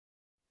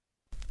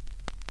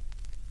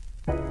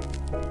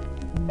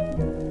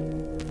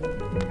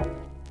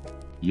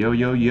Yo,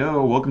 yo,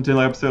 yo, welcome to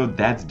another episode.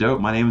 That's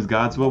dope. My name is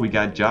Godswill. We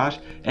got Josh,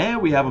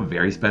 and we have a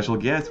very special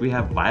guest. We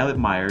have Violet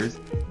Myers.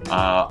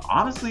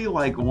 Honestly,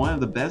 like one of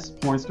the best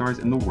porn stars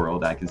in the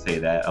world. I can say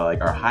that. Like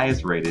our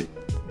highest rated.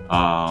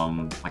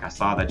 Like I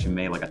saw that you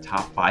made like a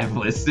top five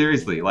list.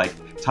 Seriously, like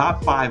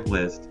top five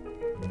list.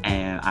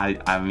 And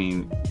I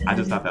mean, I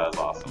just thought that was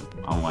awesome.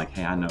 I'm like,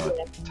 hey, I know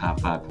a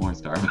top five porn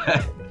star,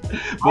 I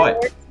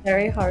but worked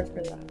very hard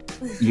for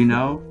that. you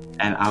know,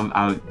 and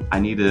I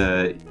need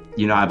to,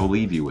 I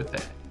believe you with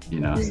that,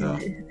 so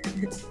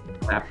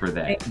clap for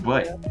that. Thank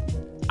But you.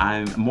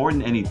 I'm more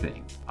than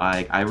anything,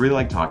 like I really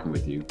like talking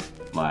with you.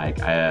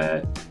 Like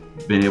I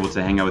been able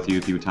to hang out with you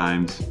a few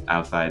times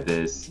outside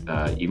this,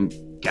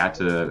 even got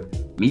to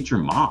meet your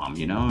mom,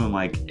 and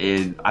like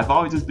I've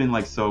always just been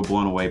like so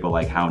blown away by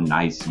like how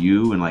nice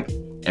you and like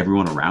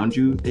everyone around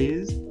you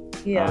is.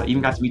 Yeah.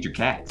 Even got to meet your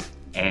cats.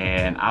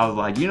 And I was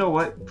like, you know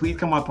what? Please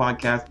come on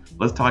podcast.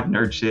 Let's talk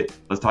nerd shit.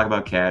 Let's talk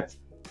about cats.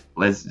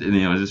 Let's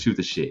just shoot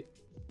the shit.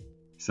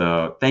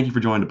 So thank you for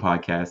joining the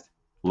podcast.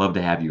 Love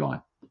to have you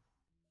on.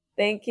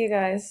 Thank you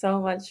guys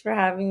so much for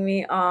having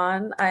me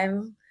on. I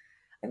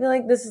feel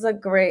like this is a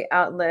great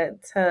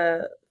outlet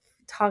to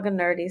talk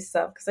nerdy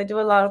stuff because I do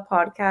a lot of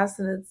podcasts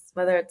and it's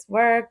whether it's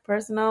work,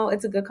 personal,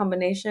 it's a good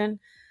combination.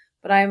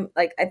 But I'm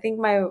like I think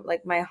my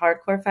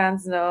hardcore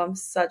fans know I'm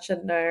such a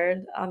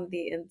nerd on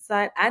the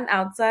inside and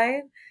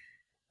outside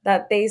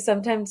that they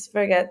sometimes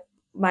forget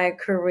my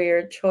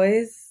career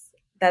choice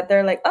that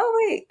they're like,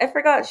 "Oh wait, I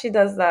forgot she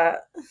does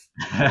that."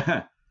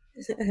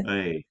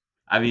 Hey,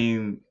 I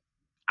mean,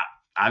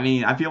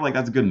 I feel like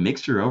that's a good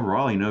mixture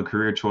overall.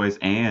 Career choice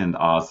and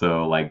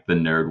also like the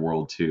nerd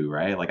world too,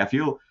 right? Like I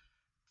feel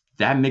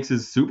that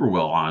mixes super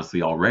well,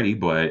 honestly, already.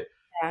 But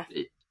Yeah.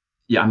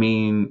 yeah,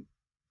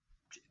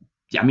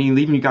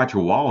 even you got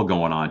your wall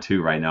going on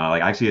too right now.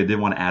 Like, actually, I did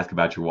want to ask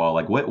about your wall.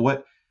 Like,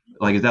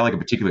 like, is that like a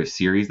particular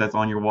series that's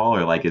on your wall,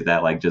 or like, is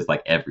that like just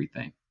like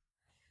everything?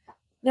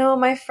 No,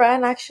 my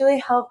friend actually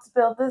helped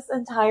build this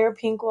entire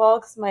pink wall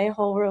because my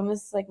whole room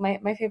is like my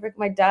favorite,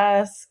 my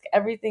desk,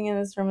 everything in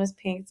this room is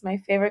pink. It's my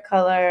favorite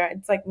color.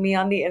 It's like me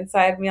on the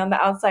inside, me on the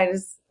outside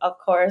is, of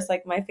course,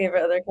 like my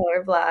favorite other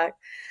color, black.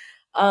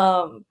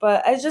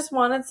 But I just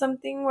wanted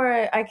something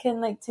where I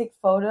can like take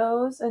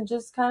photos and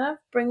just kind of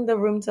bring the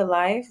room to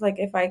life. Like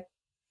if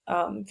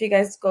you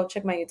guys go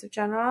check my YouTube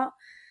channel out,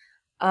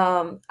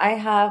 I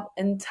have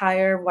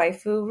entire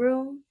waifu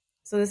room.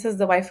 So this is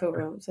the waifu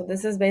room. So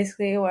this is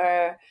basically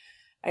where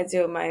I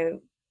do my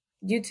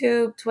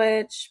YouTube,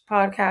 Twitch,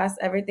 podcast,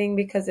 everything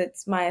because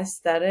it's my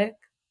aesthetic.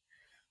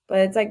 But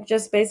it's like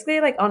just basically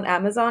like on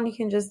Amazon, you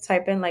can just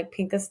type in like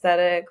pink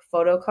aesthetic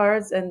photo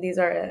cards, and these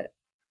are it.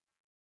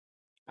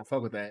 I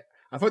fuck with that.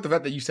 I fuck with the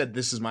fact that you said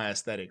this is my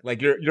aesthetic.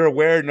 Like you're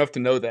aware enough to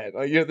know that.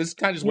 Like this is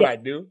kind of just what Yeah. I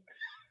do.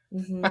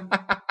 Hmm.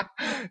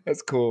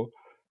 That's cool.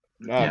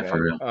 Nah, Yeah, for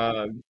man.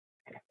 real.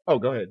 Oh,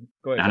 go ahead.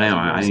 Go ahead, I Josh. know. You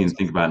were I gonna didn't say even think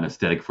something. about an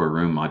aesthetic for a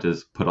room. I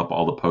just put up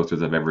all the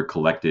posters I've ever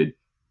collected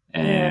Yeah.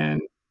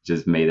 and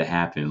just made it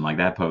happen. Like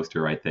that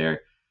poster right there,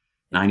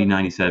 It's a,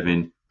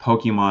 1997,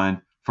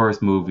 Pokemon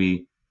first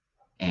movie.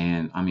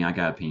 And I mean, I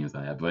got opinions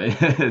on that, but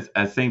at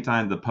the same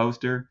time, the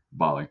poster,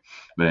 baller.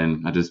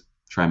 Then I just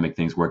try and make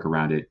things work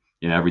around it.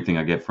 Everything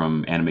I get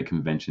from anime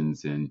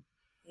conventions and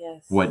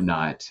yes.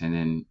 whatnot. And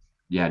then,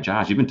 yeah,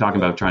 Josh, you've been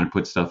talking Yeah. about trying to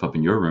put stuff up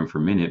in your room for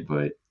a minute,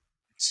 but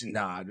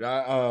Nah,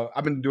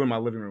 I've been doing my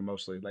living room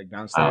mostly, like oh,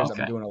 downstairs. I've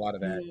been okay. doing a lot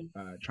of that,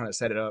 Mm. trying to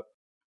set it up,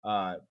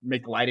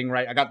 make lighting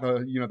right. I got the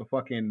the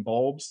fucking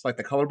bulbs, like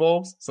the color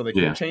bulbs, so the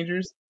hue Yeah.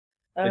 changers.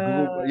 The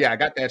Google, Uh, yeah, I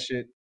got that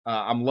shit.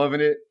 I'm loving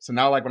it. So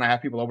now, like when I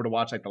have people over to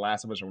watch, like The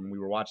Last of Us, or when we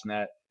were watching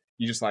that,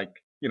 you just like,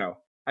 I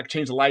can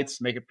change the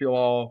lights, make it feel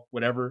all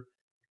whatever.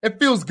 It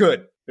feels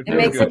good. It it feels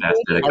Never makes put it good. that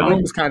aesthetic My on. room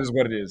beautiful. is kind of just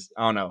what it is.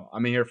 I don't know.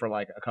 I'm in here for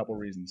like a couple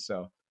reasons.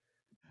 So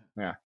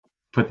yeah.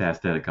 Put that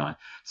aesthetic on.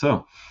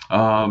 So,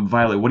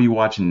 Violet, what are you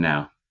watching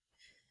now?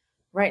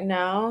 Right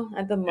now,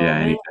 at the Yeah, moment,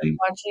 I'm anything.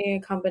 watching a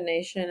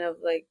combination of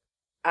like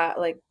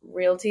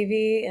real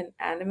TV and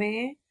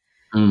anime.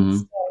 Mm-hmm.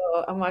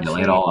 So I'm You lay it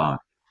watching all out.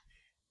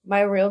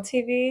 my real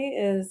TV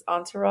is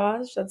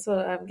Entourage. That's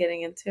what I'm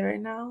getting into right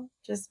now,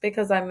 just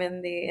because I'm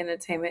in the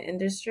entertainment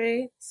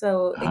industry.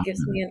 So it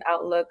gives me an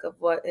outlook of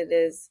what it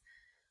is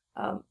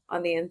on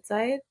the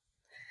inside.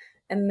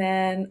 And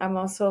then I'm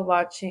also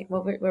watching.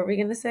 What were we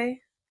gonna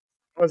say?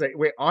 I was like,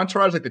 wait,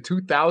 Entourage, like the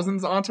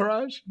 2000s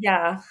Entourage?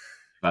 Yeah.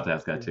 About to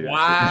ask that too, actually.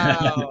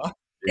 Wow.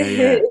 Yeah,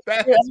 yeah.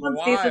 That's I'm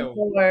on season wild.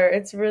 4.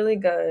 It's really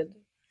good.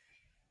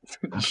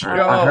 I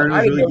Yo, heard it I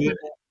was didn't really know good,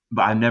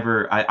 but I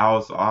never.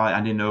 I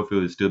didn't know if it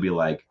would still be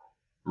like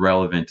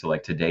relevant to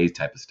like today's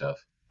type of stuff.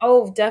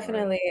 Oh, Right.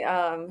 definitely.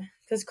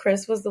 Because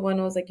Chris was the one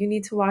who was like, "You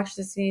need to watch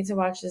this. You need to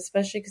watch this,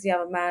 especially because you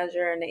have a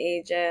manager and an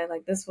agent.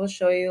 Like this will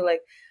show you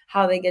like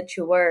how they get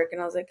you work."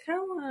 And I was like, "Kind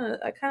of want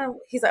to." I kind of.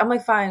 He's like, "I'm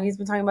like, fine. He's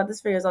been talking about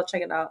this for years. I'll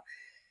check it out."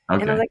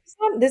 And I was Okay.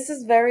 like, This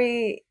is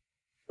very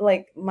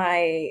like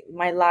my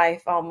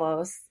life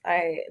almost."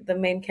 The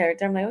main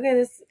character. I'm like, okay,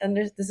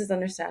 this is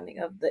understanding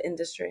of the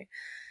industry.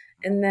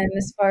 And then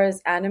as far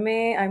as anime,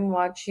 I'm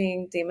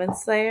watching Demon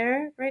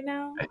Slayer right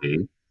now. Hey.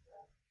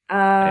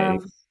 Hey,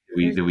 Um,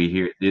 do we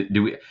hear?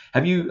 Do we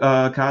have you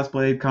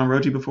cosplayed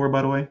Kanroji before?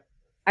 By the way.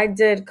 I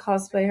did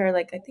cosplay her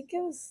like I think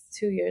it was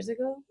 2 years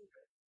ago,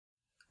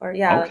 or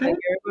yeah, like a Okay.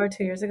 year ago or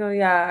 2 years ago.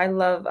 Yeah, I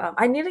love.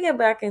 I need to get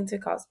back into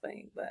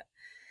cosplaying, but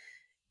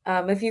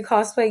if you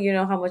cosplay, you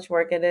know how much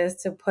work it is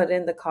to put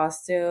in the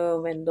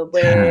costume and the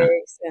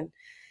wigs, and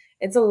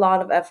it's a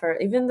lot of effort.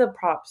 Even the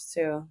props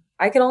too.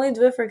 I can only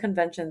do it for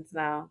conventions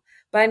now,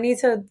 but I need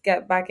to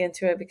get back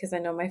into it because I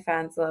know my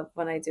fans love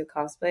when I do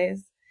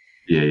cosplays.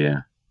 Yeah,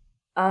 yeah.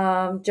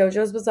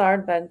 JoJo's Bizarre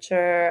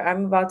Adventure.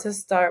 I'm about to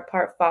start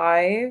part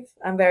 5.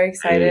 I'm very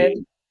excited.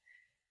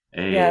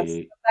 Hey, Yes,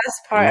 hey. the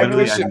best part. Good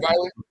Literally, Everyone's shit, like,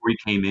 Violet. before you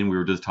came in, we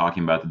were just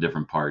talking about the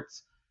different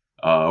parts.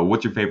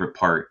 What's your favorite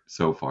part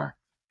so far?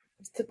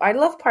 I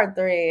love part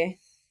 3.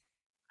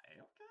 Okay,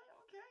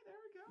 okay, there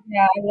we go.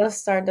 Yeah, I love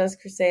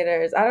Stardust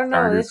Crusaders. I don't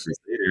know. Stardust It's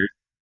just Crusaders.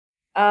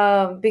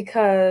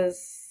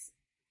 because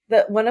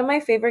the one of my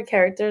favorite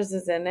characters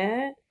is in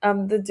it.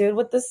 The dude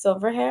with the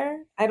silver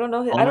hair. I don't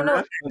know. I don't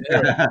know.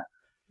 Polnareff?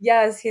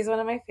 Yes, he's one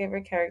of my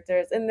favorite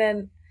characters. And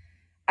then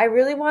I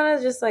really want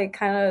to just like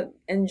kind of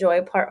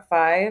enjoy part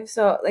 5.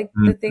 So like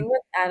the Mhm. thing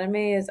with anime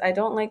is I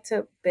don't like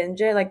to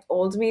binge it. Like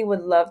old me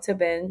would love to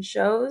binge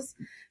shows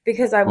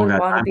because I Don't would got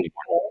want to time be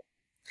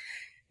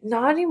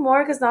not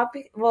anymore because not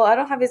be well, I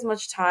don't have as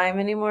much time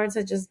anymore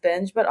to just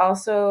binge, but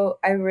also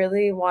I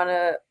really want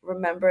to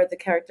remember the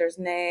characters'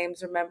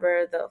 names,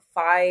 remember the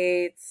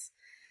fights.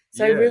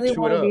 So I Yeah, really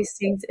chew it want to up. be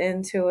synced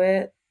into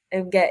it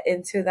and get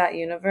into that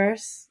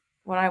universe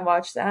when I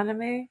watch the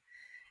anime.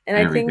 And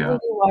I There we think when go.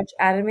 you watch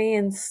anime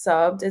and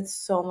subbed, it's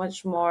so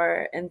much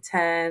more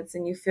intense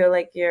and you feel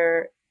like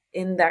you're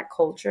in that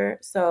culture.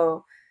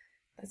 So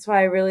that's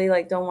why I really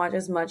like don't watch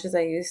as much as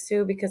I used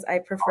to because I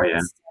Oh preferred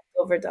yeah. stuff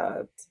over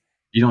dubbed.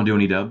 You don't do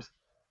any dubs?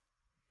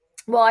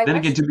 Well, I Then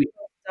again, watched to be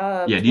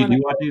yeah, dubbed do you when I,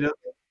 watch any dubs?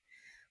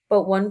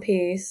 but One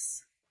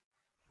Piece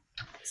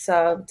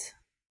subbed.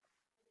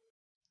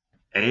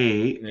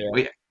 Hey, Yeah,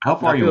 wait, how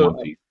far I are you in feel One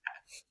Piece?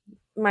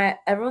 My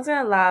everyone's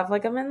gonna laugh.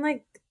 Like I'm in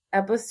like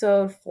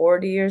episode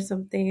 40 or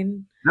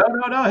something. No,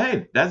 no, no.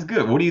 Hey, that's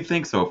good. What do you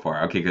think so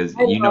far? Okay, because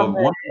I love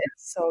it.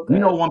 It's so You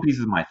know good. One Piece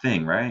is my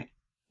thing, right?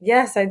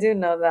 Yes, I do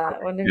know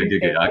that. One of Good, your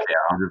good, good. favorites. Okay,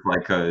 I'm just like,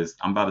 because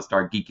I'm about to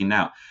start geeking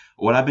out.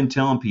 What I've been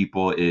telling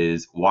people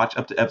is watch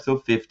up to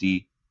episode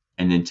 50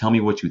 and then tell me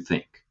what you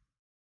think.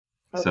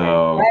 Okay.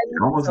 So I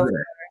you're love it almost so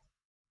there.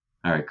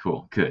 All right,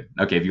 cool, good.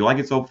 Okay, if you like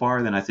it so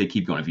far, then I say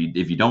keep going.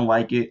 If you don't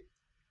like it,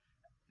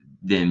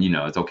 then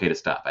it's okay to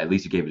stop. At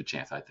least you gave it a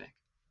chance, I think.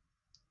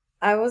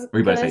 I was What are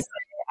you about to gonna say?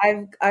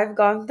 say I've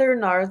gone through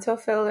Naruto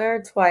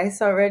filler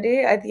twice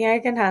already. I think I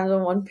can handle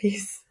One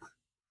Piece.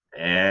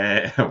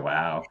 Eh,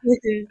 wow,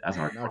 that's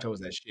hard. Naruto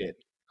was that shit.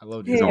 I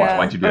loved it. So why, Yeah,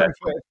 why'd you do that?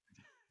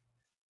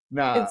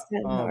 Nah, it's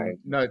been hard.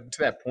 no. To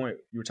that point,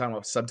 you were talking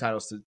about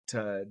subtitles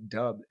to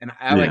dub, and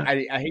I like. Yeah,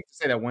 I hate to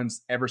say that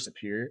one's ever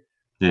superior.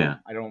 yeah,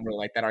 I don't really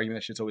like that argument.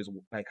 That shit's always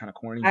like kind of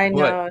corny, I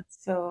but know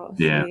it's so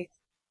yeah. fake.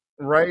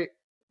 right.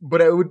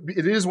 But it would.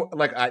 It is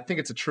like I think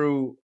it's a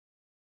true.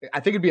 I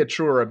think it'd be a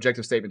truer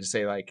objective statement to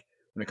say like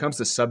when it comes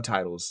to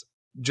subtitles,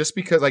 just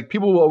because like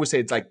people will always say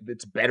it's like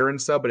it's better in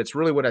sub, but it's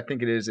really what I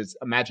think it is. It's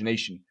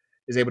imagination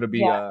is able to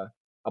be Yeah,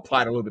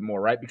 applied a little bit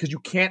more, right? Because you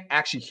can't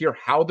actually hear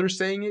how they're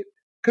saying it.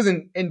 Because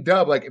in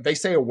dub, like if they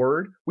say a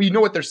word, we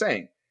know what they're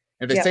saying.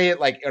 If they yeah. say it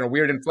like in a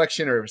weird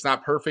inflection or if it's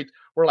not perfect,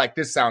 we're like,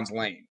 this sounds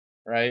lame,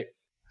 right?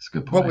 That's a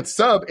good But point. with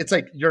sub, it's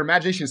like your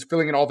imagination is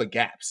filling in all the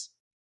gaps.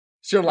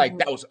 So you're like, Mhm.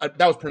 that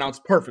was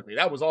pronounced perfectly.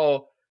 That was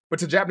all. But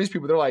to Japanese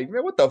people, they're like,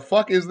 man, what the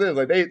fuck is this?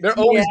 Like they're Yeah,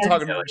 always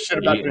talking shit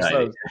about totally. their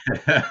subs.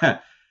 Yeah,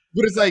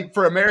 But it's like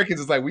for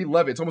Americans, it's like we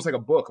love it. It's almost like a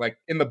book. Like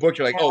in the book,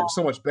 you're like, oh, Yeah.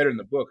 so much better in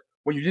the book.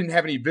 When you didn't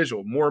have any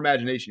visual, more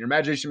imagination. Your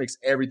imagination makes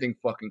everything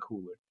fucking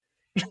cooler.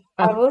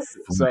 I will s-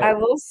 I So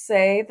will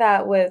say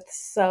that with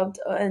subbed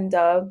and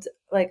dubbed,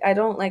 like I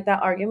don't like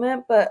that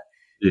argument, but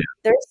yeah.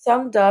 there's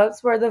some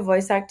dubs where the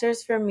voice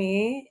actors for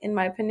me, in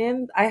my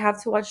opinion, I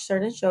have to watch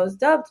certain shows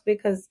dubbed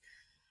because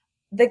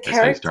the That's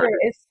how you character start.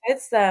 it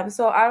fits them.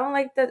 So I don't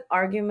like the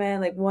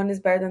argument like one is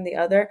better than the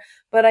other,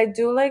 but I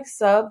do like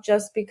sub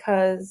just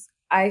because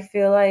I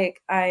feel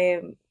like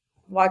I'm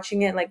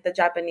watching it like the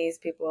Japanese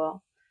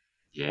people.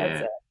 That's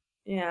Yeah, it.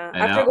 Yeah.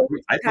 and After going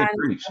I to say Japan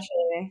preach.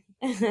 especially.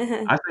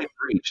 I say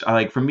preach.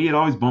 Like for me, it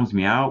always bums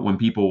me out when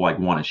people like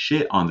want to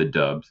shit on the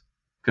dubs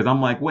because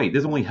I'm like, wait,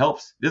 this only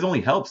helps. This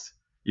only helps.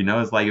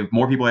 It's like if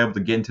more people are able to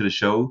get into the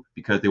show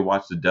because they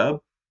watch the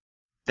dub,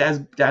 that's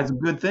a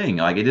good thing.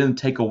 Like it doesn't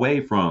take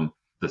away from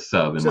the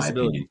sub, in my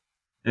opinion. accessibility.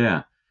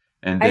 Yeah,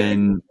 and I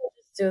think then people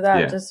just do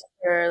that yeah, just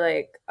for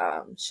like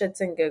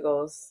shits and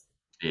giggles.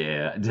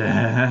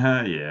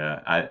 yeah,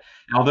 yeah.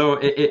 Although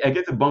I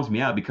guess it bumps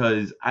me out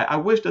because I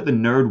wish that the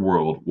nerd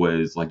world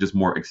was like just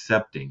more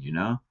accepting,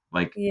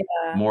 like Yeah.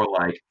 more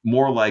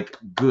like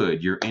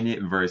good. You're in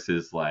it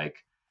versus like,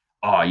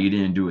 oh, you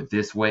didn't do it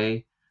this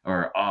way,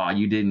 or oh,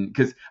 you didn't.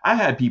 Because I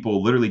had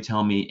people literally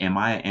tell me, "Am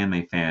I an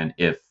anime fan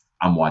if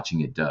I'm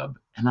watching it dub?"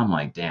 And I'm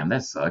like, damn,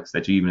 that sucks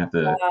that you even have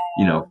to,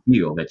 Wow.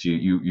 feel that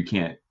you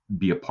can't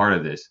be a part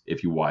of this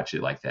if you watch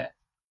it like that.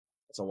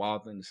 That's a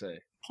wild thing to say.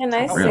 Can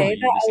I How say old Really? are you when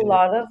you that a say that?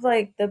 lot of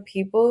like the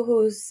people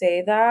who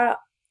say that,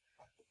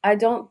 I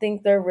don't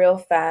think they're real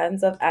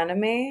fans of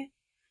anime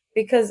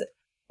because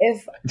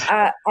if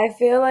I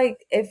feel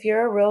like if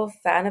you're a real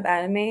fan of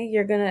anime,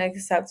 you're gonna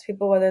accept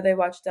people whether they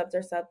watch dubbed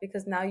or sub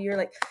because now you're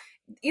like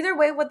either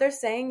way what they're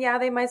saying, yeah,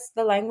 they might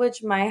the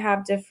language might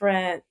have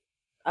different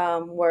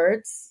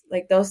words.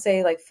 Like they'll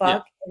say like Yeah.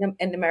 fuck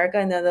in America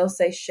and then they'll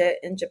say shit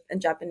in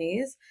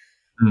Japanese.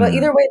 But Mm,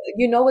 either way,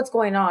 you know what's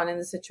going on in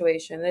the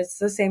situation. It's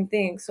the same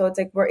thing. So it's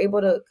like we're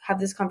able to have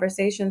this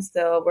conversation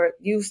still where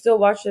you still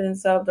watch it in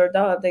subbed or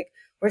dubbed. Like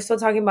we're still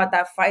talking about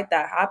that fight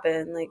that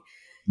happened. Like,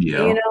 you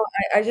yeah, know,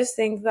 I just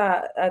think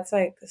that that's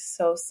like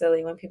so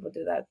silly when people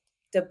do that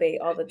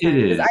debate all the it time.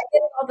 Because I is.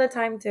 get it all the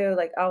time too.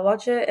 Like I'll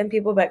watch it and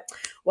people be like,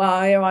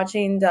 wow, you're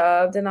watching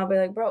dubbed. And I'll be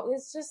like, bro,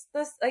 it's just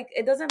this, like,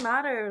 it doesn't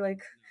matter.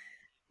 Like,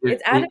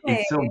 it's anime.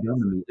 It's so dumb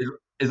to me.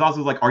 It's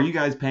also like, are you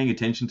guys paying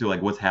attention to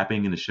like what's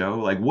happening in the show?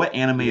 Like, what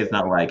anime is Yeah.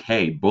 not like,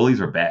 hey,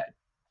 bullies are bad.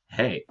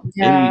 Hey,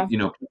 maybe Yeah.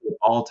 people of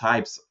all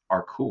types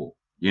are cool.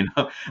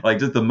 Like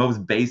just the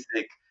most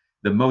basic.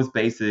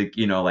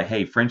 Like,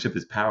 hey, friendship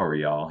is power,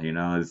 y'all.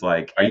 It's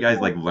like, are you guys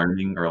like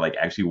learning or like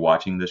actually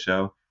watching the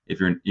show? If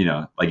you're,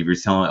 like if you're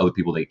telling other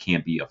people they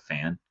can't be a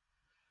fan,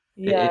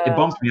 it Yeah.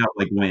 bumps me out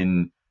like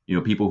when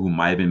people who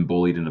might have been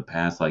bullied in the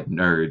past, like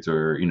nerds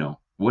or Yeah.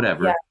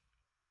 whatever,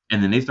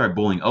 and then they start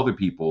bullying other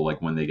people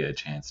like when they get a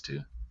chance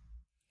to.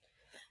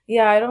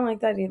 Yeah. I don't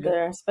like that Yeah.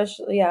 either.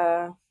 Especially,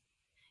 yeah.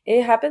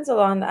 It happens a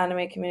lot in the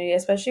anime community,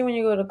 especially when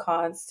you go to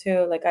cons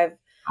too. Like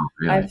Oh,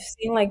 I've really?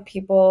 seen like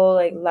people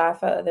like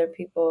laugh at other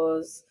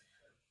people's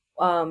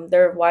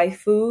their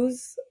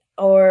waifus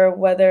or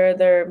whether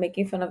they're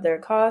making fun of their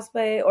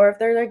cosplay or if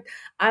they're like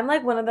I'm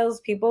like one of those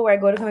people where I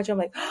go to convention I'm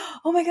like,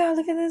 oh my god,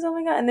 look at this, oh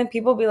my god, and then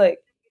people be like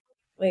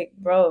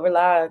bro,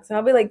 relax, and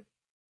I'll be like,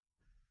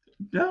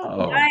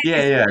 No. Yeah, guys,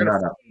 yeah, You're gonna no,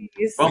 no.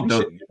 please. Bump those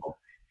mention. people.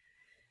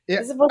 Yeah,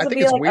 This is supposed I to think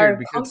be it's like weird our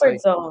because comfort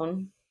like,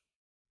 zone.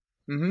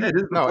 Yeah,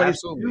 this is the no, place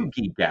to absolutely.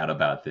 geek out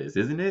about this,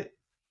 isn't it?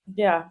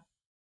 Yeah.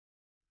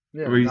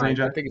 What Yeah, were you no, saying, I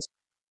Josh? think it's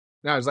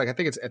no, it's like I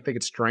think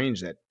it's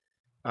strange that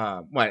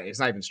well, it's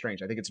not even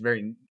strange. I think it's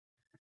very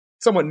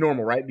somewhat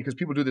normal, right? Because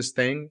people do this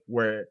thing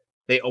where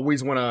they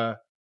always want to.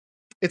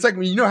 It's like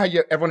how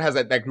everyone has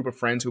that group of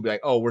friends who be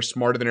like, "Oh, we're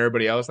smarter than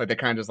everybody else." Like they're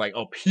kind of just like,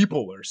 "Oh,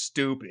 people are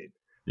stupid."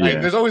 Like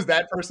Yeah. there's always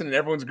that person in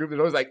everyone's group. There's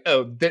always like,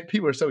 "Oh, that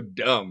people are so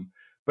dumb,"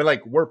 but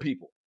like we're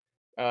people.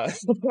 Uh,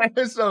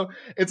 so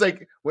it's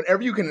like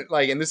whenever you can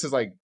like, and this is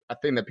like a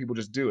thing that people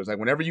just do is like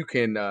whenever you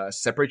can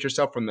separate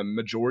yourself from the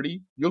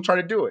majority, you'll try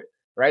to do it,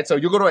 right? So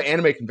you'll go to an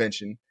anime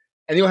convention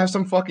and you'll have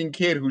some fucking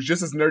kid who's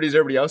just as nerdy as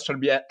everybody else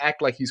trying to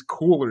act like he's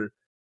cooler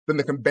than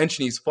the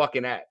convention he's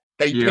fucking at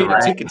that he You're paid a Yeah.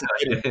 right. ticket to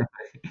get in.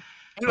 And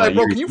you're like,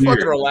 bro, You're can you fucking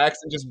here. relax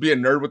and just be a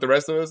nerd with the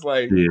rest of us?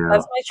 Like, Yeah.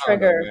 That's my I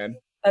don't know, trigger. man.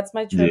 That's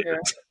my Yeah. trigger.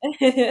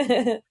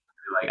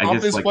 Like I guess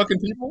Pompous like fucking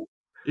people.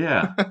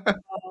 yeah.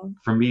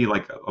 For me,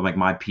 like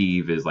my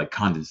peeve is like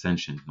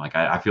condescension. Like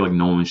I feel like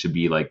no one should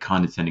be like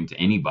condescending to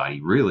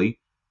anybody, really.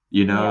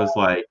 Yeah. It's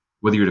like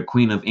whether you're the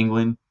Queen of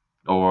England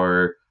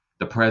or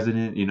the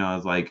president,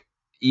 it's like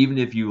even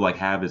if you like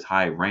have this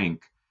high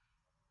rank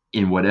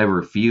in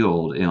whatever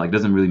field, and like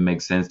doesn't really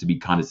make sense to be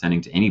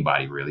condescending to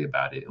anybody really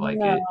about it. Like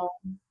No.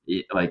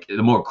 like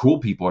the more cool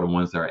people are the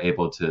ones that are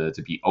able to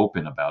be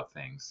open about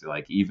things.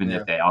 Like even Yeah.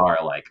 if they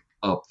are like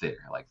up there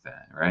like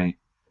that, right?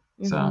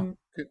 So Hmm.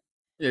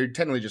 Yeah, you're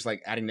technically just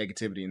like adding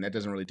negativity, and that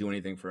doesn't really do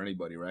anything for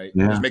anybody, right?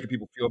 You're just yeah. making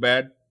people feel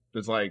bad.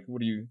 It's like,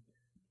 what are you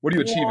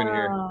achieving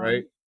here, Yeah.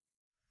 right?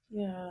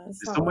 Yeah. It's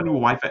Does not somebody really.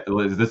 wife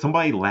does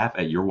somebody laugh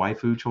at your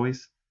waifu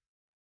choice?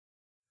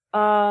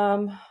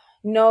 Um,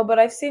 no, but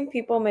I've seen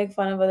people make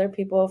fun of other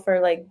people for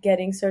like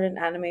getting certain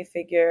anime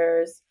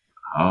figures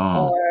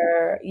Oh.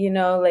 or,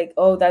 like,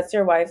 oh, that's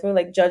your waifu,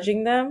 like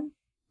judging them.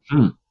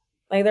 Hmm.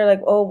 Like they're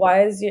like, oh,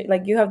 why is you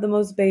like you have the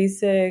most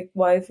basic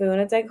waifu? And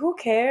it's like, who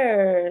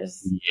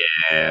cares?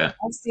 Yeah.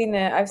 I've seen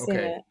it. I've seen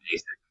Okay.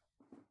 it.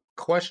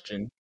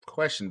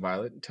 Question,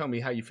 Violet. Tell me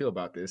how you feel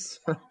about this.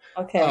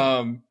 Okay.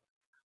 um,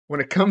 when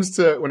it comes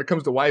to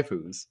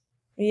waifus,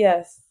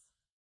 Yes.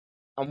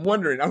 I'm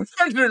wondering. I'm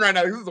wondering right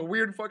now. This is a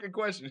weird fucking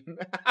question.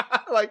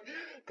 Like,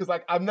 because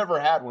like I've never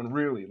had one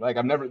really. Like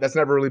I've never. That's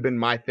never really been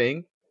my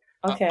thing.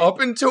 Okay. Up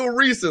until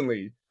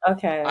recently, I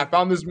Okay.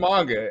 found this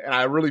manga and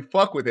I really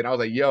fuck with it. I was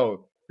like,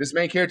 yo, the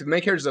main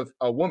character is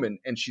a woman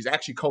and she's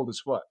actually cold as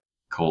fuck.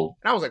 Cold.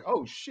 And I was like,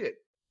 oh shit,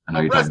 I know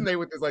I you're talking. resonate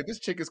with this. Like, this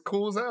chick is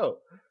cool as hell.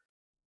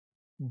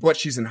 But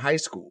she's in high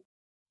school,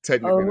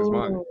 technically, in this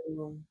manga.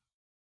 Oh.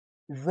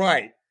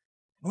 Right.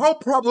 How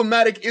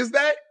problematic is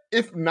that?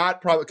 If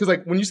not problem, because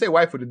like when you say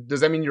waifu, does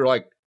that mean you're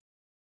like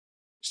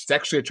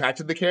sexually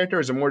attracted to the character, or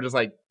is it more just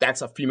like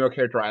that's a female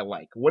character I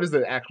like? What is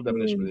the actual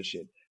definition for Hmm. this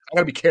shit? I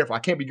gotta be careful. I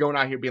can't be going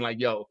out here being like,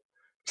 yo,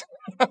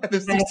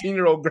 this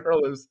 16-year-old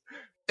girl is.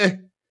 Eh.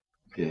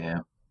 Yeah.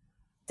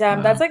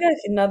 Damn, that's Wow. like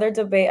another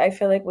debate I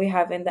feel like we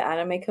have in the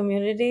anime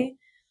community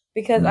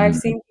because I've Mm.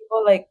 seen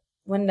people like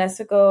when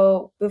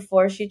Nezuko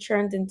before she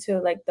turned into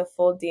like the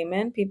full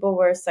demon, people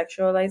were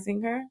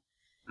sexualizing her.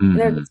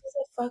 And they're, Hmm. this is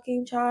a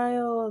fucking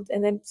child.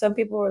 And then some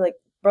people were like,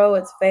 bro,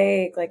 it's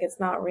fake. Like, it's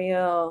not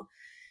real.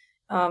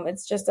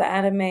 It's just an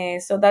anime.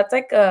 So that's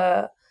like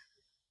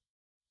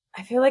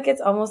I feel like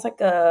it's almost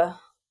like a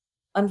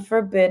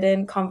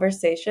unforbidden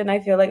conversation. I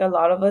feel like a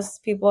lot of us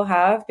people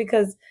have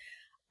because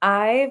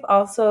I've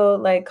also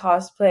like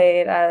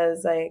cosplayed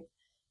as like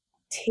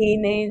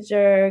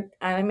teenager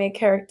anime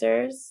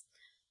characters,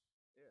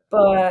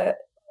 but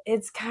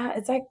it's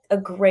like a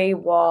gray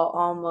wall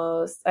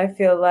almost. I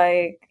feel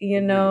like,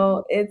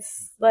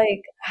 it's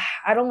like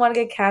I don't want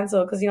to get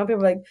canceled because people are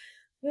like,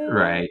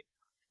 Right.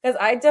 because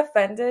I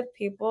defended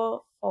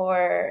people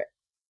for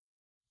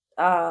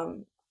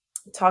um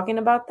talking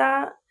about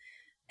that,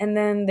 and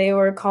then they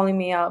were calling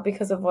me out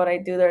because of what I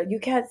do. They're like, you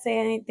can't say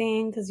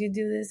anything because you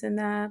do this and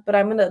that, but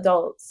I'm an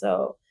adult,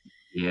 so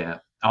Yeah.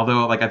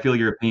 Although, like, I feel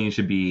your opinion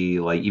should be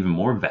like even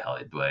more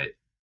valid, but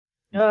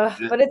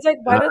but it's like,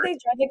 why uh, do they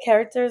draw the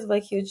characters with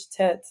like huge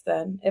tits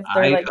then if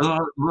they're I like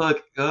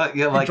look,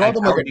 yeah, They like draw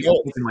them I like would be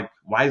adults. thinking, like,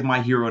 why is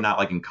my hero not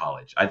like in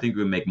college? I think it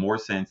would make more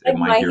sense if like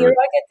my My hero. Hero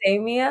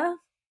Academia?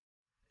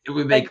 It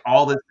would Like, make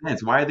all the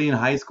sense. Why are they in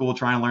high school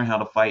trying to learn how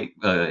to fight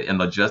in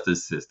the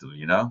justice system?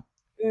 You know?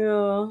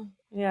 ew.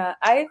 Yeah,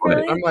 I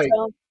But I'm really like,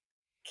 don't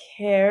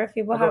care if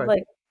people oh, go have ahead.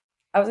 like,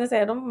 I was gonna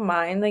say I don't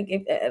mind like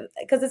if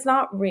because it's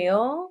not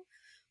real,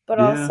 but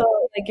yeah, also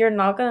like you're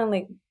not gonna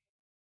like,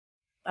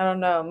 I don't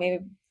know,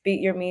 maybe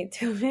beat your meat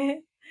to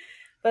it.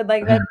 But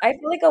like that, I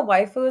feel like a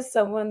waifu is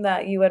someone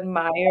that you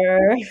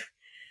admire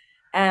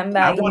and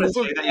I that want to you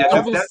Devil's, say that, yeah,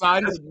 because devil's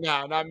side that's is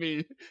nah, not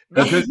me.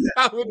 because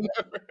I would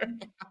never.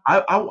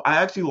 I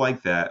actually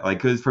like that. Like,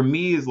 because for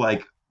me, is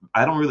like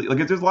I don't really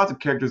like. There's lots of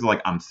characters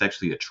like I'm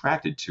sexually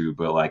attracted to,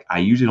 but like I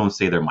usually don't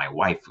say they're my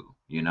waifu.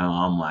 You know,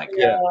 I'm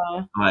Yeah,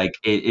 like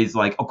it's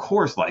like of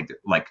course like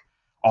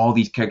all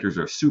these characters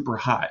are super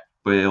hot,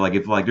 but like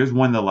if like there's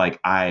one that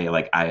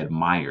I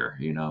admire.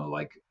 You know,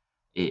 like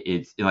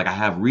it's like I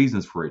have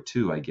reasons for it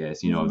too. I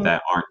guess Mhm.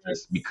 that aren't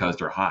just Yes. because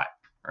they're hot,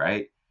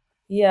 right?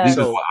 At least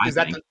that's Yes. so what I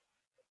think.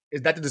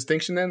 is that the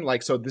distinction then?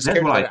 Like, so this That's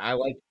character what that I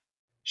like,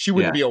 she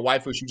wouldn't yeah. be a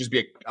waifu. She'd just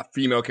be a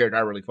female character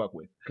I really fuck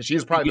with because she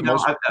is probably the You know,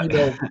 most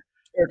female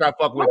character I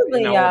fuck with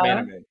in Probably, all of yeah.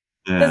 anime.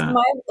 Because yeah.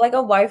 my like a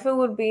waifu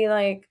would be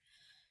like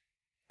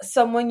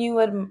someone you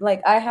would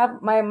like. I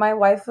have my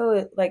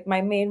waifu, like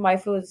my main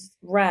waifu is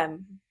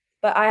Rem,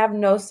 but I have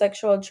no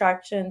sexual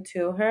attraction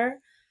to her.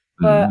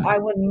 But Mhm. I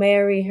would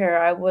marry her.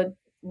 I would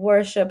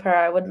worship her.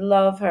 I would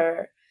love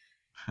her.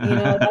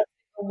 That's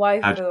a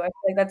I, waifu. I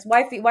feel like that's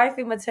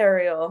wifey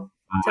material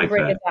I to like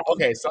break that. it down.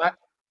 Okay, so I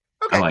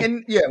okay, like.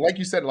 and yeah, like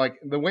you said, like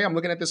the way I'm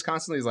looking at this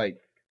constantly is like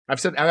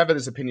I've had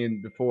this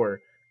opinion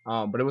before,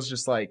 but it was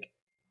just like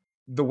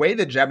the way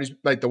the Japanese,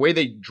 like the way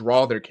they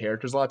draw their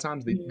characters a lot of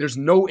times, Mhm. there's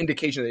no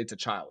indication that it's a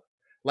child.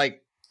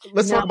 Like,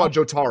 let's No, talk about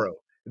Jotaro.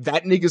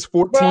 That nigga's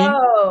 14.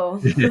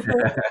 bro.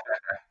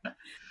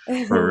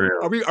 For real.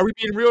 Are we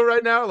being real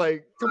right now?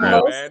 Like, come For on,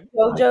 real. Most man.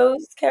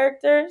 JoJo's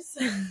characters.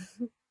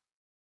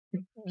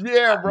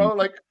 Yeah, bro.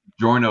 Like,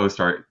 Giorno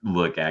start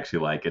look actually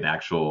like an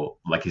actual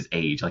like his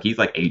age. Like he's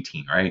like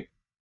 18, right?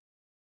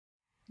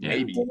 Yeah,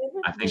 maybe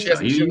I think she so.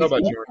 hasn't. She doesn't know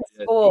about They're Jordan in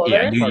yet. school.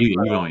 Yeah, They're in you school.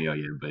 don't know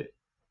yet, but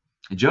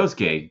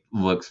Josuke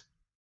looks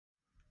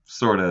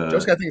sort of.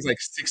 Joseph, I think is like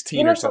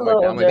He 16 or looks a something like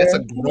little that. I'm like, that's a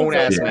older. He looks grown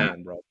ass older. Yeah,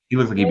 man, bro. he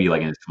looks like Yeah, he'd be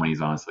like in his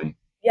 20s, honestly.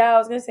 yeah, I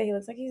was gonna say he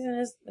looks like he's in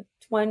his like,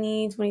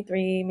 20,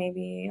 23,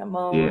 maybe at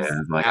Yeah,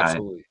 most. like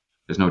Absolutely.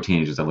 there's no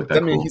teenagers that look Does that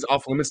that mean cool. he's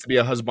off limits to be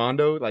a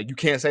husbando? Like, you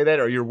can't say that,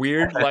 or you're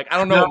weird. Like, I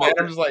don't No, know, man.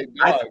 I'm just like,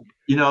 I dog.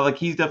 like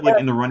he's definitely Yeah, like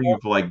in the running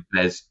for like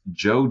best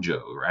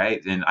JoJo,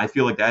 right? And I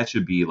feel like that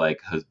should be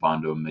like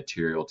husbando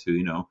material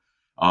too,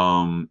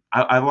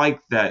 I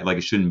like that like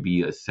it shouldn't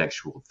be a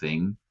sexual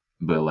thing,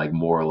 but like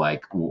more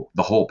like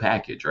the whole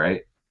package,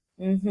 right?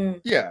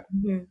 mhm, Yeah,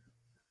 mhm.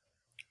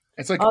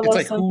 it's Although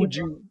like some who would people,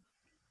 you?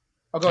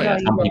 Oh, go no, Yeah, ahead.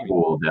 you some Go go.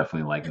 people will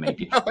definitely like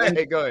make it. ahead.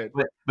 Hey, go ahead.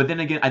 But then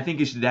again, I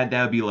think it should that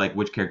would be like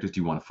which characters do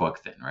you want to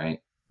fuck then, right?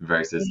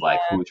 Versus like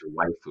Yeah, who's your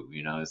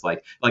waifu, it's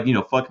like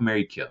fuck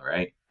Mary Kill,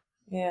 right?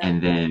 yeah.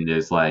 And then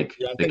there's like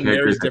Yeah, I the think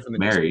characters Mary's that different you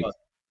than just marry. fuck.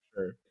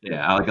 Sure. Yeah,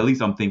 Yeah, like at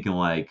least I'm thinking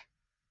like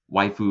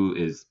waifu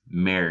is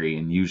Mary,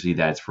 and usually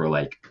that's for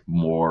like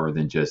more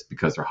than just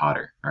because they're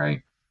hotter,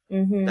 right?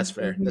 that's Mhm,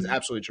 fair. That's mhm.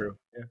 absolutely true.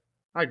 Yeah,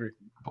 I agree.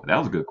 Boy, that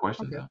was a good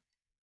question Okay. though.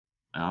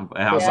 I'm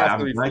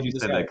Philosophically, glad we you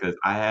this said out. that because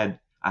I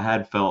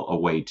had felt a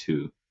way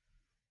too.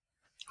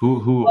 Who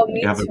Oh, you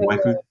me have a too.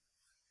 waifu?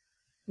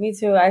 Me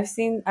too.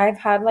 I've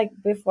had like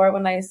before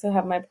when I used to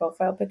have my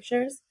profile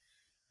pictures,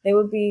 they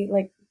would be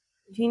like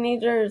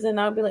teenagers, and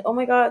I'd be like, oh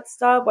my God,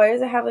 stop. Why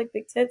does it have like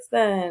big tits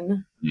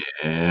then?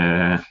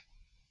 Yeah,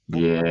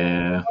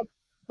 yeah.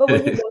 But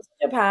when you go to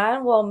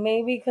Japan, well,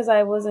 maybe because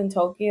I was in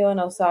Tokyo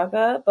and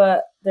Osaka,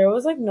 but there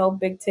was like no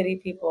big titty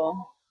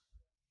people.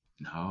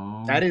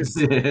 That No. is,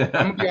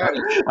 I'm gonna be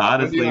honest. I'm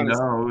gonna be Honestly,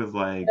 honest. no. It was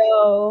like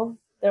So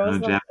there was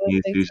no good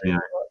Japanese big usually titty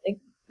aren't.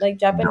 people. Like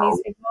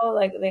Japanese No. people,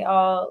 like they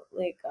all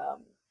like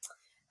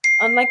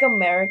unlike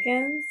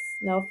Americans,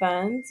 no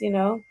offense,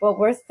 but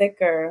we're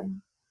thicker.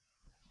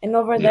 And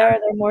over Yeah. there,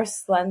 they're more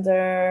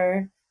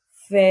slender,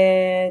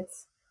 fit.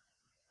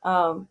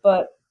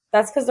 But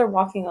that's because they're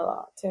walking a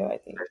lot too, I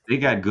think. They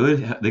got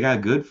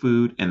good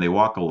food and they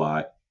walk a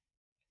lot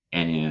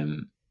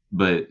and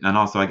and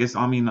also I guess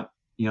I mean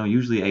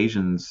usually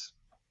Asians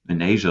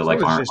in Asia Some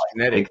like of it's aren't just like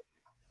genetic. big.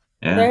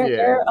 Yeah, Their Yeah,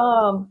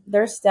 their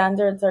their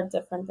standards are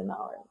different than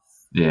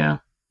ours. yeah.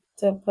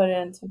 To put it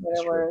into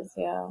that's better true. words,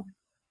 yeah.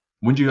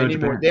 When did you go They to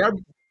need more. Japan? They are.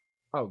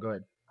 Oh, go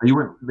ahead. You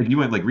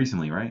went like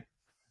recently, right?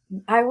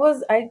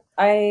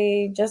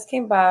 I just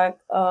came back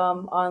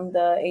on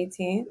the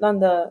 18th, on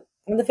the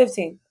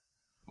 15th.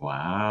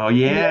 Wow,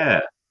 Yeah,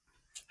 yeah.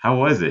 How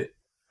was it?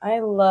 I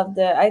loved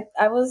it.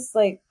 I was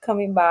like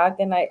coming back,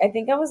 and I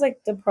think I was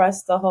like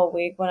depressed the whole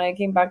week when I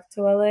came back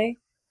to LA.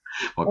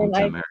 Welcome And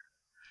to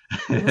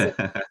I was like, America.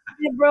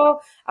 "Yeah, bro,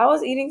 I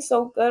was eating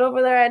so good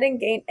over there. I didn't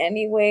gain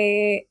any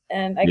weight,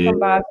 and I Yeah, come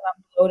back and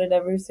I'm bloated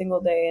every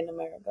single day in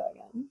America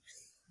again."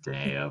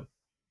 damn,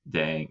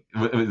 dang.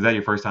 Was that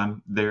your first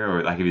time there,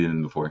 or like have you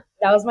been before?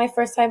 That was my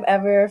first time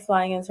ever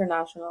flying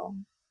international.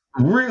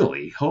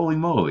 Really? Holy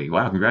moly!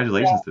 Wow,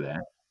 Yeah, congratulations to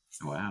that.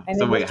 Wow. and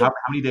So it was wait, just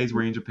how many days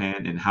were you in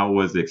Japan, and how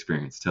was the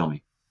experience? Tell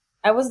me.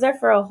 I was there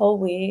for a whole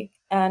week,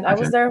 and I Okay,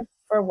 was there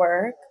for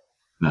work.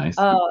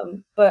 nice,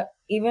 But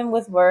even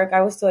with work,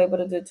 I was still able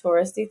to do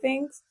touristy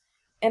things.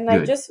 And I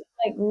good. just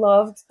like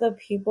loved the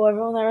people.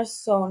 Everyone there was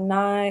so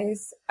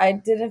nice. I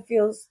didn't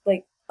feel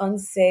like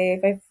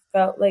unsafe. I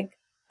felt like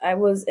I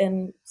was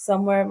in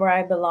somewhere where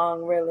I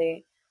belong,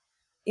 really.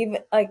 Even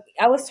like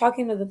I was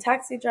talking to the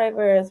taxi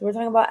drivers, we were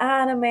talking about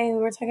anime,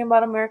 we were talking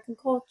about American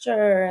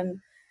culture, and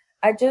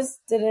I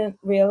just didn't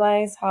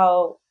realize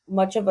how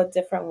much of a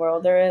different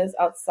world there is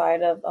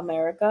outside of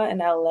America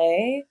and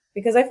LA.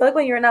 Because I feel like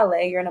when you're in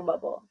LA, you're in a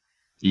bubble.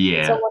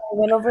 So Yeah. when I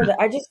went over there,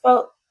 I just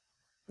felt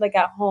like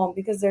at home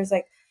because there's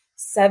like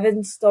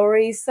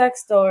 7-story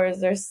sex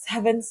stores, there's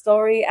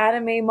 7-story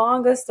anime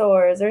manga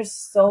stores. There's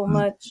so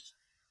Mm, much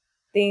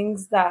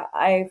things that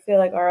I feel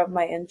like are of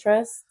my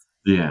interest.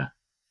 yeah.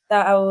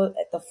 That I was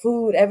the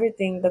food,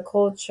 everything, the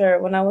culture.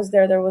 When I was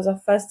there was a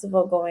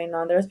festival going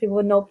on. There was people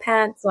with no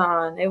pants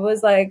on. It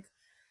was like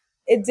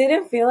it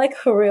didn't feel like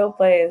a real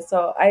place.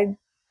 So I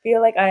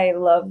feel like I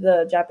love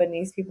the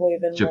Japanese people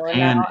even more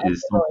now. Japan And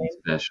is something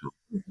special.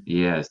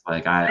 Yes,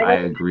 like I I I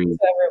recommend agree. it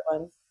to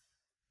everyone.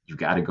 You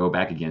got to go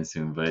back again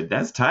soon, but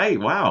that's tight.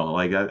 Wow,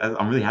 like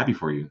I'm really happy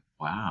for you.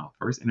 Wow,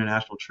 first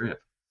international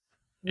trip,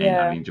 and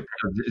I Yeah. mean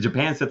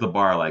Japan set the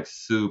bar like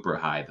super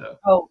high though.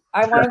 Oh,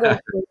 I want to go to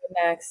Korea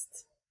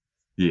next.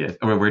 Yeah.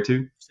 Where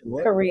to? Say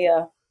what?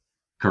 Korea.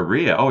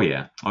 Korea. Oh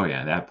yeah. Oh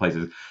yeah. That place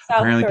is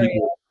South apparently Korea,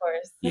 people. of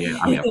course. Yeah.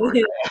 I mean, of course.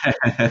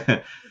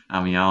 Right?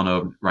 I mean, I don't know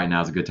if right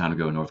now is a good time to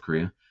go to North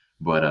Korea,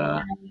 but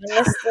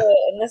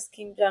Unless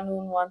Kim Jong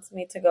Un wants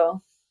me to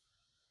go.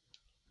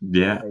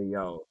 yeah. Hey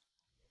yo.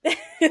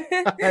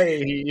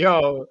 Hey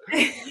yo.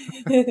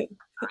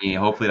 I mean,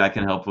 hopefully that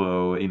can help.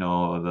 The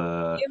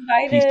He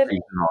peace invited.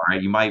 treaty and all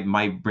right. You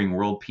might bring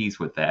world peace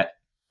with that.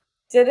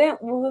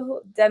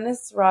 Didn't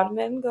Dennis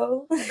Rodman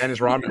go?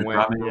 Dennis Rodman went.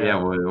 Robin, yeah,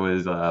 Yeah.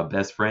 was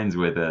best friends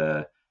with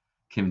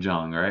Kim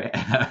Jong, right?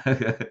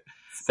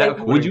 Save That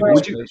him would According you to for the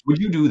would you explanation. would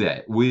you do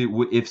that?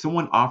 If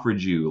someone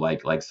offered you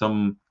like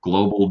some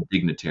global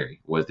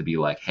dignitary was to be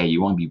like, hey,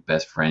 you want to be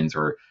best friends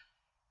or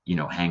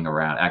hang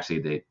around? Actually,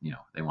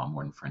 they want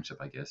more than friendship,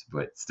 I guess,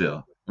 but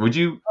still, would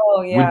you?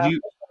 Oh Would yeah,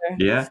 you? for sure.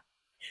 Yeah,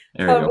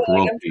 there I you would go be for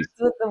like, world I'm peace. friends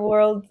with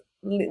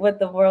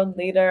the world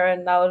leader,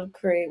 and that would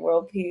create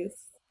world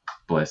peace.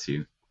 Bless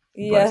you,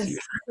 bless you.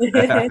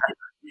 Yes.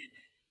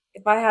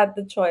 If I had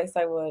the choice,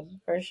 I would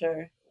for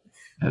sure.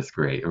 That's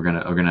great. We're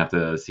gonna have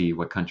to see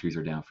what countries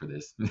are down for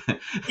this.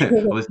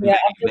 Listen, Yeah.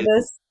 After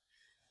this,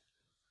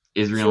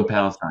 Israel shoot. and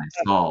Palestine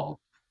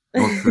solved.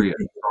 North Korea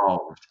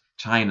solved.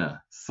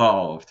 China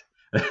solved.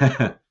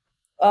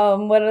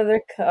 What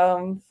other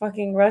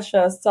fucking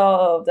Russia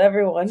solved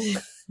everyone.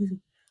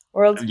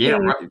 World Yeah, peace.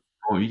 right.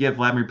 Oh, you get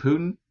Vladimir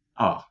Putin?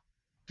 Oh,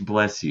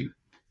 bless you.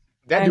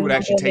 That dude And would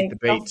actually take like, the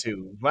bait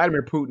too.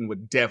 Vladimir Putin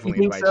would You definitely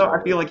think invite so? you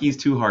I feel over. like he's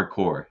too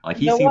hardcore. Like you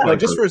he know seems what? No, like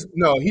just for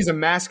no, he's a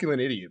masculine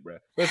idiot, bro.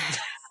 That's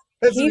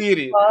He the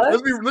idiot. fucked.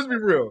 Let's be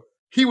real.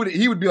 He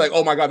would be like,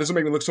 oh my god, this will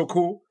make me look so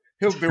cool.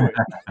 He'll do it.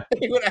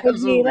 He would But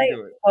he absolutely like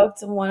do it.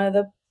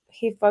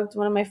 he fucked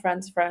one of my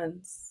friend's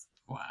friends.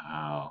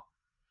 wow.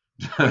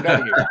 Get out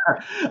of here.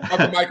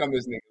 Drop the mic on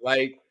this nigga.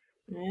 Like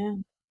Yeah.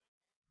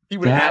 he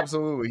would that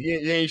absolutely.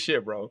 He ain't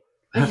shit, bro.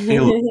 I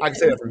feel. I can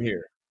say that from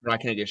here, but I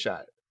can't get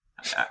shot.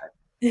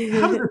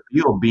 How does it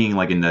feel being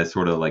like in that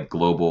sort of like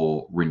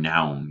global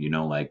renown?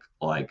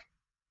 Like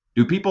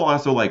do people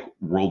also like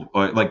world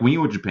like when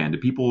you were in Japan? Do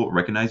people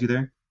recognize you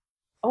there?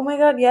 Oh my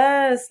god,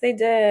 yes, they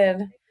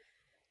did.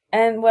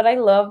 And what I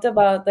loved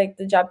about like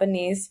the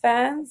Japanese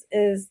fans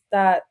is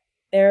that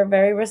they're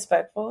very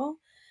respectful.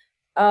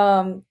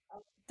 Um,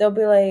 they'll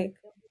be like,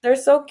 they're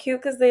so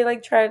cute because they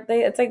like try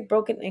they it's like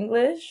broken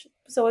English,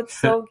 so it's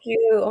so cute.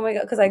 Oh my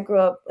god, because I grew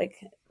up like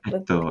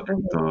with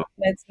people who Eto.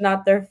 it's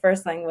not their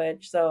first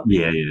language, so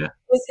Yeah, yeah.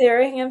 was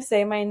hearing him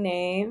say my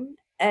name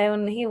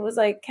and he was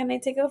like, "Can I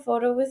take a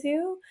photo with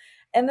you?"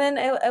 And then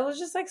it was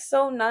just like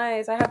so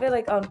nice. I have it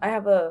like on I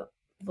have a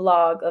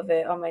vlog of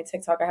it on my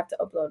TikTok. I have to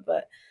upload,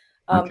 but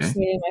Okay. just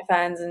meeting my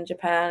fans in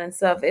Japan and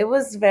stuff. It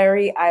was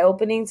very eye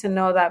opening to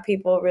know that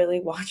people really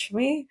watch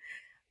me,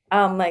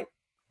 like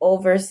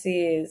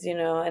overseas, you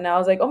know. And I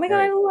was like, oh my god,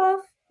 Right.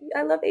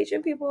 I love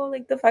Asian people.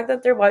 Like the fact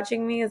that they're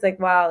watching me is like,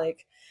 wow,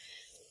 like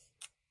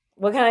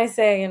what can I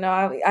say? You know,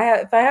 I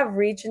have, if I have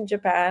reach in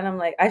Japan, I'm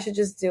like, I should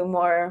just do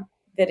more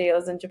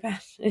videos in Japan.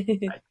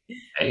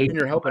 Hey, And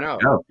you're helping let's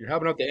out. go. You're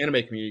helping out the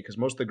anime community because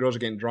most of the girls are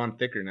getting drawn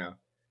thicker now.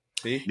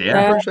 See, I'm Yeah,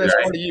 Yeah, pretty sure that's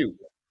right. part of you.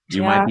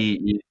 You might yeah,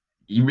 be.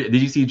 Did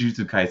you see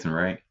Jujutsu Kaisen,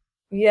 right?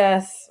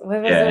 yes.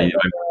 What was Yeah, it?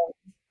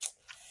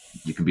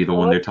 you could be the What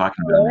one was they're it?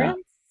 talking about now.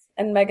 Lawrence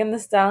and Megan the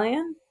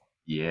Stallion?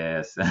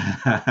 Yes.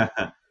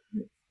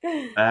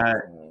 Uh,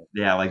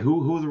 yeah, like who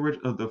was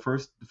the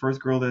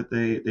first girl that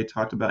they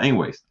talked about?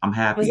 Anyways, I'm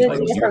Was happy. it Oh, Like,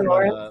 you Jennifer talking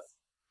about Lawrence?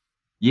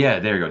 yeah,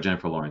 there you go,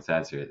 Jennifer Lawrence.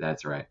 That's it.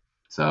 That's right.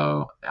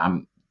 So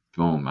I'm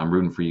boom. I'm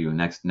rooting for you.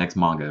 Next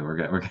manga, we're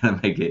gonna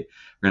make it.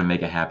 We're gonna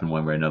make it happen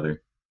one way or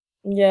another.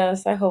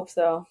 Yes, I hope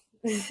so.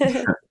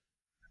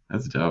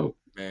 That's dope.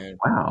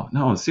 man? Wow.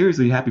 No, I'm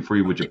seriously happy for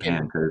you I'm with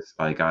Japan thinking. because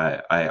like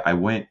I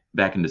went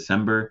back in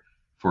December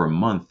for a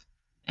month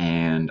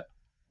and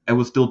it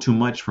was still too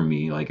much for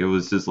me. Like it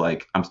was just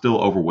like I'm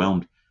still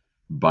overwhelmed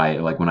by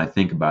it. Like when I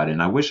think about it,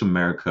 and I wish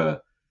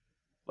America.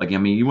 Like I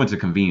mean, you went to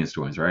convenience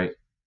stores, right?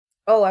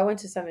 Oh, I went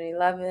to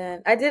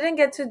 7-Eleven. I didn't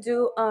get to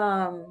do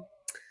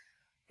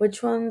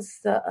which one's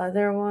the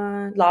other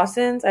one?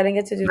 Lawson's. I didn't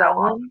get to do that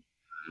one.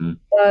 Mhm.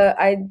 But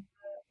I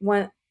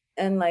went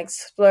and like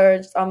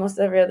splurged almost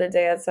every other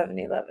day at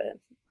 7-Eleven.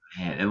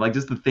 Man, and like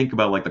just to think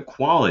about like the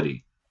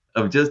quality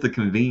of just the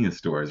convenience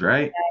stores,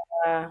 right?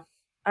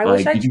 I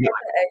wish Like I did tried you get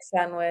the egg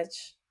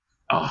sandwich.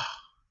 oh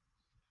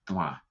come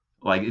on.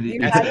 Like You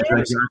That's had a like it?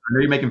 comparison. I know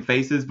you're making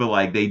faces, but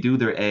like they do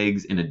their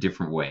eggs in a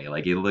different way.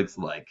 Like it looks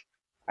like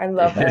I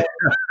love it.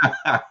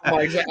 Oh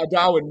my exact.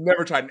 I would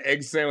never try an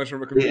egg sandwich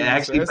from a it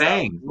convenience store. actually That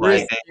sounds bangs.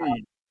 risky.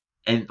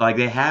 And like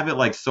they have it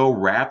like so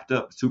wrapped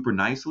up super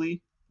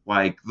nicely.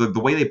 Like the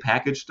way they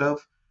package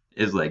stuff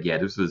is like, yeah,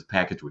 this was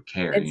packaged with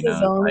care, It's you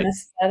his know? It's own like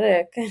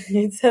aesthetic.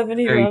 It's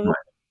very 7-Eleven. much.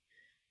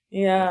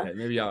 Yeah. Okay,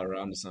 maybe y'all are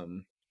onto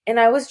something. And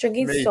I was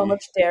drinking so Maybe.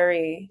 much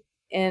dairy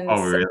in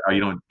Oh, really? Oh, you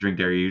don't drink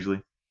dairy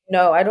usually?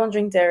 no, I don't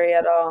drink dairy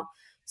at all.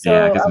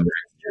 Yeah, I So I guess was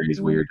American just dairy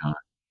is drinking, weird, huh?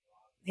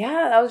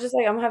 yeah, I was just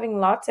like, I'm having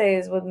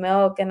lattes with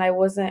milk and I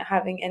wasn't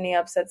having any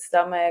upset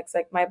stomachs.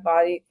 Like my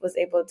body was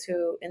able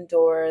to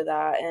endure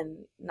that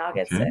and not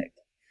get Okay. sick.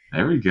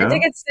 There we I did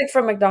go. get sick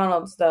from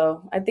McDonald's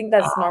though. I think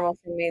that's Oh, normal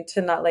for me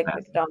to not like that's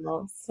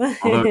McDonald's.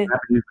 although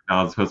Japanese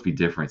McDonald's is supposed to be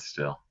different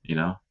still, you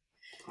know?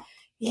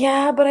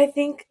 Yeah, but I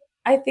think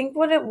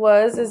what it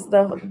was is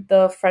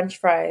the French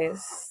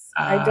fries.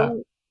 I Uh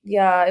don't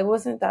yeah, it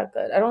wasn't that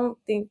good. I don't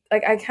think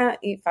like I can't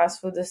eat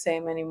fast food the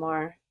same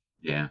anymore.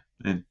 yeah.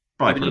 And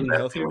Have probably you for been the eating best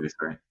healthier? anyways,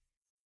 right?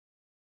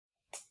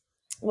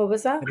 What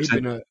was that? Have What'd you you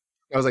say? been?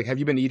 I was like, have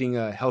you been eating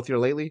healthier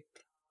lately?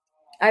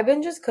 I've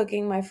been just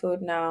cooking my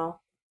food now.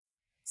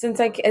 Since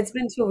it's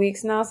been 2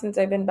 weeks now since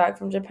I've been back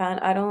from Japan.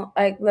 I don't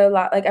like the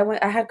lot like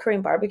I had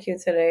Korean barbecue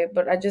today,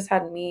 but I just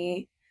had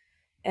meat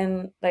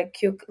and like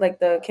like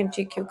the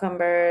kimchi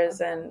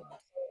cucumbers and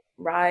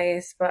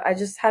rice, but I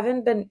just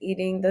haven't been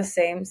eating the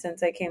same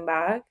since I came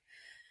back.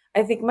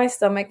 I think my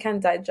stomach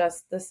can't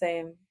digest the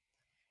same.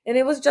 And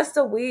it was just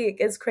a week.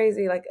 It's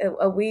crazy. Like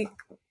a week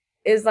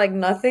is like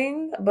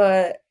nothing,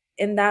 but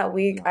in that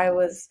week I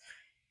was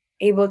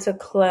able to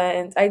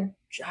cleanse.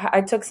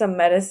 I took some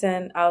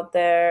medicine out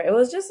there. It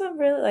was just a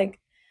really like it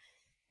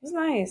was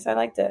nice. I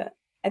liked it.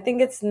 I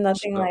think it's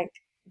nothing So, like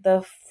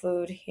the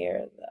food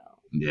here though.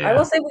 I will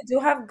Yeah. say we do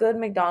have good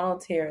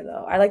McDonald's here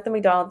though. I like the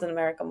McDonald's in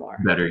America more.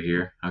 Better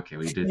here. Okay,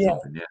 we did Yeah.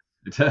 something,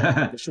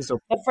 yeah. this is so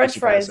The makes French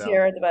you pass fries out.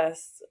 here are the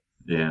best.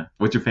 Yeah.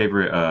 What's your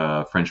favorite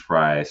French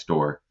fry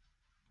store?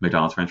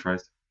 McDonald's French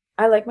fries?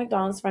 I like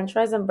McDonald's French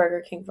fries and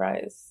Burger King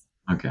fries.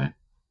 Okay.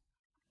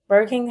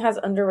 Burger King has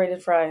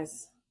underrated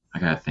fries. I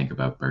gotta think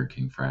about Burger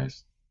King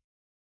fries.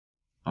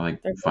 I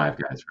like They're good. Five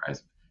Guys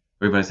fries.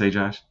 What you about to say,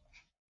 Josh?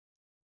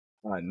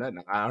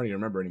 Nothing. I don't even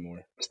remember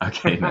anymore.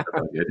 Okay, no, that's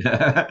all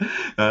good.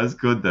 That's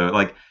good though.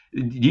 Like,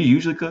 do you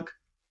usually cook?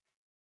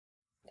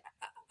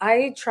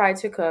 I try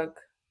to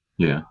cook.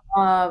 Yeah.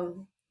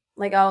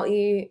 Like I'll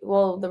eat.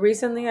 Well, the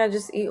recently I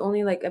just eat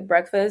only like a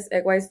breakfast,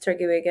 egg whites,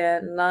 turkey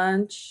bacon,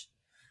 lunch,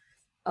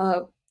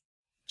 uh,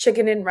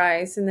 chicken and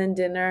rice, and then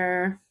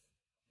dinner,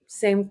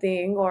 same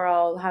thing. Or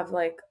I'll have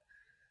like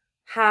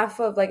half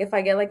of like if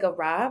I get like a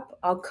wrap,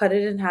 I'll cut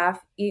it in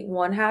half, eat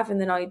one half,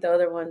 and then I'll eat the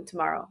other one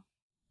tomorrow.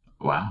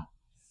 Wow.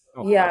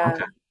 Oh wow. Yeah,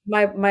 Okay.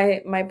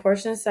 my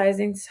portion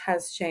sizing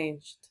has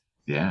changed.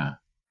 Yeah.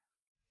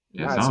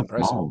 Yeah. It That's sounds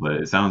impressive. small, but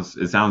it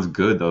sounds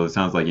good though. It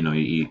sounds like you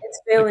eat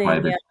It's like quite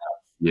a filling, bit.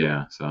 yeah.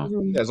 Yeah. So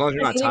Mhm. Yeah, as long as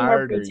you're Just not eating more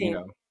tired or protein.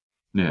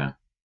 yeah.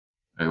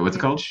 What's it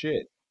Mhm. good called?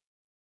 shit.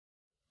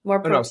 More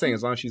Oh no, I was saying protein.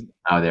 as long as she's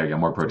Oh, there you go.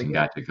 More so protein.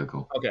 Gotcha. Cool.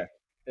 Cool. okay.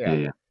 Yeah. Yeah.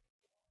 Yeah.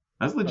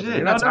 That's I was like, legit.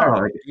 you're No, not no. tired.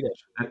 Like, Do that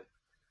shit.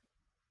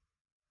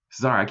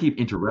 sorry, I keep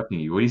interrupting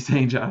you. What are you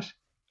saying, Josh?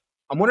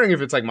 I'm wondering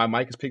if it's like my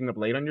mic is picking up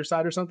late on your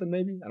side or something.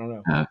 Maybe I don't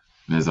know.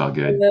 It's all A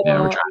good. Yeah,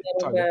 we're little, trying. a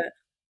It's little all good. bit.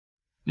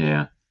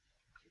 Yeah.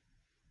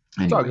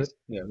 It's all good. Anyways.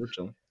 Yeah, we're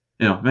chilling.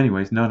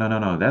 Anyways,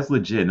 no. That's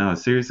legit. No,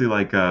 seriously,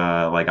 like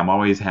I'm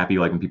always happy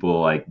like when people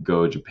like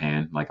go to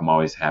Japan. Like I'm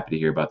always happy to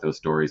hear about those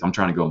stories. I'm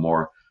trying to go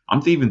more.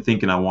 I'm even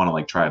thinking I want to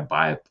like try to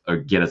buy or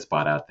get a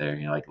spot out there,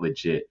 like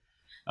legit.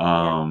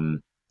 Yeah.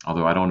 Um,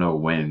 although I don't know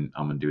when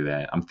I'm gonna do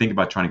that. I'm thinking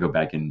about trying to go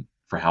back in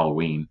for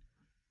Halloween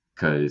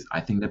because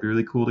I think that'd be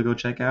really cool to go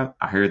check out.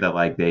 I heard that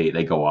like they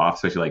go off,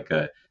 especially like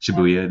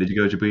Shibuya. Did you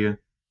go to Shibuya?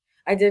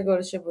 I did go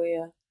to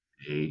Shibuya.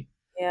 Hey.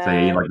 So yeah,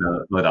 Yeah.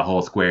 you like the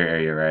whole square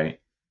area, right?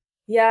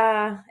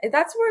 Yeah.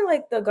 That's where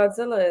like the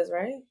Godzilla is,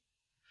 right?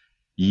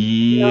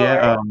 No, Yeah.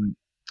 right?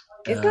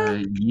 Is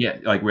that? Yeah,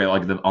 like where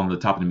like on the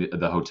top of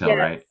the hotel, Yes.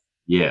 right?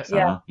 Yes,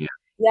 Yeah. uh-huh. Yeah.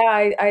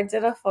 Yeah, I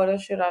did a photo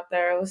shoot out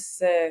there. It was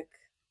sick.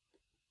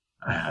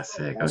 Ah,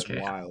 sick. That's Okay.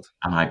 wild.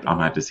 I'm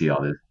gonna have to see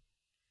all this.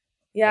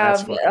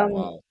 That's Yeah, fucking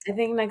wild. I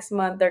think next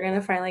month they're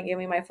gonna finally give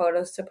me my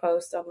photos to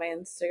post on my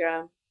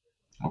Instagram.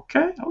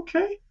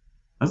 Okay.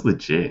 That's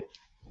legit.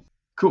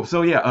 Cool.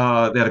 So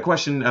yeah, they had a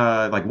question,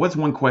 like what's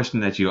one question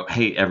that you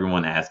hate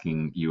everyone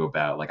asking you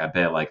about? Like I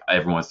bet like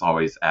everyone's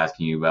always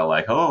asking you about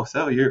like, oh,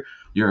 so you're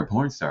a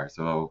porn star,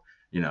 so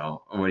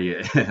what do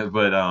you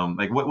but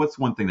like what's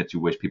one thing that you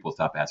wish people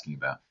stop asking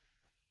about?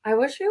 I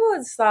wish people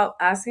would stop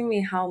asking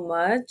me how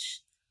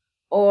much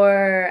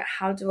or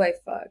how do I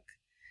fuck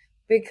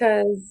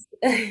because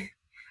I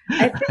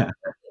think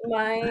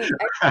my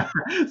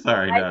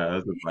Sorry, I no, I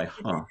was just like,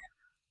 huh.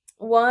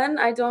 one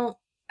I don't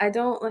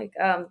like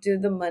do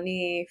the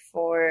money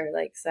for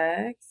like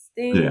sex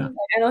thing. Yeah. Like,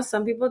 I know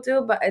some people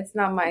do, but it's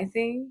not my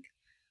thing.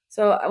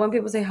 So when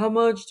people say how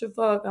much to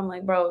fuck, I'm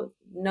like, bro,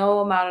 no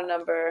amount of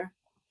number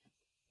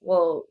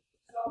will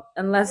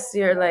unless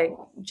you're like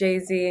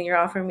Jay-Z and you're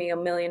offering me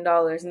 $1 million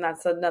and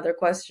that's another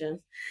question.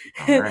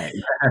 All right.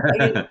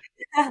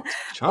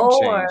 Chump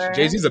change.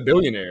 Jay Or Z's a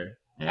billionaire.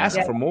 Yeah. Ask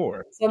yeah, for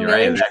more. so You're right.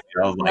 million Exactly.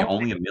 I was like, nothing.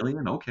 only a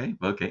million? Okay.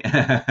 Okay.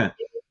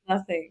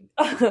 Nothing.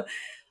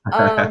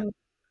 um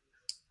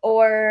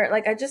or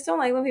like I just don't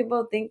like when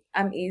people think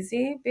I'm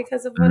easy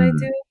because of what I Mm,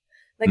 do.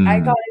 Like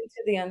I mm, got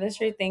into the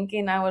industry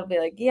thinking I would be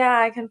like, yeah,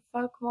 I can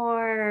fuck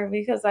more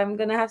because I'm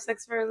gonna have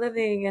sex for a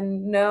living.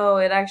 And no,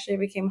 it actually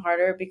became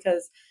harder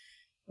because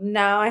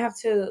now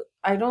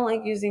I don't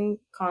like using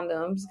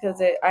condoms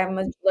because I'm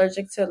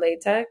allergic to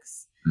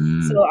latex. So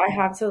mm. I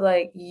have to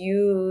like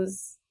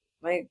use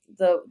like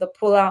the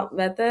pull out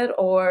method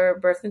or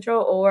birth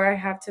control, or I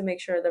have to make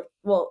sure that,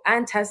 well,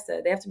 and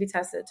tested. They have to be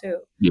tested too.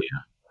 Yeah. Mm.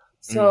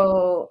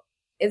 So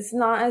it's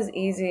not as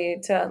easy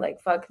to like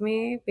fuck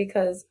me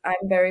because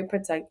I'm very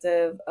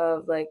protective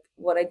of like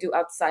what I do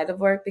outside of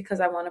work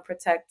because I want to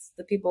protect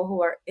the people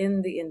who are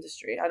in the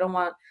industry. I don't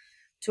want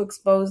to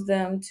expose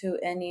them to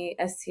any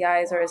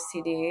STIs or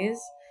STDs.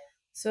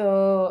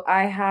 So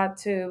I had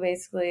to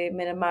basically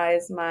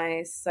minimize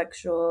my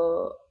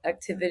sexual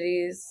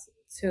activities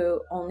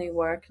to only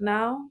work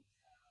now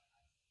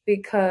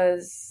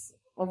because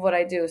of what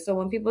I do. So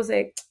when people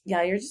say,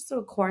 "Yeah, you're just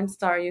a corn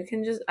star. You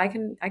can just I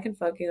can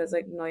fuck you." It's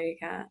like, "No, you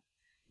can't."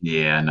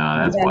 Yeah. No, Do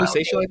that's people really wild.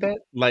 say shit like that?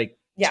 Like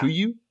Yeah, to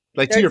you?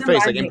 Like to they're your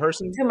face, like in demanding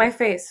person? to my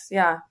face.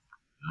 Yeah,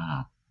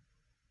 Oh,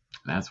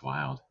 that's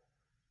wild.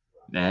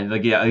 And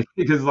like, yeah,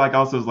 because like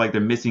also it's like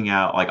they're missing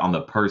out like on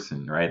the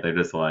person, right? They're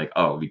just like,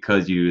 oh,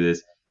 because you do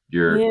this,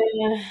 you're, yeah.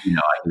 I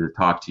can just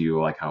talk to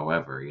you like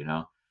however.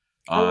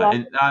 A lot.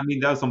 And I mean,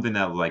 that was something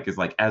that like is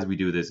like as we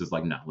do this is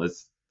like no,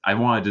 I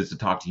wanted just to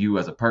talk to you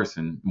as a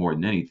person more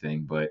than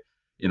anything, but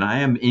I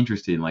am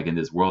interested in like in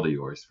this world of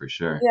yours for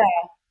sure. Yeah,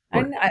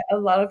 But a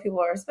lot of people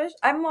are. Especially,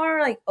 I'm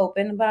more like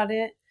open about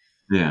it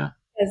yeah,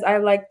 because I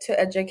like to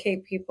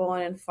educate people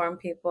and inform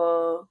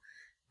people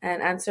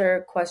and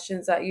answer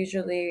questions that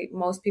usually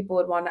most people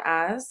would want to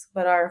ask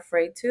but are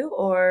afraid to,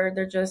 or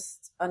they're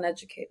just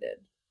uneducated.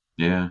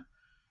 yeah,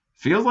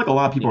 feels like a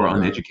lot of people Yeah, are for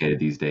sure. uneducated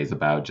these days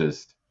about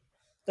just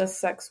The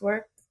sex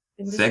work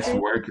sex industry.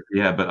 work.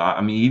 Yeah, but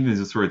I mean, even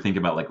just sort of think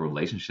about like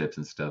relationships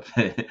and stuff.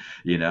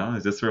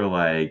 It's just sort of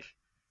like,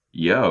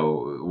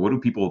 yo, what do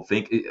people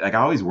think? Like, I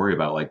always worry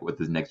about like what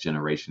this next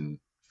generation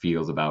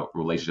feels about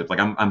relationships. Like,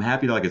 I'm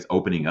happy that like it's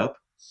opening up.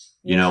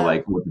 Yeah.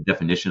 Like what the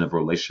definition of a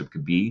relationship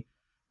could be.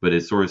 But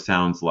it sort of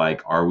sounds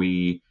like, are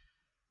we,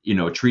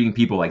 treating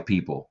people like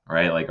people,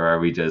 right? Like, or are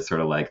we just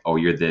sort of like, oh,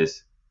 you're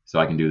this, so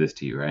I can do this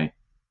to you, right?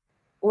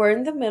 We're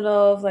in the middle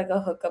of like a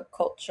hookup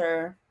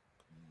culture.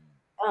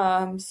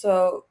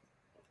 So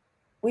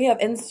we have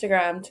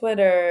Instagram,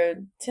 Twitter,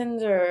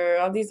 Tinder,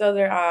 all these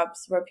other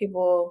apps where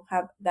people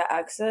have that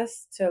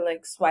access to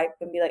like swipe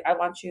and be like, I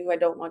want you, I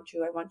don't want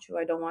you, I want you,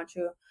 I don't want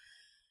you.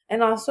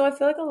 And also, I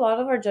feel like a lot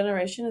of our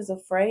generation is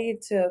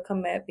afraid to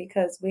commit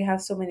because we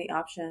have so many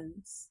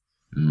options.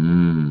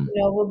 Mm,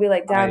 We'll be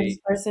like, damn, this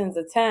I person's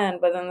a 10,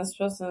 but then this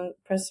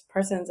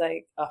person's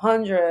like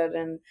 100.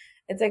 And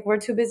it's like we're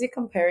too busy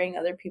comparing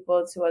other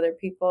people to other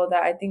people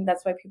that I think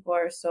that's why people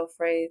are so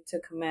afraid to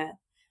commit.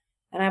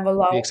 And I have a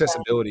lot the of friends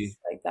accessibility.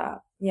 like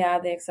that. Yeah,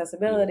 the Yeah.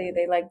 accessibility.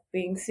 They like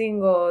being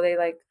single. They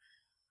like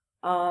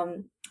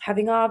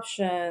having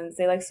options.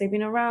 They like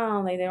sleeping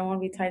around. Like they don't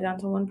want to be tied down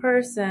to one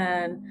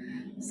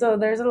person. So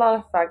there's a lot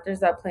of factors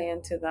that play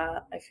into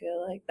that. I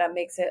feel like that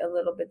makes it a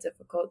little bit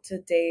difficult to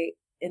date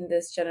in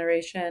this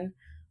generation.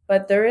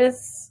 But there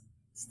is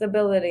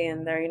stability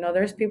in there. You know,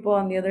 there's people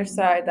on the other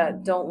side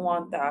that don't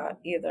want that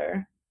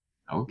either.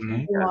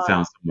 Mhm. Okay, They that want,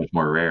 sounds so much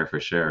more rare for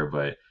sure.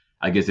 But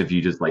I guess if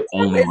you just like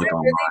only is look it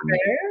really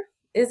online, rare?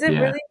 Is it yeah,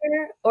 really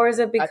rare? Or is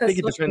it I because think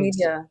it social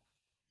depends. media?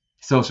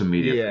 social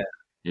media. Yeah,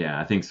 Yeah,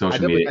 I think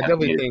social media I has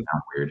definitely made it think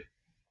sound weird.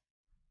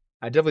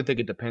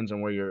 it depends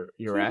on where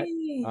you're at.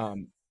 Kitty.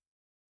 Um,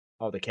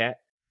 oh, the cat.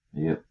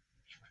 Yep,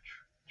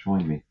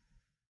 join me.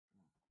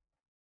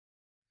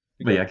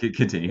 But Okay. yeah,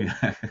 continue.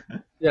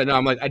 Yeah, no,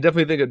 I'm like I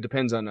definitely think it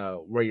depends on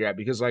where you're at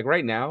because like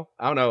right now,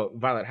 I don't know,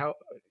 Violet. How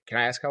can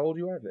I ask how old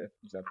you are?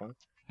 Is that fine?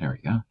 There we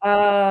go.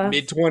 Uh,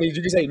 Mid 20s?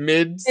 Did you say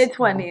mids? mid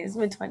 20s,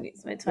 mid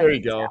 20s, mid There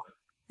you 20s. go.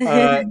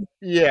 Yeah.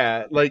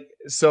 Yeah, like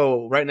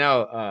so right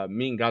now,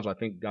 me and Gaj, I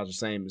think Gaj was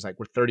saying is like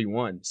we're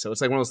 31. So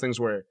it's like one of those things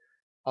where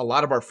a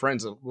lot of our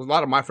friends, a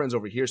lot of my friends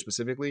over here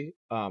specifically,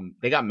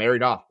 they got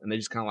married off and they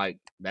just kind of like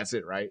that's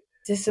it, right?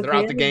 So they're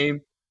out the Disappeared.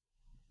 game.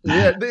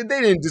 Yeah, they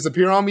didn't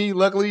disappear on me.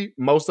 Luckily,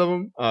 most of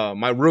them.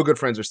 My real good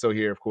friends are still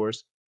here, of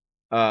course.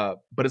 But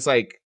it's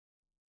like,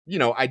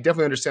 I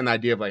definitely understand the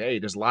idea of like, hey,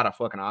 there's a lot of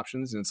fucking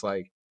options, and it's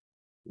like,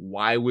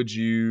 why would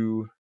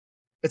you?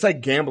 It's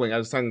like gambling. I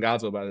was talking to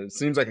Godzo about it. It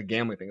seems like a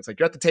gambling thing. It's like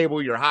you're at the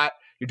table, you're hot,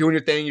 you're doing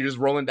your thing, you're just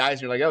rolling dice,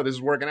 and you're like, oh, this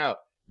is working out.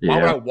 Why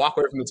would Yeah, I walk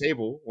away from the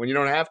table when you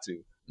don't have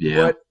to?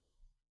 yeah,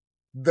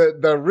 But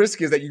the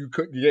risk is that you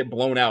get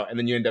blown out and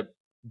then you end up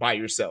by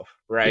yourself,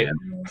 right?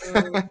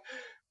 yeah,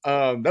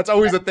 Mm, That's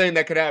always a thing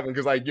that could happen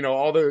because like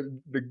all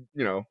the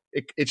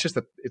it's just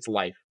it's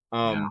life.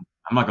 yeah.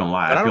 I'm not gonna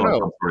lie. I But I feel don't like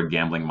I'm know. sort of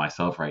gambling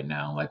myself right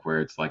now, like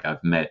where it's like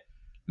I've met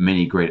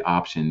many great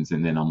options,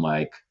 and then I'm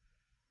like,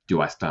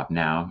 do I stop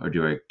now or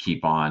do I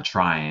keep on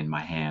trying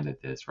my hand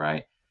at this,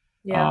 right?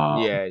 yeah. Um,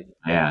 Yeah,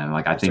 yeah, and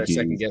like I you start think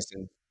second you,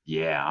 guessing.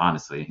 yeah,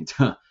 honestly,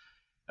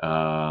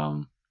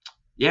 um,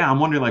 yeah, I'm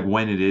wondering like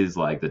when it is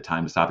like the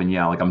time to stop, and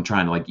yeah, like I'm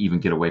trying to like even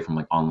get away from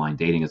like online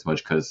dating as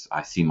much because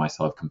I see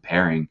myself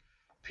comparing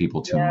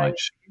people too Yeah,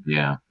 much.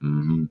 Yeah,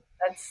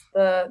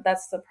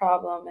 that's the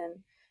problem.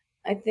 And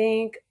I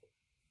think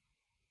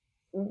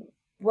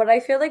what I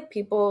feel like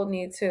people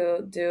need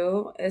to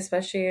do,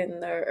 especially in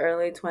their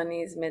early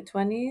 20s, mid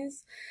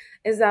 20s,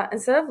 is that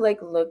instead of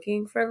like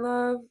looking for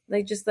love,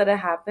 like just let it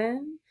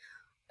happen.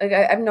 Like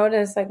I've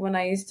noticed, like when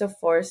I used to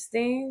force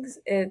things,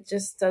 it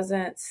just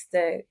doesn't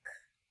stick.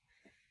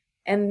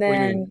 And What do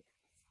you mean? then,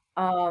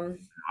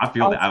 um, I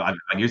feel that like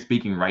you're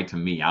speaking right to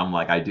me. I'm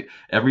like I do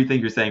everything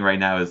you're saying right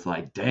now is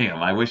like,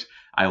 damn, I wish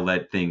I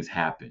let things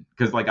happen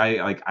because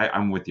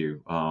I'm with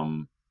you.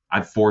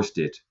 I forced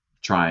it,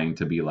 trying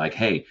to be like,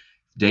 hey,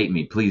 date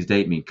me, please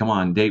date me, come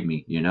on, date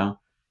me.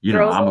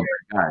 girls I'm a are.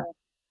 great guy.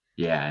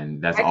 Yeah,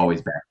 and that's I can.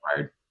 always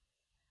backfired.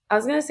 I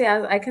was gonna say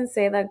I can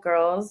say that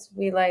girls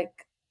we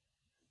like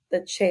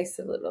the chase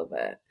a little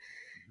bit,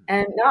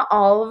 and not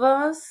all of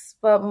us,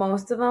 but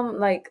most of them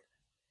like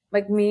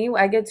me.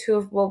 I get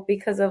too well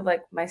because of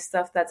like my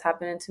stuff that's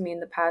happening to me in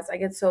the past. I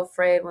get so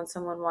afraid when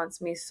someone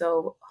wants me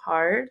so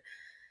hard,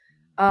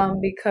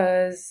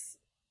 because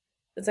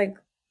it's like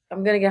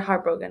I'm gonna get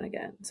heartbroken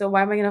again. So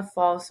why am I gonna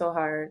fall so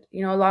hard?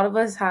 You know, a lot of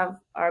us have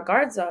our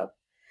guards up.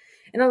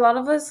 And a lot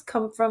of us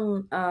come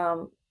from,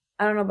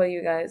 I don't know about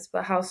you guys,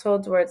 but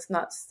households where it's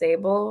not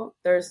stable.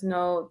 There's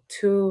no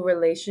two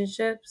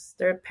relationships.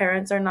 Their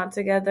parents are not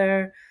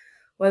together,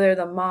 whether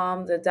the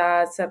mom, the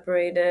dad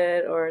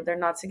separated, or they're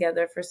not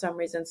together for some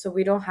reason. So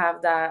we don't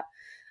have that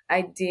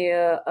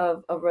idea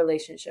of a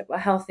relationship, a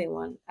healthy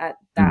one at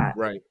Mm. that.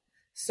 Right.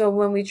 So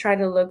when we try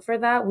to look for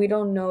that, we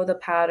don't know the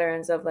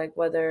patterns of like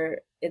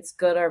whether it's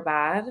good or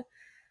bad.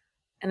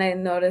 And I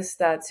noticed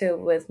that too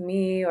with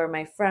me or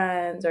my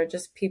friends or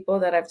just people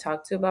that I've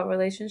talked to about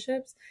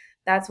relationships.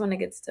 That's when it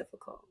gets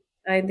difficult.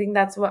 I think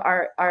that's what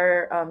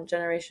our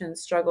generation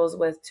struggles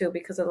with too,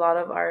 because a lot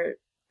of our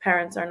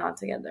parents are not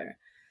together.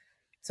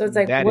 So it's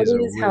like, That what is a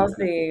is really good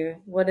point. healthy?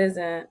 What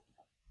isn't?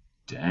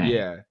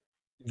 Dang. Yeah,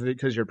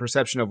 because your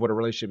perception of what a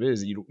relationship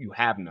is, you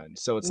have none.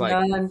 So it's like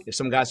None. if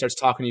some guy starts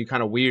talking to you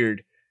kind of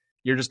weird,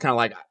 you're just kind of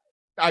like,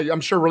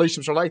 I'm sure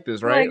relationships are like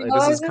this, right? Like, Like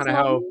this oh, is is this kind of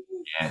how. normal?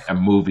 Yeah,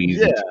 and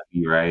movies and Yeah,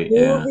 TV, right?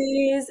 Yeah,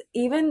 Movies,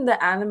 even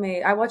the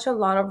anime. I watch a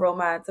lot of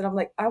romance, and I'm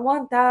like, I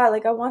want that.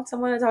 Like, I want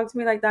someone to talk to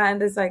me like that.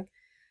 And it's like,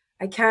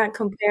 I can't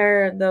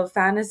compare the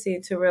fantasy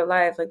to real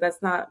life. Like,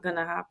 that's not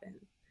gonna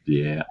happen.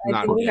 yeah. I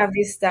not think we yeah, have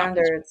these not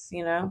this. standards.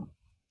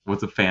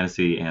 What's a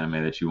fantasy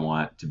anime that you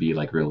want to be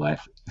like real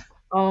life?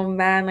 Oh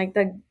man, like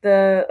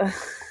the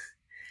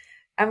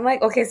I'm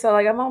like, okay, so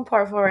like I'm on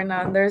part four right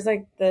now, and there's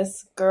like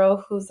this girl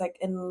who's like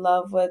in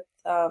love with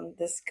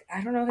this,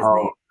 I don't know his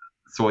name. Oh,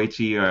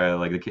 Soichi or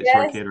like the kid,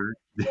 short Yes, kid,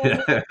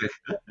 yes. right?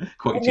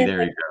 And Koichi, then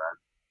there you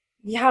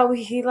like how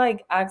he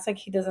like acts like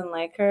he doesn't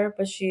like her,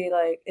 but she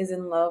like is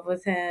in love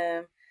with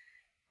him.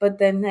 But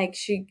then like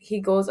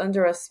he goes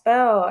under a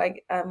spell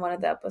like on one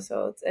of the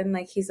episodes, and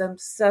like he's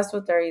obsessed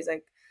with her. He's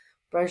like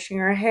brushing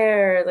her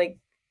hair, like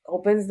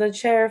opens the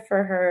chair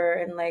for her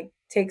and like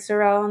takes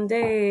her out on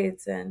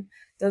dates and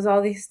does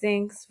all these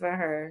things for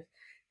her.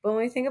 But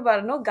when you think about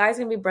it, no guy's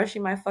gonna be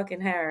brushing my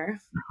fucking hair.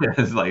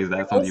 It's like, is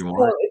that something you Also,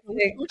 want? it's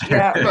like, What you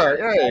yeah, talking about?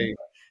 Hey,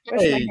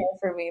 brush my hey, hair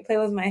for me, play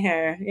with my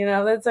hair.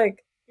 That's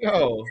like,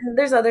 yo, and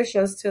there's other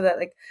shows too that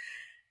like,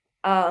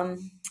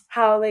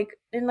 how like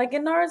in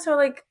Naruto,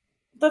 like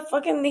the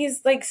fucking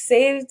he's like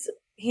saved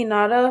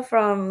Hinata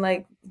from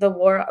like the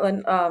war,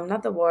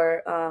 not the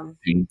war,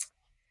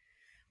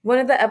 one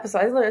of the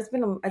episodes. It's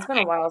been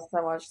a while since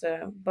I watched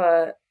it,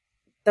 but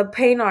the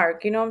pain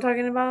arc, you know what I'm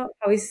talking about?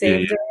 How he Yeah,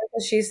 saved her,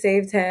 she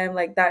saved him,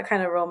 like that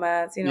kind of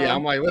romance, yeah.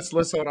 I'm like, let's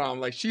hold on. I'm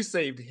like, she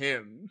saved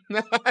him.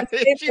 He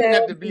saved She didn't him.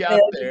 have to be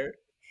out there.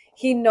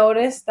 He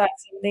noticed that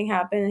something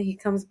happened, and he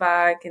comes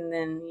back, and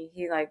then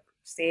he like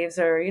saves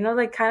her.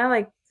 Like kind of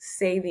like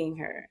saving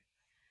her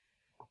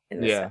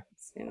in a Yeah,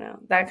 sense.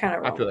 That kind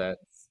of I feel romance. that.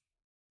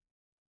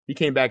 He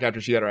came back after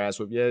she had her ass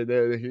whipped. Yeah,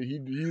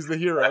 he's the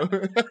hero.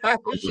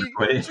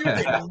 She was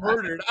getting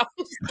murdered. I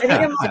was And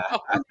like,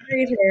 he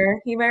married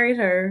her. He married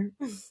her.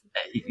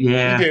 he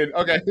yeah. did.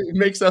 Okay, it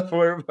makes up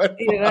for it. But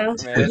You know.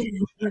 fuck, man.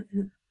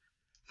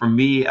 For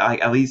me,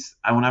 at least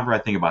whenever I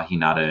think about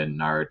Hinata and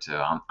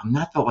Naruto, I'm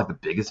not like the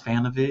biggest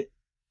fan of it.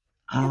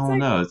 I It's don't like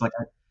know. It's like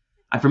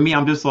for me,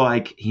 I'm just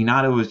like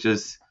Hinata was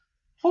just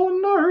oh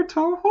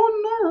Naruto,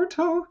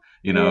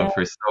 yeah.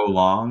 for so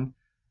long,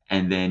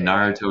 and then Yeah,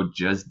 Naruto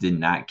just did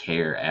not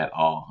care at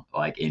all,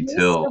 like He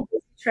was so until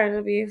busy trying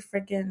to be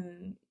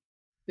freaking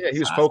yeah. He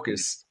was Sasuke.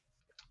 focused.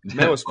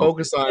 Man was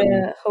focused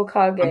on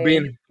Hokage.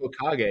 being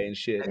Hokage and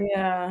shit.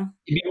 Yeah.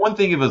 I mean, one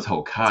thing if it was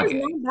Which is Hokage,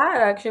 not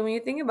bad actually when you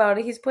think about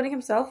it. He's putting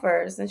himself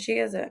first and she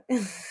isn't.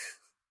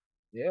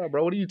 Yeah,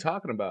 bro. What are you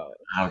talking about?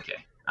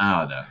 okay,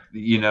 I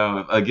don't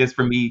know. I guess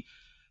for me,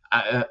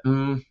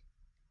 because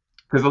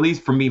at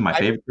least for me, my I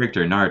favorite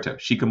character in Naruto,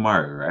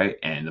 Shikamaru, right,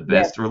 and the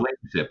Yeah. best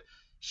relationship,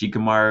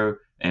 Shikamaru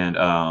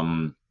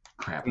and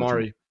crap, what's her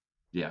name? Tamari.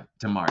 Yeah,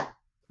 Tamari.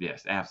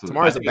 Yes,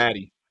 absolutely. I Tamari's a think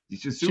baddie.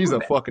 it's just She's super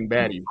a bad. fucking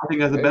baddie. I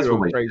think that's the They best go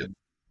relationship. crazy.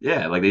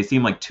 Yeah, like they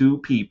seem like two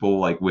people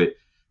like with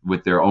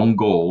their own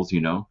goals,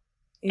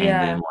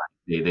 and then Yeah.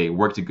 like they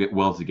work to get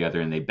well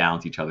together and they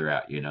balance each other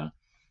out.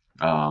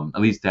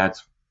 At least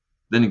that's.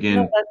 Then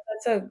No, again,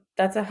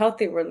 that's a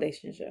healthy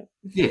relationship.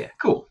 yeah,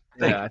 cool.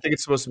 Thank Yeah, you. I think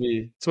it's supposed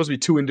to be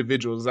two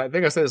individuals. I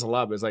think I said this a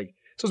lot, but it's like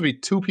it's supposed to be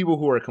two people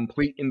who are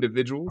complete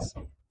individuals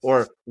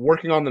or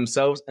working on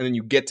themselves, and then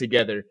you get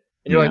together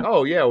and you're like, Yeah,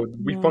 oh yeah,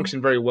 we Yeah.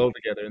 function very well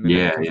together, and then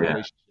it yeah, becomes a yeah.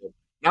 relationship.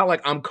 Not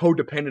like I'm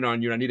codependent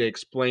on you and I need to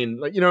explain,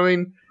 like you know what I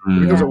mean? It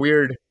becomes Mhm. a Yeah.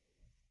 weird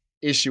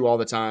issue all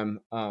the time.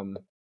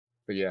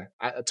 But yeah,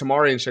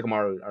 Tamari and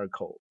Shikamaru are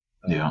cool.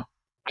 Yeah,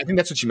 I think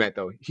that's what you meant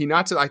though.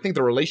 Hinata, I think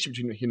the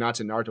relationship between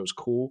Hinata and Naruto is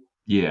cool.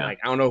 yeah. Like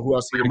I don't know who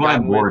else he would have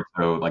Like gotten with.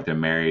 Boruto, like they're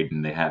married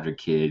and they have their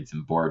kids,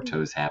 and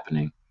Boruto's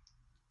happening.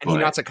 And But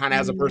Hinata kind of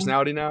has a Yeah.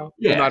 personality now,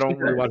 even though yeah, I she don't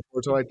really does. watch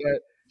Naruto like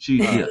that.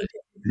 She Uh,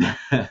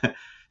 yeah.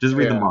 Just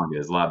read the yeah, manga;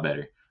 it's a lot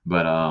better.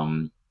 But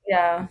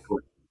Yeah.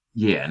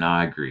 yeah, no,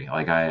 I agree.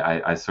 Like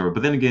I sort of,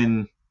 but then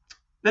again,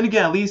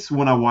 at least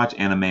when I watch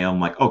anime, I'm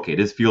like, okay,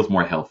 this feels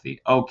more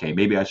healthy. Okay,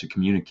 maybe I should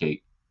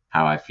communicate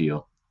how I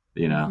feel.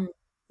 You know, hmm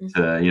hmm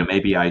to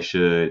maybe I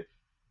should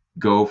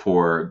go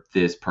for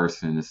this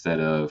person instead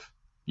of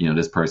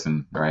this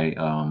person, right?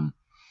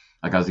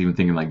 Like I was even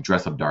thinking like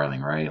Dress Up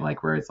Darling, right?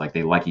 Like where it's like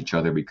they like each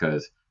other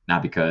because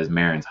not because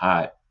Marin's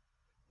hot,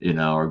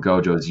 or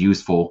Gojo's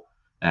useful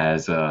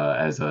as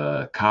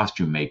a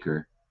costume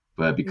maker,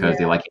 but because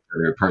they Yeah. like each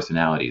other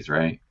personalities,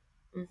 right?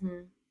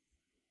 hmm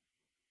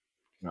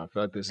no, I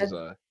feel like this is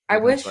a I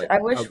when it comes wish to like I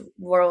wish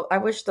I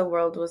wish the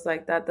world was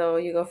like that though.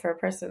 You go for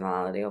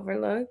personality over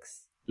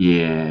looks.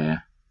 Yeah,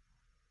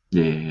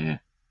 yeah, yeah.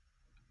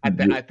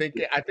 I think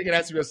it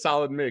has to be a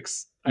solid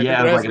mix. I think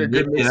Yeah, I there was has like, to be a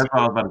good yeah, mix. that's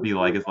what I was about to be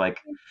like. It's like,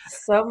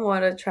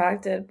 Somewhat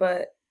attracted,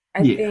 but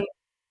I yeah, think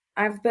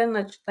I've been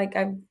like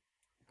I've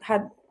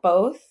had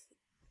both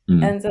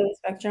mm, ends of the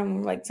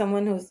spectrum. Like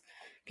someone who's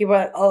people are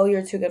like, oh,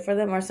 you're too good for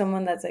them, or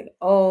someone that's like,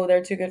 oh,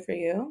 they're too good for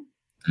you.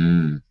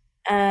 mm.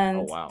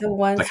 Oh And wow, the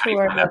It's like ones how who you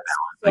are find that like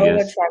balance, I so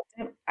guess.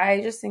 attractive,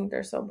 I just think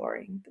they're so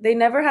boring. They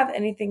never have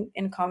anything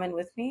in common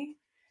with me.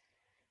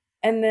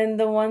 And then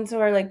the ones who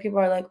are like people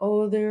are like,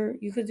 oh, they're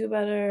you could do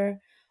better.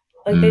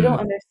 Like they don't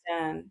Mm,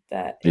 understand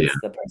that yeah, it's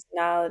the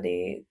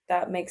personality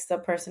that makes the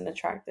person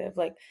attractive.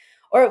 Like,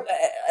 or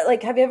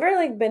like, have you ever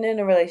like been in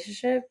a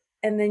relationship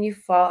and then you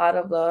fall out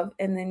of love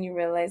and then you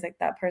realize like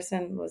that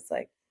person was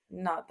like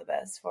not the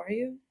best for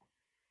you?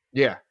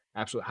 yeah,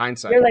 absolutely.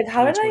 You're Hindsight, like,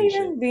 how did I 2020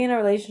 shit. even be in a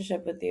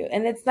relationship with you?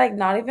 And it's like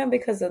not even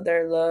because of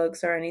their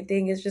looks or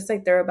anything. It's just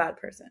like they're a bad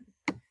person.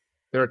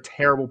 They're a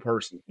terrible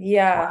person.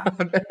 Yeah,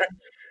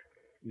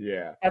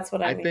 Yeah, that's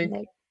what I I mean. think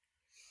Like,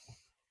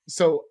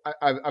 so.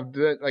 I've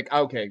done like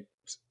okay,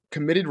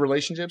 committed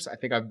relationships. I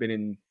think I've been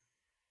in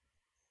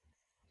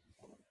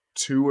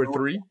two or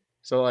three.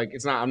 So like,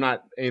 it's not. I'm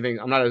not anything.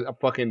 I'm not a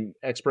fucking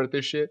expert at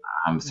this shit.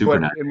 I'm super But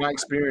not. in my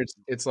experience,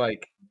 it's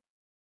like,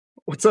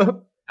 what's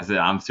up? I said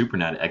I'm super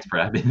not an expert.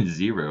 I've been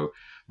zero,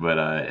 but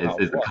it's Oh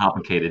it's a fuck.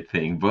 complicated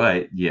thing.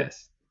 But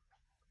yes,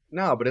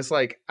 No, but it's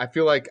like I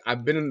feel like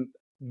I've been in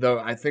the.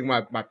 I think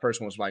my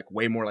first one was like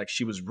way more like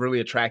she was really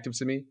attractive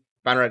to me.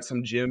 Found her at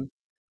some gym,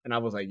 and I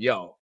was like,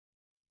 "Yo,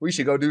 we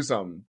should go do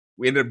something."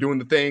 We ended up doing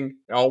the thing.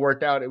 It all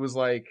worked out. It was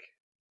like,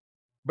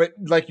 but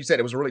like you said,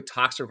 it was a really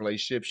toxic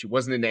relationship. She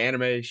wasn't into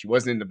anime. She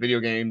wasn't into video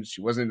games.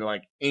 She wasn't into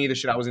like any of the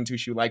shit I was into.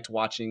 She liked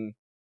watching,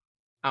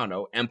 I don't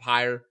know,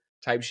 Empire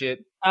type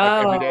shit like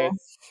every day.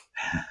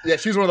 Oh, Yeah,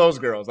 she was one of those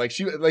girls. Like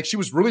she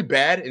was really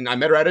bad, and I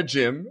met her at a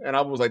gym, and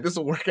I was like, "This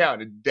will work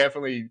out." And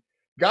definitely,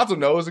 Gonzo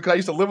knows because I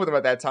used to live with him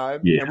at that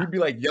time, and Yeah. we'd be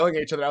like yelling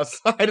at each other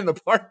outside in the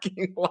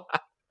parking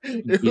lot.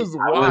 It Yeah, was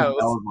I wild.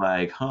 was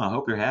like, huh, I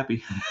hope you're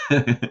happy.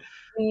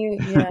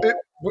 yeah.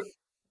 But,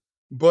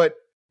 but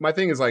my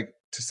thing is like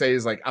to say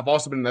is like I've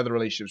also been in other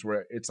relationships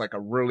where it's like a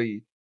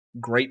really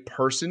great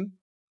person,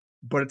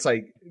 but it's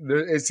like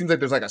it seems like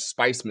there's like a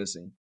spice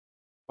missing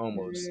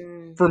almost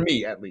Mm. for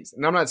me at least.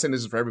 And I'm not saying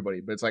this is for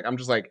everybody, but it's like I'm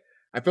just like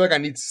I feel like I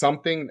need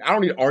something. I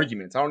don't need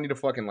arguments. I don't need a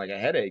fucking like a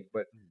headache,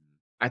 but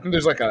I think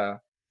there's like Like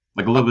a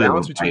a little bit of a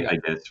balance between bite, I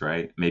guess,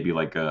 right? Maybe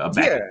like a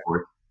back yeah. and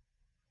forth.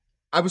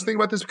 I was thinking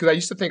about this because I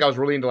used to think I was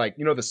really into like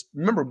this.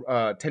 Remember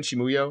Tenchi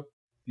Muyo?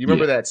 You Yeah,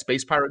 remember that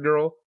space pirate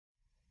girl?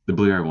 the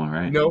blue hair one, You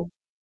right? know,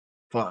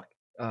 fuck,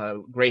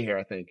 gray hair,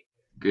 I think.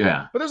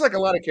 Yeah, But there's like a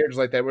lot of characters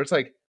like that where it's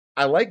like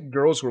I like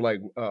girls who are like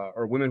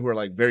or women who are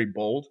like very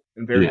bold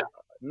and yeah, very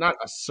not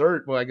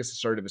assertive. Well, I guess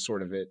assertive is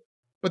sort of it,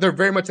 but they're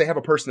very much they have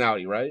a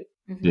personality, right?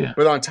 Mhm. yeah.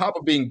 But on top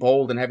of being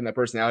bold and having that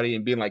personality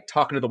and being like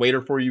talking to the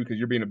waiter for you because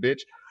you're being a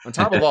bitch, on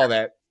top of all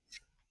that,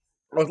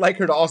 I would like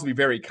her to also be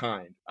very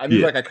kind. I need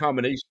Yeah, like a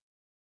combination.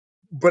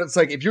 But it's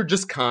like if you're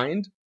just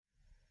kind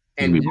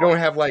you can be and you don't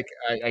have like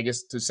I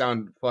guess to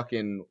sound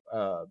fucking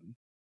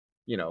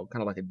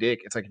kind of like a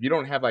dick. It's like if you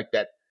don't have like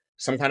that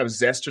some kind of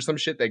zest or some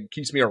shit that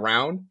keeps me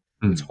around,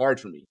 it's mm. hard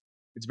for me.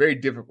 It's very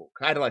difficult.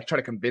 I had to like try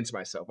to convince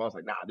myself. I was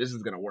like, nah, this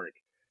is gonna work.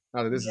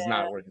 Nah, this is Yeah.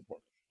 not working for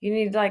me. You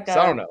need like So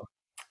I a don't know.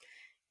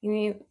 you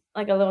need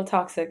like a little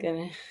toxic in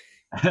it.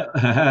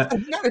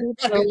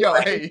 Yo,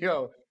 hey,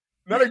 yo,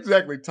 not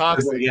exactly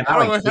toxic. Yeah, I not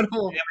like don't. I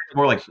physical don't. damage,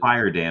 more like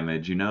fire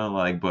damage,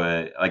 like,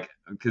 but like,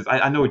 because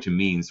I know what you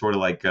mean, sort of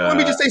like, Let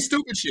me just say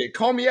stupid shit.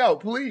 Call me out,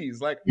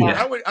 please. Like Yeah. yeah,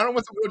 I don't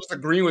want someone just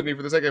agreeing with me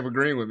for the sake of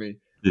agreeing with me.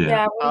 yeah,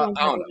 Yeah, I wouldn't want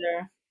I that don't know.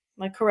 either.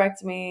 Like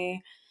correct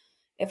me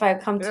if I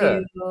come to Yeah,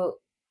 you,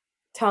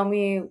 tell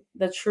me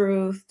the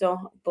truth,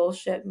 don't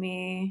bullshit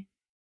me.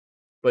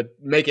 but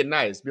make it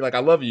nice. Be like, I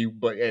love you,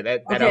 but yeah,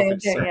 that Okay,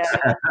 outfit okay, sucks.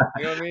 yeah.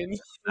 You know what I mean?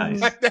 Mhm.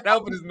 nice, Like that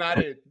outfit is not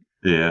it.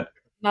 yeah,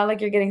 Not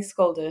like you're getting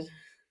scolded.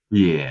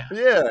 yeah,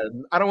 Yeah,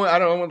 I don't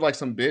want like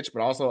some bitch,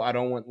 but also I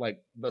don't want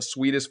like the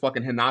sweetest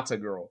fucking Hinata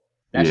girl.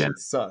 That yeah, shit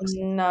sucks.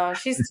 No,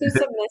 she's too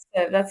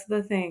submissive. That's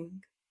the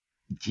thing.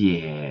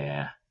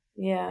 yeah.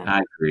 Yeah.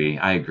 I agree.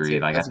 I agree.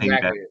 Like, I That's think that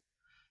exactly it.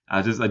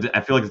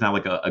 I feel like it's not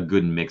like a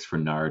good mix for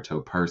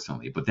Naruto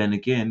personally. But then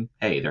again,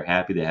 hey, they're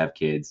happy they have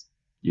kids.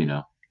 You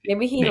know,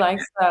 Maybe he Maybe.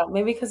 likes that.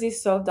 Maybe because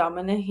he's so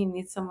dominant, he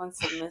needs someone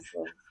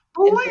submissive.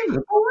 Believe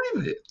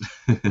it.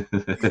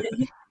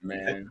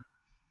 Man.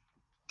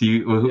 Do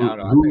you Yeah, I who don't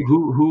know. I who think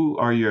who who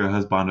are your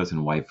husbandos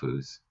and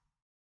waifus?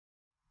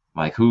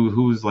 Like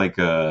who's like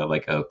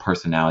a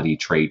personality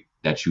trait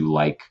that you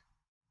like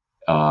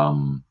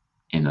um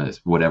in a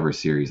whatever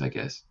series, I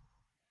guess.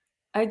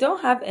 I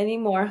don't have any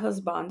more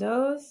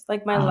husbandos.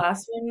 Like my Uh,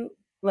 last one,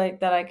 like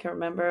that I can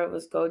remember, it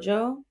was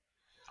Gojo.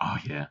 oh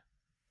yeah.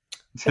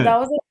 But that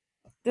was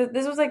like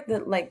this was like the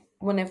like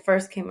when it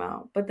first came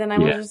out. But then I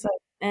was Yeah. just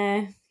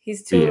like,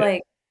 he's too Yeah.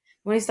 like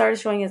when he started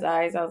showing his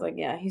eyes, I was like,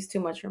 yeah, he's too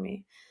much for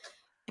me.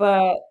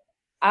 But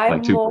Like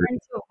I'm two more three.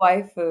 into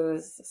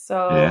waifus. Yeah.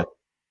 So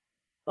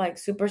like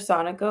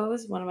Supersonico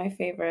is one of my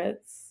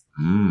favorites.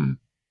 Mm.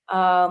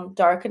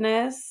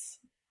 Darkness,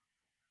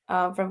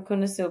 from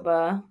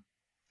Konosuba.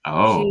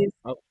 Oh, She's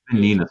oh, I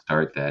need to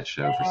start that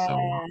show for so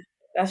long.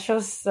 yeah, that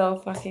show's so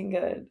fucking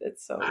good.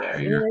 It's so I good. hear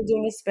And then you. they're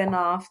doing a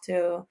spin-off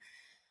too.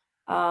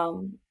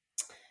 Um,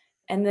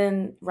 and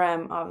then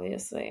Rem,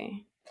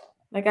 obviously.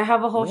 Like I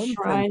have a the whole one from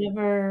shrine of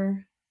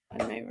her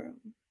in my room.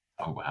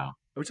 Oh wow.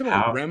 are we talking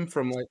about How Rem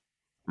from like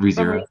From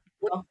ReZero. what?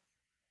 Rizzo.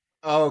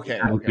 Oh, okay,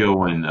 How do you okay, feel okay.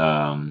 when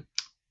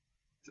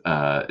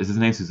is his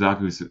name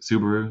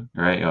Subaru,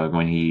 right?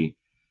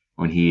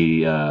 When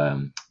he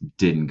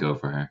didn't go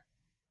for her.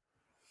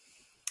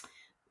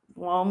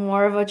 Well,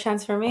 more of a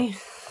chance for me.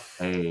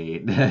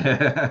 Hey.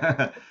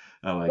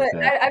 I like But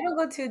that. I don't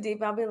go too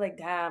deep. I'll be like,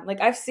 damn. Like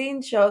I've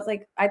seen shows.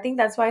 Like I think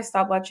that's why I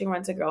stopped watching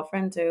Rent a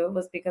Girlfriend too.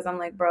 Was because I'm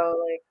like, bro,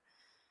 like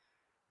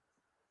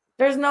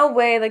there's no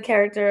way the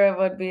character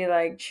would be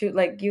like choose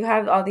like you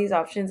have all these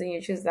options and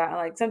you choose that.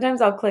 Like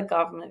sometimes I'll click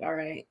off. I'm like, all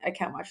right, I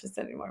can't watch this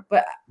anymore.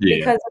 But Yeah.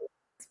 because of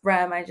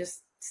Rem, I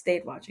just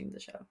stayed watching the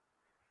show.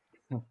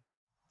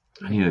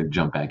 I Yeah. need to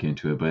jump back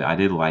into it, but I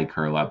did like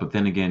her a lot. But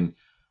then again,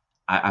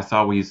 I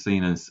saw what you've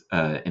seen as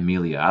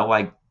Emilia. I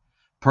like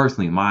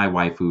personally my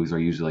waifus are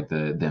usually like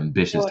the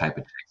ambitious What? type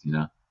of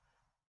chicks.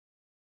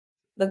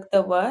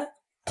 The what?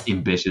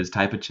 Ambitious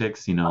type of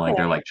chicks, like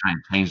they're Okay. like trying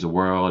to change the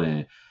world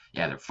and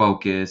yeah, they're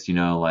focused,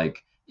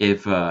 like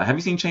if have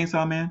you seen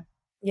Chainsaw Man?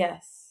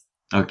 Yes.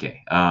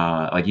 Okay.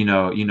 Like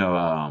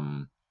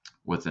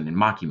what's in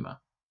Makima, right? If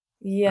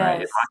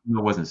Yes.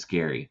 Makima wasn't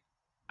scary,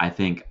 I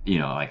think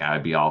like I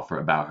would be all for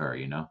about her.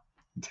 Yeah.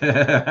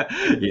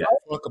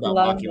 Fuck about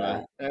Love Makima.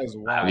 that. That is I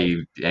wild.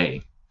 mean,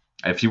 hey,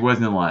 if she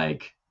wasn't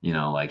like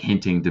like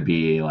hinting to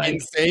be like,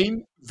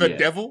 Insane? The yeah.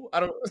 devil? I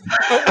don't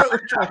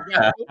which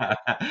one,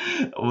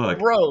 Look,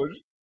 bro.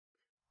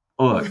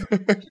 look,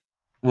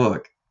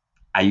 look.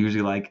 I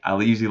usually like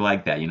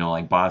that,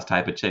 like boss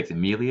type of chicks.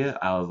 Amelia,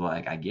 I was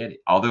like, I get it.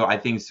 Although I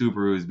think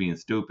Subaru is being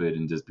stupid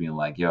and just being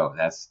like, yo,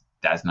 that's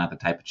not the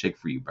type of chick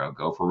for you, bro.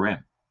 Go for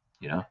Rim.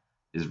 You know,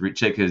 this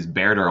chick has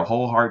bared her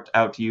whole heart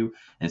out to you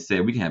and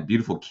said we can have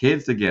beautiful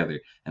kids together,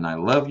 and I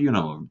love you, and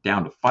I'm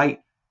down to fight.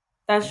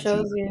 That And she's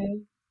shows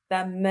you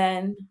that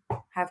men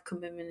have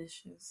commitment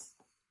issues.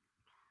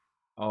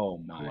 Oh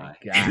my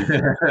like, god.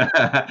 Or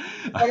that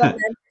men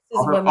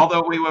versus women.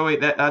 although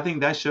wait, that I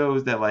think that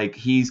shows that like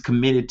he's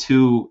committed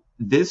to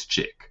this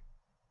chick,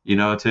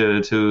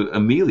 to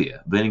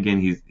Amelia. Then again,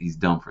 he's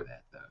dumb for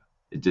that though.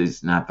 It's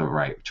just not the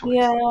right choice.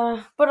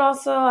 Yeah, but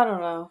also I don't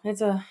know.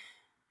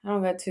 I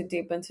don't get too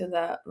deep into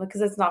that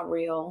because it's not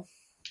real.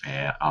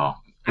 Yeah. Oh.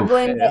 I Oof.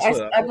 blame Yeah, that's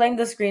the what I blame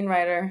the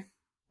screenwriter.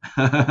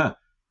 That's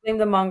Blame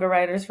the manga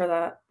writers for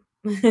that.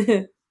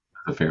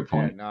 a fair yeah,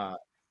 point. nah.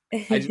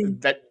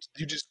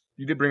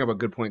 You did bring up a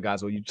good point,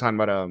 guys. You talking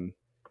about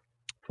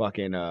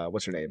fucking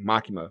what's her name?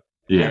 Makima.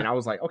 Yeah. And I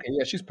was like, okay,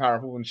 yeah, she's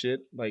powerful and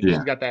shit. Like Yeah.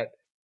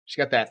 she's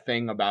got that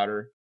thing about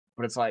her.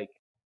 But it's like,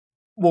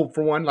 well,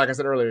 for one, like I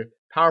said earlier,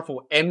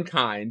 powerful and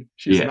kind.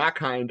 She's Yeah. not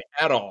kind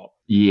at all.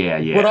 Yeah.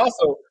 But Yeah.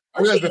 also,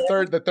 Oh, she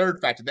the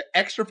third factor, the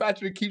extra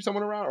factor to keep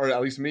someone around, or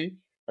at least me.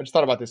 I just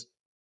thought about this: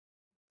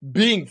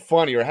 being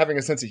funny or having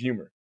a sense of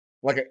humor,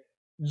 like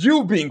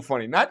you being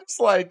funny, not just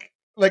like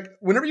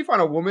whenever you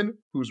find a woman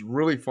who's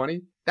really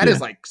funny, that Yeah.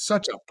 is like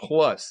such a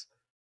plus,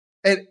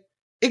 and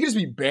it can just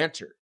be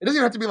banter. It doesn't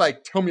even have to be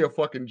like tell me a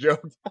fucking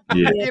joke,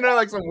 Yeah.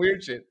 like some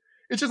weird shit.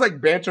 It's just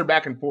like banter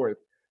back and forth.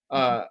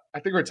 I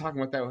think we were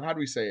talking about that. How do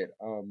we say it?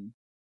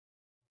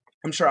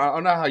 I'm sure I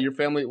don't know how your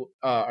family.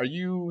 Are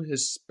you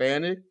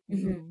Hispanic,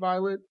 Mhm.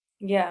 Violet?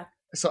 Yeah.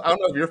 So I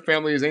don't know if your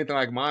family is anything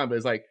like mine, but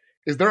it's like,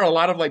 is there a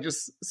lot of like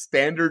just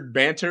standard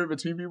banter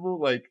between people,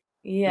 like just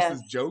Yes.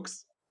 as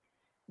jokes?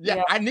 Yeah,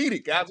 Yeah. I need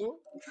it, guys.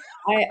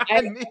 I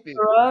I need it.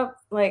 grew up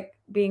like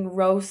being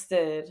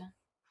roasted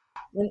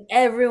when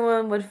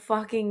everyone would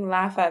fucking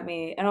laugh at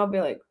me, and I'll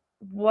be like,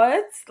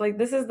 "What? Like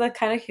this is the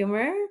kind of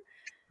humor?"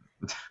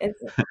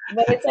 It's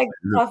but it's like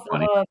tough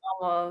Funny. love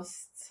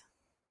almost.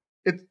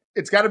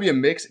 It's got to be a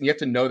mix, and you have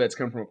to know that's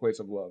coming from a place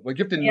of love. Like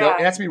you have to know Yeah.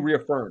 it has to be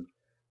reaffirmed.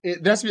 There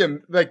has to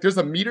be like there's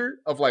a meter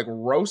of like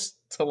roast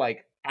to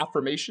like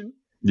affirmation.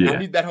 I Yeah.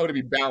 need that hoe to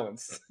be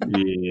balanced.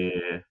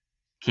 Yeah.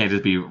 Can't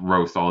just be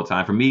roast all the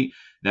time. For me,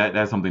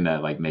 that's something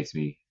that like makes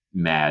me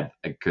mad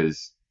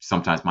because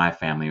sometimes my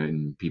family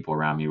and people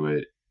around me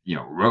would,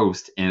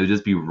 roast, and it would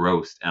just be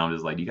roast, and I'm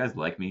just like, "Do you guys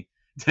like me?"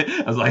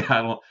 I was like,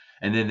 "I don't,"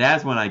 and then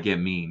that's when I get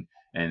mean,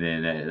 and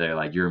then they're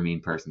like, "You're a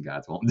mean person,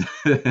 God's will."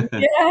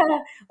 Yeah.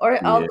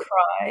 Or I'll Yeah.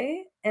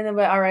 cry and then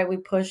but all right, we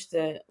pushed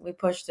it. We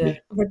pushed Yeah.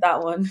 it with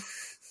that one.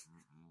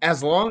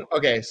 As long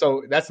okay,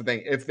 so that's the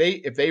thing. If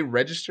they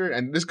register,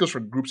 and this goes for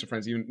groups of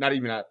friends, even not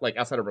even like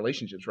outside of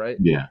relationships, right?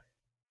 Yeah.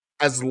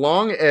 As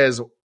long as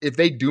if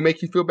they do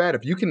make you feel bad,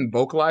 if you can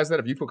vocalize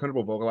that, if you feel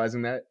comfortable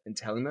vocalizing that and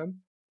telling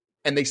them,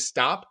 and they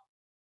stop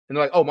and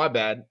they're like, "Oh, my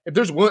bad." If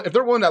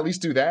they're willing to at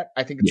least do that,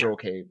 I think it's Yeah. an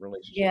okay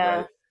relationship, Yeah.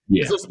 right?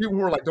 Yeah. It's those people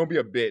who are like, "Don't be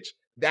a bitch."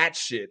 That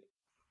shit.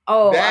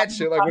 Oh, I That have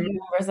shit. Like when family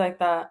members like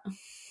that.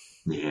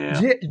 Yeah.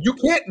 yeah, you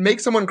can't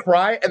make someone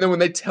cry, and then when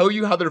they tell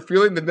you how they're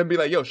feeling, then be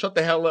like, "Yo, shut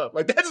the hell up!"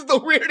 Like that's the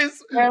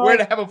weirdest They're way like,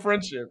 to have a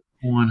friendship.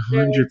 they're like,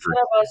 100%. shut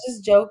up, I was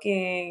just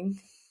joking.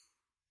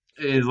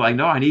 It's like,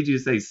 no, I need you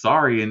to say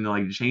sorry and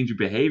like change your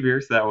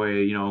behavior so that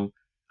way,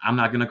 I'm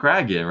not gonna cry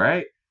again,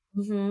 right?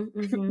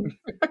 Mm-hmm.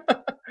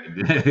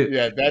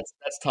 Yeah, that's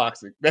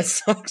toxic.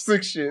 That's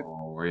toxic shit.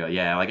 Oh, really?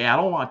 Yeah, like, I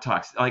don't want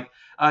toxic. Like,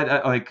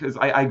 I like, because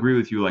I agree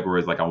with you. Like,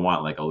 whereas, like, I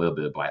want like a little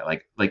bit of bite.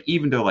 Like,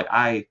 even though like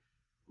I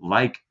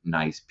like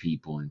nice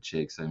people and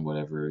chicks and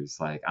whatever, it's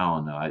like I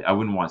don't know. I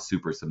wouldn't want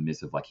super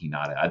submissive like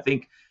Hinata. I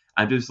think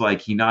I'm just like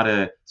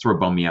Hinata sort of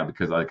bummed me out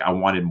because like I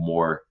wanted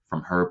more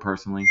from her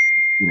personally.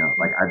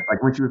 Like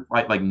like when she was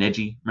like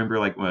Neji. Remember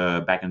like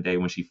back in the day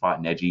when she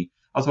fought Neji,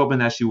 I was hoping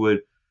that she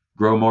would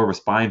grow more of a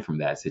spine from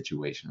that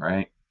situation,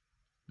 right?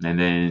 And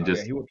then Oh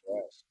yeah, he would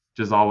trash.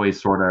 just always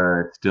sort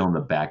of still in the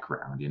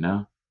background,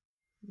 I'm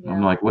Yeah.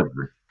 like,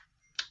 whatever.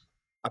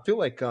 I feel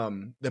like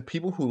the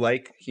people who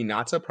like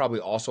Hinata probably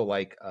also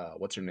like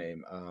what's her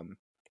name?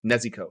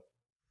 Nezuko.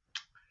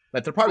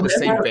 Like they're probably the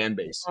same fan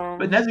base.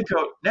 But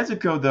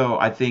Nezuko though,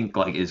 I think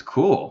like is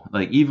cool,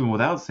 like even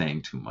without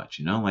saying too much,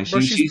 like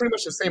Bro, she's she's pretty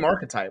much the same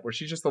archetype where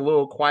she's just a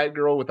little quiet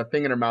girl with a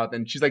thing in her mouth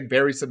and she's like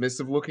very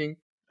submissive looking.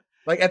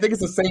 Like I think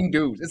it's the same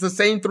dudes. It's the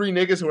same three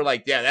niggas who are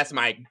like, yeah, that's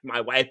my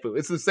waifu.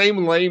 It's the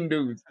same lame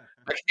dudes.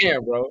 I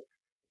can't, bro.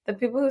 The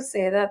people who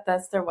say that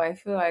that's their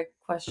waifu, I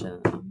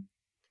question them.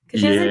 Because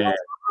she doesn't yeah, even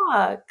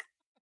talk.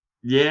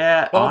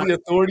 yeah. All the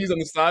authorities on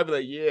the side be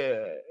like,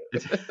 yeah.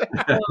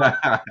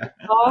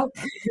 Talk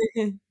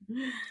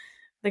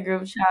the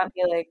group chat.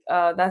 Be like,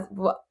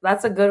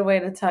 that's a good way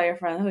to tell your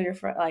friend who your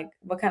friend like,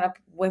 what kind of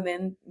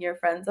women your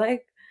friends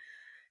like,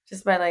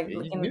 just by like You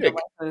looking at need their to,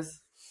 waifus.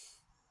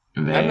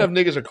 not enough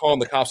niggas are calling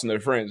the cops on their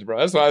friends, bro.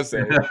 That's what I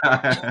say.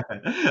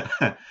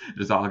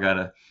 Just all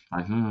gotta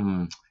like,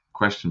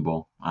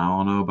 questionable. I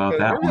don't know about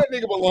that Maybe one. that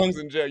nigga belongs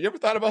in jail. You ever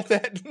thought about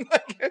that?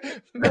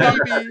 Like,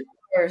 maybe.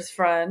 First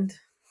friend.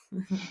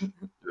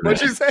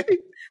 What'd you say?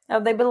 No,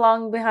 they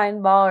belong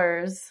behind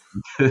bars.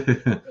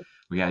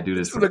 We gotta do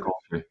this for the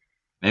culture.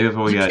 Maybe that's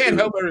what we You gotta can't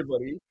do. help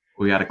everybody.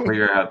 We gotta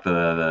clear out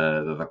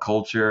the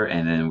culture,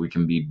 and then we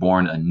can be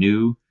born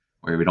anew,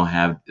 where we don't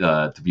have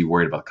to be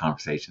worried about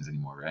conversations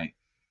anymore, right?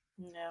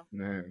 Yeah.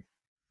 Man,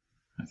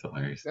 That's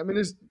hilarious. I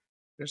mean,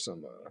 there's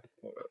some.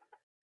 Hold up.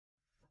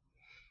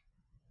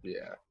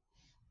 Yeah.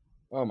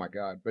 Oh my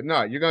god. But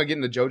no, you're gonna get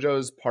into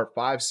JoJo's Part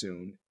 5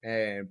 soon,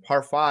 and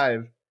Part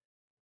 5.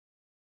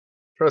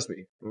 Trust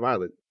me,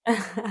 Violet.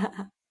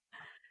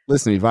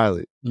 Listen to me,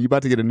 Violet. You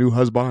about to get a new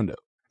husbando.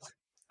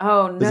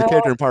 Oh no! There's a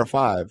character in Part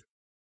 5.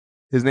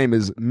 His name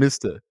is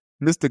Mister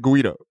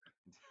Guido,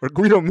 or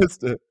Guido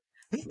Mister.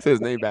 Say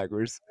his name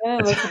backwards.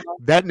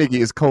 That nigga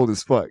is cold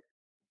as fuck.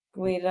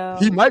 Guido.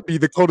 He might be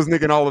the coldest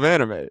nigga in all of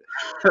anime.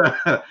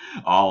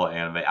 All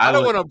anime. I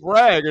don't want to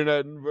brag or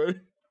nothing, but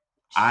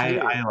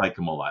I like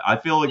him a lot. I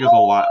feel like there's a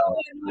lot of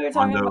we were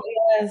talking about,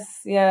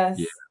 yes. Yeah.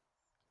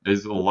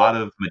 There's a lot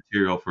of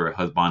material for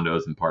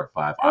husbandos in Part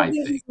 5. I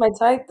think he's my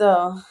type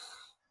though.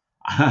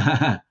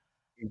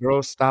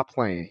 Girl, stop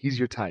playing. He's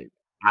your type.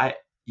 That's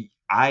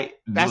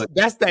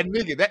that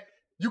nigga. That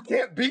you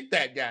can't beat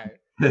that guy.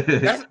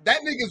 That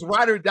nigga's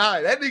ride or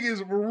die. That nigga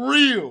is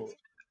real.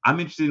 I'm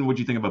interested in what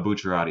you think about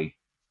Bucciarati.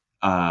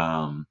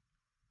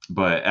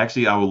 But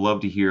actually, I would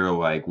love to hear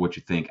like what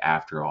you think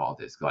after all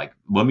this. Like,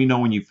 let me know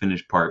when you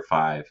finish Part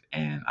 5,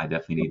 and I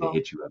definitely need to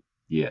hit you up.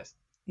 Yes.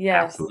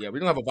 Absolutely. Yeah, we're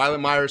gonna have a Violet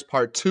Myers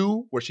Part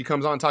 2 where she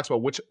comes on and talks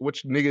about which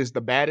nigga is the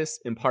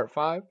baddest in Part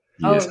 5.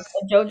 Yes. Oh,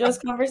 JoJo's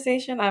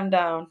conversation. I'm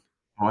down.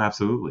 Oh,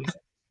 absolutely.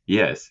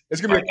 Yes. It's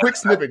gonna be a quick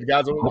snippet,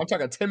 guys. I'm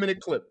talking a 10-minute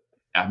clip.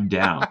 I'm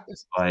down.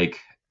 Like,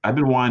 I've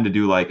been wanting to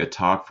do like a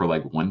talk for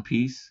like One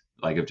Piece.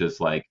 Like, of just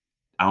like,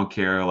 I don't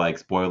care, like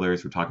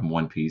spoilers. We're talking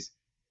One Piece.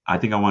 I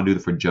think I want to do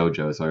it for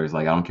JoJo. So I was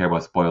like, I don't care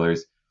about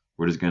spoilers.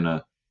 We're just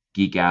gonna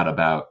geek out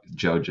about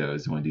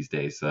JoJo's one of these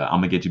days. So I'm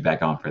gonna get you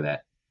back on for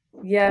that.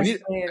 Yes,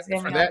 please.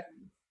 For that.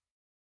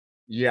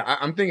 Yeah,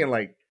 I'm thinking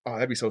like, oh,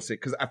 that'd be so sick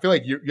because I feel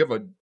like you have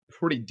a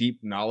pretty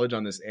deep knowledge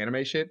on this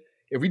anime shit.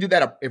 If we did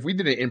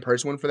an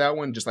in-person one for that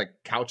one, just like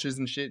couches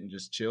and shit and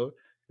just chill,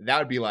 that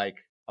would be like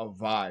a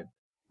vibe.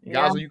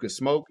 Yeah. Gazel, you could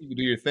smoke, you could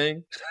do your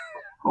thing.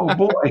 Oh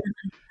boy.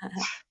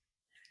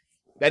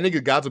 That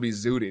nigga Gods will be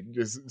zooted,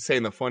 just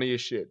saying the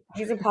funniest shit.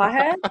 He's a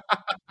pothead?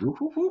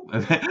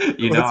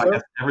 You know, I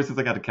guess ever since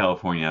I got to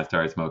California, I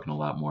started smoking a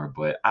lot more.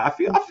 But I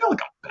feel like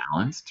I'm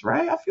balanced,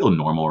 right? I feel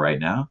normal right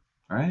now,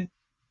 right?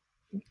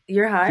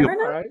 You're high right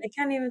now? Right? I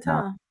can't even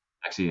tell. No.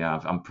 Actually, yeah,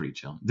 I'm pretty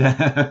chill.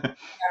 I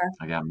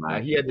got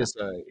my. He had this.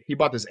 He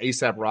bought this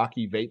ASAP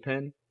Rocky vape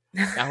pen.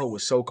 That one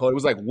was so cold. It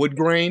was like wood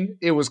grain.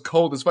 It was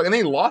cold as fuck, and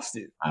they lost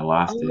it. I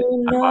lost it.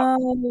 No. I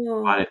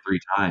bought it 3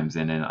 times,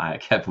 and then I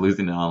kept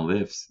losing it on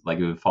lifts. Like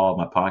it would fall out of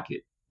my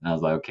pocket, and I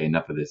was like, okay,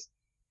 enough of this.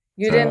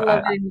 You didn't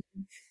love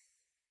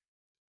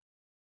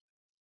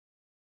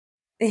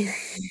it.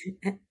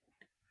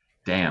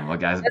 Damn, well,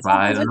 guys,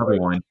 buy another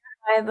one.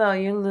 Though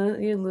you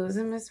lose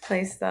and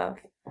misplace stuff.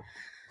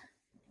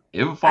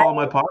 It would fall in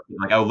my pocket.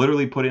 Like I would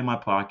literally put it in my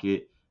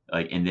pocket,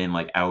 like, and then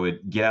like I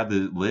would get out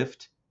the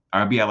lift. Or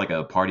I'd be at like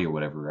a party or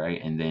whatever,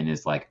 right? And then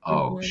it's like,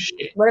 oh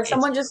shit. What if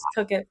someone just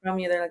took it from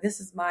you? They're like,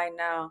 this is mine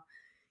now.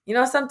 You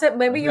know, sometimes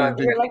maybe you're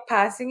like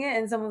passing it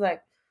and someone's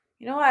like,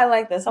 you know what, I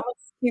like this. I'm gonna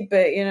keep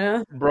it, you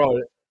know?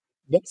 Bro,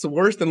 that's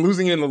worse than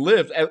losing it in the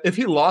lift. If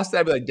he lost that,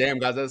 I'd be like, damn,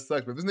 guys, that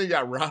sucks. But this nigga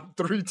got robbed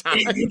 3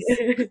 times.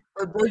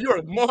 Bro, you're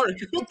a mark.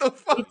 What the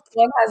fuck? Each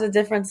one has a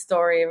different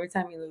story every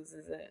time he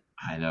loses it.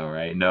 I know,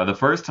 right? No, the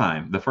first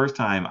time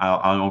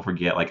I don't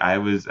forget, like I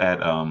was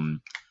at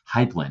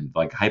Hypeland.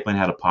 Like Hypeland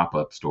had a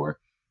pop-up store,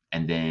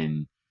 and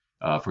then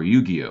for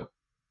Yu-Gi-Oh!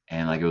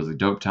 And like it was a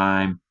dope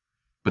time.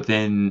 But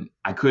then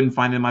I couldn't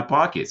find it in my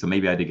pocket, so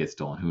maybe I did get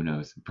stolen. Who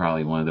knows?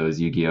 Probably one of those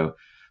Yu-Gi-Oh!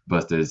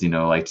 Busters, you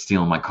know, like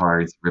stealing my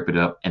cards, rip it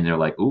up, and they're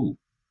like, "Ooh,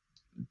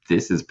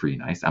 this is pretty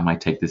nice. I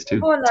might take this too."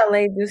 People in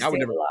LA do steal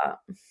a lot.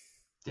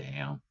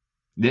 Damn.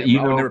 I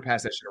would never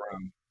pass that shit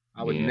around.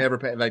 I would never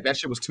pass. Like that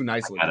shit was too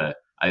nice.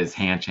 It's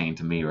hand chained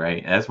to me,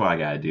 right? That's what I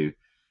gotta do.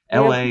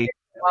 LA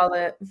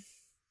wallet.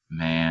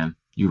 Man,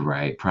 you're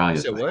right. Probably.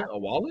 You said what? A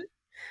wallet?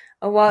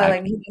 A wallet.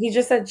 Like he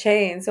just said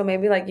chain, so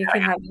maybe like you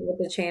can have it with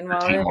the chain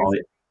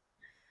wallet.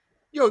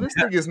 Yo, this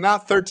nigga is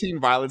not 13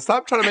 Violet.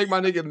 Stop trying to make my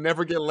nigga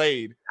never get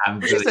laid.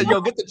 She said,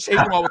 yo, get the chain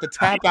wallet with the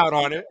tap out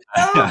on it.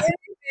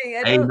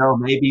 Hey, no,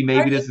 maybe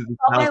this is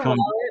my wallet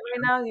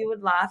right now. You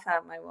would laugh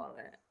at my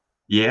wallet.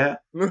 Yeah.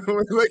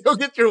 Like, go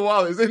get your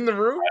wallet. Is it in the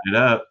room? Wrap it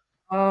up.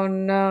 Oh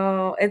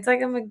no, it's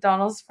like a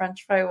McDonald's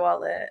French fry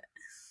wallet.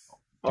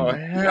 Oh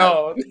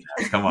hell!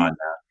 Come on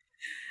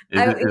now. Is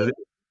it? Is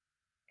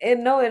it?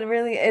 No,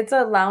 it's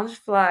a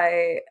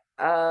Loungefly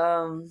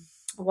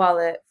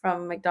wallet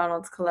from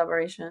McDonald's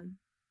collaboration.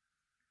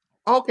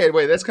 Okay,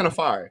 wait, that's kind of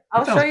fire.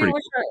 I'll That show sounds you pretty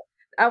which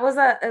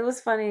one. It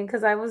was funny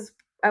because I went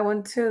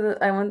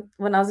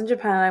when I was in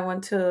Japan. I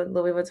went to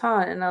Louis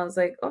Vuitton and I was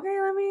like, okay,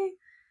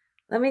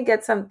 let me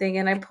get something,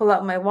 and I pull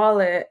out my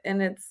wallet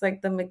and it's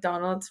like the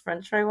McDonald's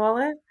French fry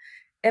wallet.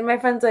 And my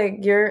friend's like,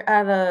 you're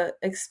at a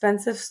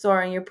expensive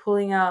store and you're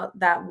pulling out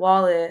that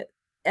wallet,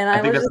 and I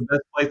I think was that's the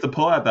best place to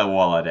pull out that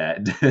wallet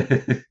at.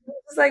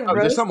 just like Oh,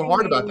 there's something roasting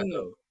hard about that me.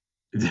 though.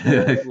 He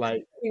was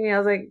Like roasting me. I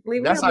was like,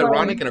 leave me that's alone.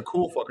 ironic in a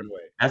cool fucking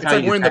way. That's It's how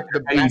like you. wearing That's the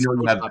how you Bass know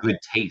you Pro have Shop good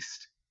hat.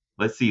 taste.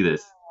 Let's see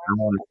this. I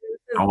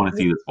want to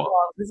see this wallet.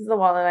 This is the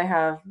wallet I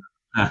have.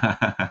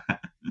 That's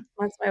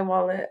That's my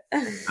wallet.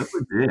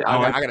 legit. I I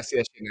like. got, I gotta see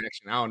that shit in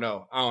action. I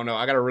don't know.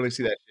 I gotta really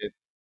see that shit.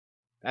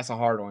 That's a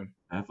hard one.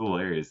 That's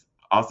hilarious.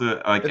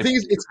 Also, like The if thing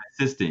is, you're it's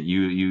consistent,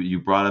 you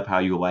brought up how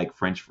you like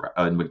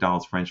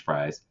McDonald's French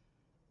fries,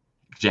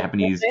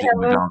 Japanese They have a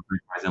McDonald's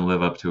French fries, and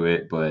live up to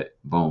it. But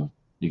boom,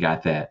 you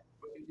got that.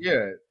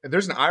 yeah.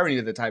 There's an irony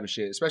to the type of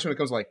shit, especially when it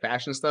comes to like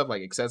fashion stuff,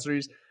 like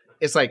accessories.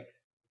 It's like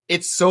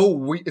it's so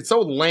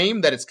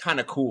lame that it's kind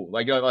of cool.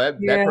 Like you're like, oh,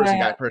 that person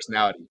yeah. got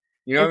personality.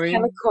 You know what I It's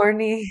kind of mean?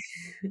 corny.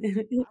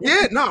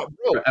 Yeah, no,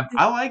 bro.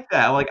 I like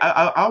that. Like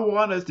I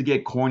want us to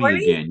get corny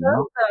Corny's again. You good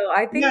know? though.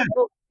 I think Yeah,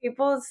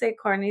 people say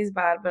corny's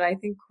bad, but I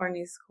think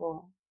corny's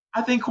cool.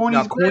 I think Now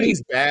corny's great.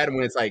 corny's bad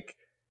when it's like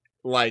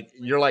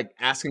you're like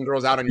asking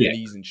girls out on your Yeah,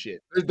 knees and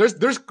shit. There's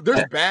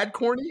yeah. bad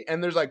corny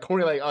and there's like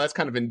corny like, oh, that's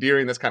kind of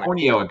endearing, that's kind of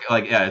Corny, cool.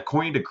 like yeah,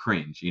 corny to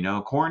cringe. You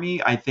know,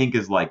 corny I think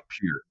is like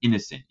pure,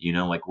 innocent. You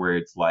know, like where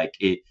it's like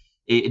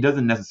it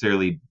doesn't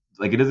necessarily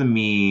like it doesn't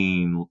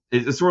mean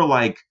it's sort of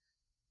like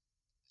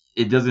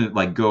it doesn't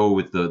like go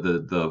with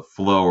the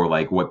flow or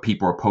like what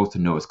people are supposed to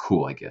know is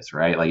cool, I guess,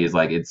 right? Like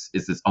it's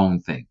its own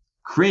thing.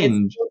 It's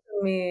Cringe, cool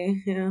to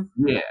me. Yeah.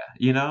 yeah,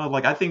 you know,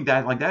 like I think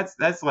that like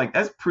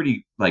that's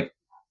pretty like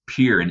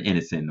pure and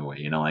innocent in a way,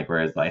 you know, like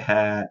whereas like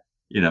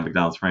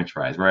McDonald's French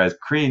fries, whereas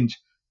cringe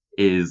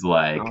is I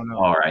like, don't know.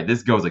 all right,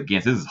 this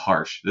is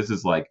harsh, this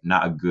is like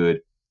not a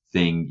good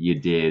thing you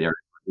did, or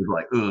it's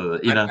like, ugh,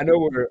 you know, I know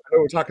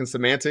we're talking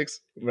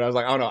semantics, but I was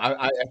like, I don't know.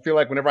 I feel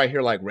like whenever I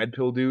hear like red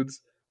pill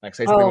dudes like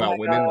say something Oh my about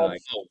women, god,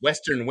 like oh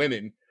Western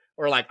women,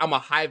 or like I'm a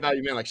high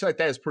value man, like shit like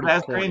that is pretty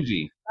that's corny.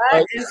 cringy. that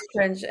Like is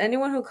cringe.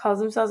 Anyone who calls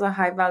themselves a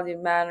high valued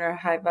man or a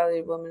high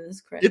valued woman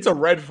is cringe. it's a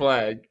red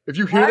flag. If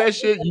you hear That that is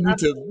shit, an you need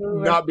to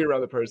absolute not be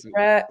around the person.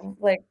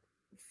 like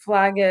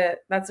flag it.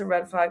 That's a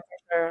red flag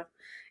for sure.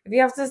 If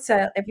you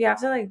have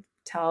to like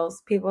tell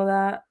people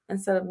that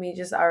instead of me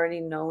just already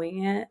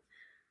knowing it,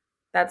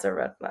 that's a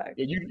red flag.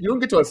 Yeah, you don't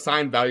get to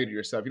assign value to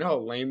yourself. You know how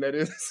lame that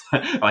is?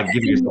 Like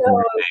giving yourself a No,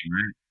 nickname,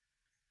 right?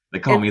 They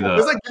call it's me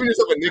It's like giving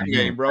yourself a Nigerian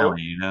nickname, bro.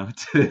 Sally, you know.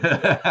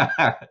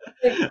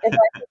 like if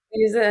I could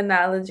use an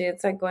analogy,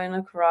 it's like going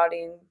to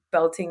karate and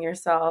belting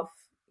yourself.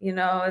 You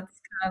know,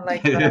 it's kind of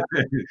like that.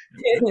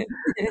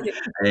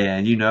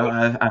 And you know,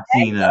 I've I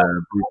seen know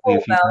Bruce Lee a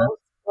full few times. belt,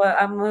 but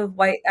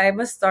I'm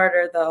a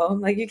starter though.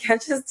 Like you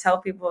can't just tell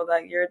people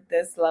that you're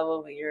this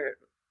level when you're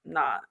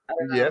not. I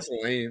don't Yeah, know. that's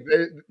lame.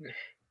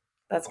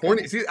 That's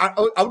Corny. cringe. See,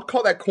 I would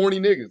call that corny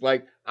niggas.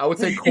 Like I would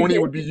say corny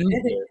would be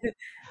used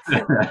there.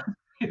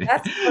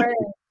 That's cringe.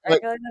 I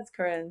Like feel like that's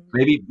cringe.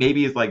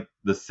 Maybe it's like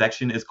the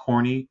section is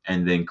corny,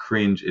 and then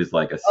cringe is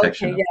like a Okay,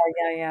 section of.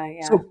 yeah.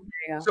 so There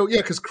you go. so yeah,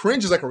 because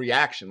cringe is like a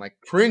reaction. Like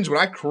cringe, when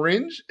I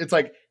cringe, it's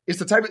like it's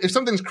the type of if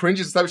something's cringe,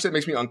 it's the type of shit that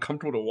makes me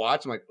uncomfortable to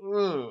watch. I'm like,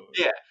 ugh,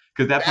 Yeah,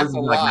 because that that's a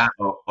person's like lot.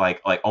 not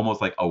like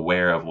almost like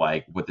aware of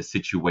like what the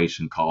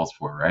situation calls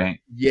for, right?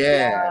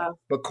 Yeah. Yeah.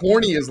 But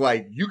corny is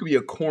like you could be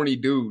a corny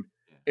dude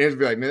and it's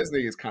be like, man, this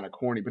nigga is kind of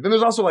corny. But then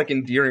there's also like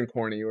endearing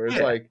corny where it's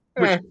Yeah, like,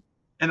 which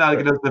and like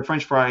whatever. the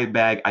French fry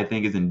bag, I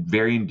think is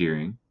very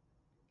endearing.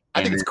 I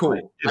And think then it's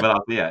cool. but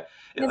also, yeah,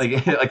 It's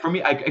like for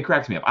me, it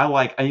cracks me up. I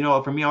like, you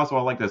know, for me also,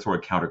 I like that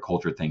sort of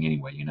counterculture thing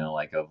anyway. You know,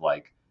 like of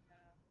like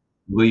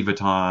Louis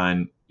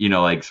Vuitton. You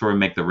know, like sort of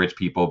make the rich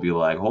people be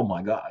like, oh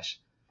my gosh.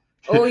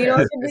 oh, you know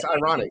what It's to do? Eat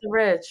ironic. the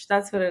rich.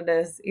 That's what it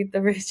is. Eat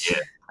the rich.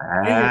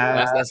 Well,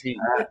 Ah, that's he.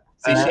 ah,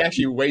 See, she ah.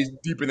 actually weighs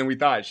deeper than we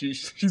thought.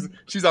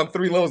 She's on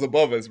 3 levels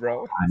above us,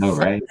 bro. I know,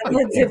 right? I'm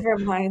a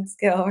different mind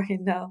scale right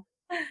now.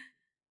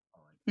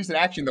 He said,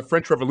 actually, in the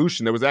French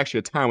Revolution, there was actually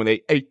a time when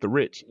they ate the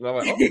rich. And I'm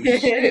like, oh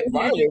shit,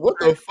 Violet, what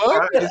the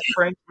fuck? It's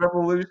French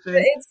Revolution.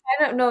 It's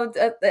kind of no.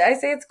 I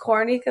say it's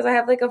corny because I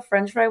have like a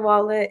French fry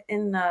wallet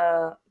in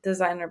a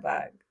designer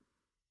bag.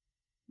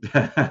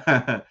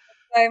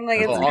 I'm like,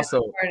 it's Well, kind of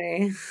also,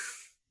 corny.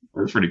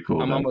 That's pretty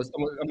cool. I'm Though.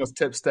 almost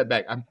step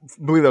back. I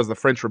believe that was the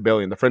French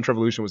Rebellion. The French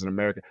Revolution was in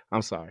America.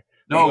 I'm sorry.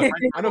 No, But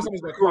French I know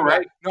someone's gonna cool, come right?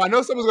 back. No, I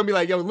know someone's gonna be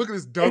like, yo, look at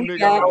this dumb nigga.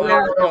 Yeah, I'm like,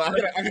 yeah. no, I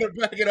gotta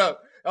back it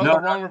up. That was No,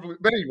 the wrong revolution.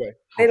 But anyway,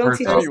 They don't first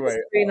teach off, us anyway,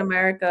 history in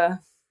America.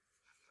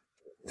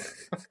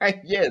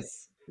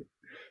 yes.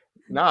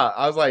 Nah,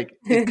 I was like,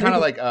 it's kind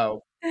of like,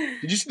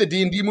 did you see the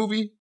D&D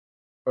movie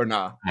or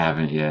nah? I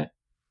haven't yet.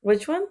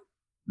 Which one?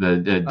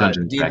 The Dungeons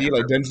and D&D, Dragons.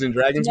 like Dungeons and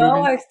Dragons No,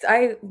 movie.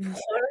 I want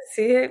to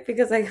see it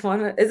because I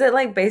want to. Is it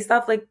like based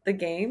off like the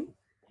game?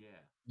 Yeah.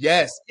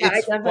 Yes, Yeah, I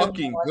it's definitely want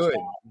to fucking watch good.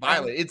 that.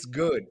 Violet, it's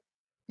good.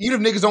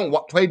 Even if niggas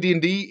don't play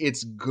D&D,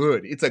 it's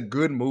good. It's a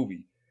good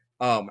movie.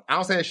 I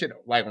don't say that shit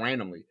like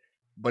randomly,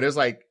 but it's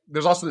like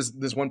there's also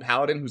this one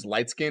paladin who's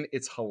light skinned.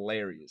 It's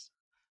hilarious.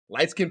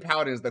 Light skinned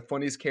paladin is the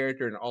funniest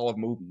character in all of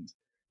movies.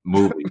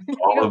 Movies. You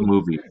All know, of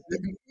movies.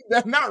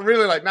 Not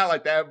really like not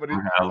like that, but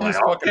I was he's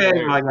like, fucking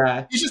okay, my hilarious.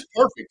 guy. He's just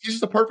perfect. He's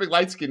just a perfect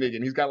light skinned nigga,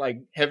 and he's got like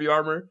heavy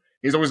armor.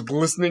 He's always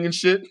glistening and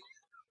shit.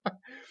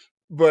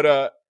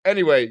 But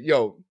anyway,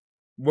 yo,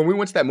 when we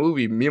went to that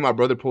movie, me and my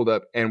brother pulled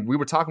up and we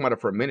were talking about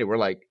it for a minute. We're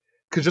like,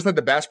 because just like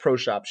the Bass Pro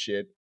Shop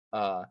shit,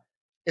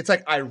 it's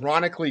like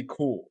ironically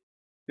cool.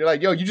 You're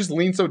like, yo, you just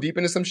lean so deep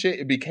into some shit,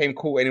 it became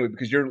cool anyway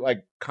because you're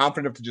like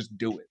confident enough to just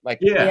do it, like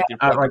Yeah, yeah. with your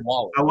fucking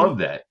wallet, I love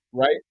that.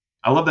 right?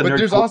 I love that But nerd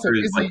there's also culture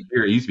is like Izzy.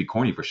 here. It used to be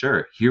corny for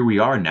sure. Here we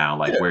are now,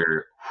 like Yeah,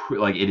 where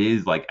like it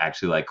is like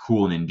actually like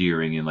cool and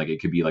endearing, and like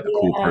it could be like a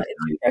cool Yeah, it's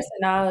personality. your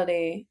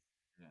personality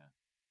Yeah.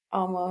 if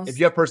almost.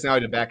 you have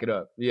personality to back it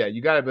up, yeah,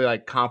 you gotta be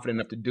like confident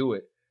enough to do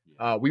it.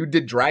 We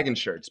did dragon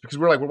shirts because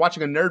we're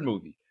watching a nerd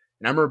movie.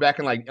 And I remember back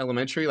in like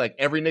elementary, like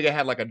every nigga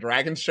had like a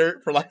dragon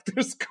shirt for like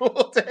their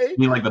school day. You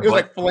mean like the It was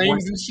butt like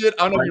flames and shit.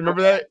 I don't know if like you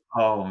remember that.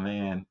 oh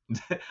man,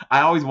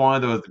 I always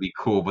wanted those to be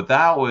cool, but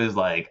that was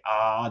like,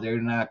 oh,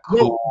 they're not Yo,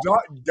 cool.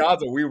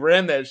 Daza, we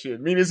ran that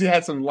shit. Me and Izzy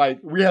had some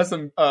we had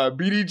some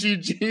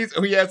BDGGs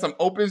and we had some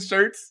open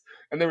shirts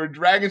and they were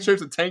dragon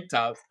shirts with tank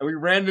tops and we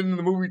ran into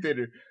the movie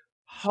theater.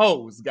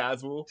 Hoes,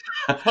 guys,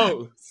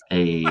 hoes.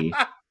 Hey,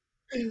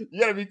 You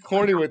gotta be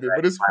corny with it,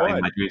 but it's Violet,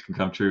 fun. my dreams can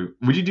come true.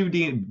 Would you do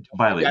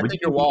Violet? Yeah, I Would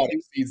think you your do wall D&D?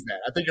 exceeds that.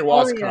 I think your Oh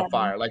wall is kind yeah. of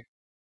fire. Like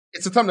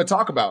it's a something to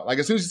talk about. Like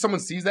as soon as someone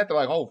sees that, they're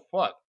like, "Oh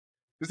fuck,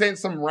 this ain't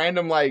some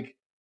random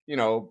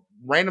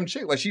random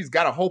chick. Like she's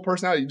got a whole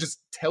personality." It just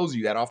tells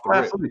you that off the Oh,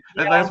 rip. absolutely.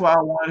 Yeah. That's why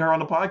I wanted her on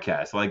the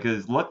podcast. Like,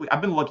 cause luckily,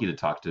 I've been lucky to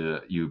talk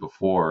to you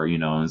before,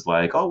 and it's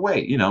like, oh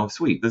wait,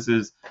 sweet. This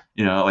is,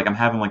 like I'm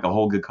having like a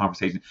whole good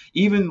conversation.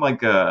 Even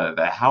like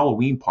the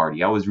Halloween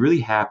party, I was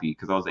really happy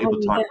because I was Oh able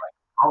to talk yeah. like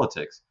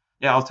politics.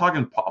 Yeah, I was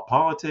talking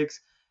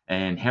politics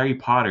and Harry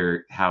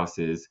Potter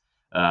houses,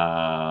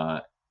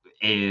 and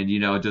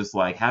just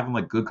like having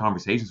like good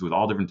conversations with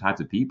all different types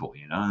of people.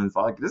 And it's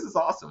like this is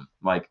awesome.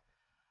 Like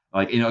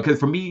because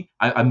for me,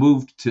 I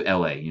moved to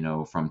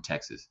LA, from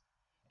Texas.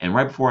 And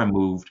right before I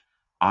moved,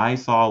 I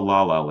saw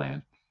La La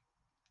Land,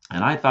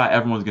 and I thought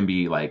everyone was gonna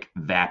be like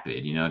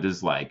vapid,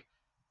 just like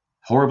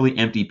horribly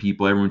empty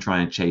people, everyone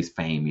trying to chase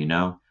fame.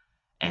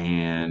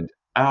 And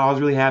I was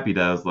really happy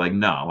that I was like,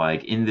 no,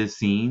 like in this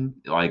scene,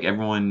 like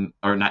everyone,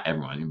 or not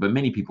everyone, but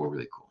many people are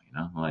really cool.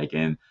 Like,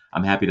 and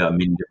I'm happy that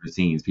many different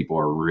scenes, people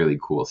are really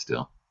cool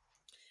still.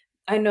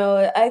 I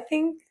know. I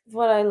think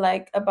what I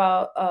like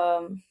about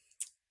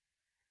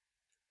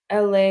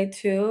LA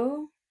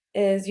too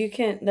is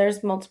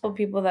there's multiple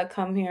people that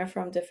come here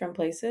from different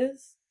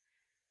places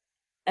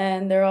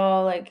and they're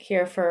all like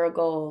here for a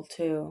goal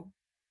too.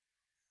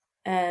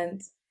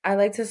 And I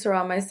like to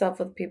surround myself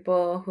with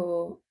people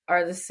who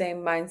are the same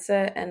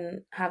mindset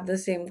and have the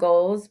same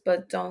goals,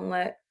 but don't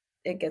let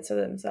it get to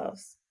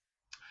themselves.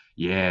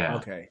 Yeah,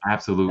 Okay, that's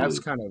absolutely.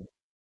 kind of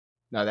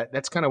no.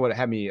 That's kind of what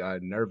had me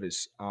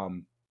nervous.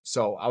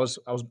 So I was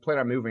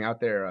planning on moving out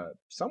there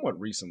somewhat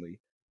recently.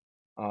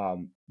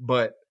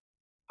 But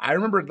I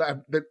remember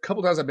that the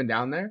couple times I've been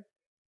down there,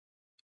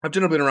 I've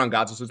generally been around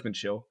Godzilla, so it's been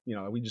chill.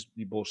 We just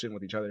be bullshitting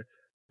with each other.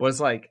 But it's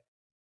like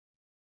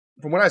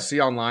from what I see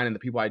online and the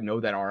people I know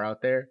that are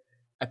out there,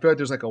 I feel like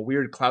there's like a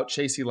weird clout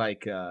chasey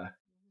Like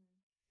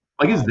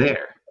it's um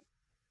there.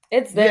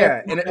 It's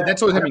there. yeah, and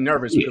that's always had me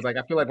nervous because like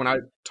I feel like when I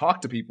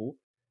talk to people,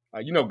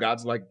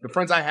 God's like the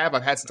friends I've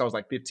had since I was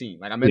like 15.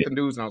 Like I met Yeah. them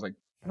dudes and I was like,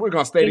 we're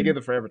gonna stay They,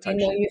 together forever they type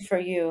know shit. you for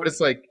But you. it's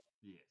like,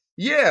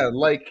 yeah,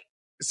 like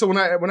so when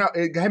I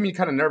it had me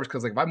kind of nervous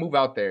because like if I move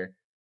out there,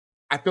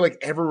 I feel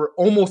like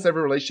almost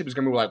every relationship is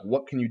gonna be like,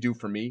 what can you do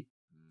for me,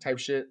 type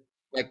shit.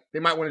 Like they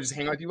might want to just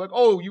hang out with you, like,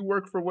 oh, you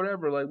work for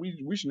whatever, like we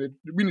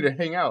need to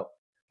hang out.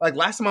 Like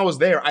last time I was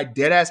there, I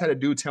dead ass had a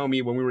dude tell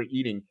me when we were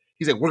eating,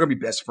 he's like, we're gonna be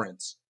best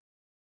friends.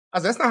 I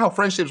was like, that's not how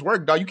friendships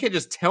work, dog. You can't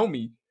just tell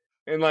me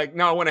and like,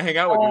 no, I want to hang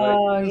out with you. Like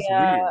Oh this is yeah,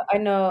 weird. I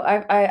know.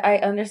 I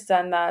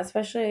understand that,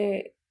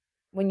 especially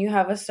when you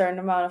have a certain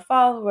amount of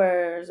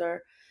followers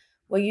or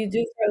what you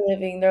do for a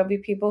living. There'll be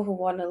people who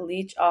want to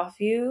leech off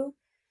you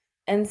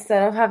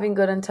instead of having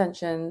good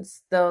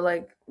intentions. They'll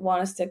like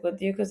want to stick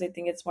with you because they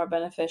think it's more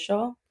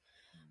beneficial.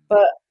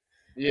 But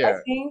I Yeah,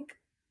 think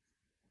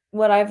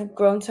what I've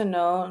grown to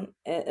know,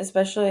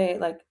 especially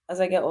like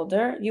as I get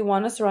older, you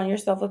want to surround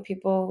yourself with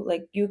people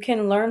like you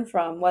can learn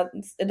from. What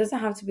it doesn't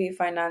have to be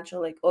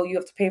financial, like oh you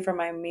have to pay for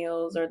my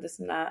meals or this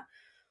and that,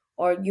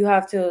 or you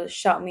have to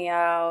shout me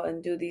out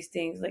and do these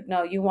things. Like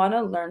no, you want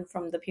to learn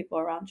from the people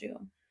around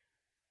you.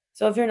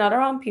 So if you're not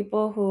around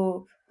people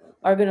who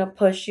are gonna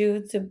push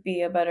you to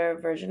be a better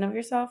version of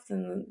yourself,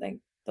 then like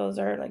those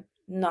are like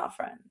not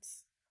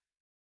friends.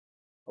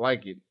 I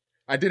like it.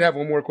 I did have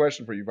one more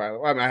question for you,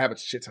 Violet. Well, I mean, I have a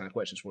shit ton of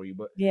questions for you,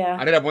 but Yeah.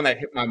 I did have one that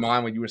hit my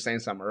mind when you were saying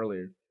something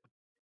earlier.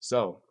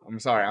 So I'm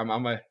sorry. I'm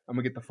gonna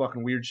get the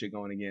fucking weird shit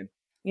going again.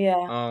 Yeah.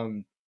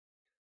 Um,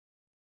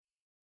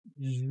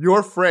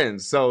 your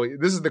friends. So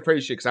this is the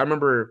crazy shit because I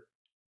remember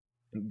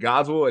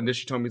Goswell, and then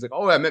she told me he's like,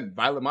 "Oh, I met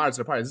Violet Myers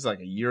at a party." This is like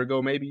a year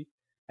ago, maybe.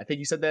 I think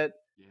he said that.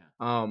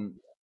 Yeah.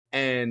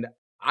 And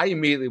I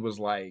immediately was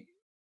like,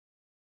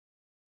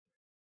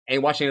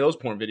 "Ain't watching any of those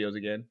porn videos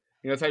again,"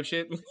 type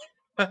shit.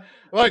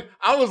 Like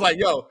I was like,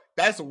 "Yo,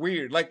 that's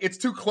weird. Like it's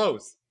too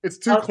close. It's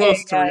too Okay.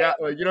 close to Yeah.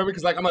 reality. Like,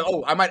 because like I'm like,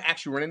 oh, I might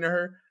actually run into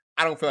her.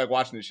 I don't feel like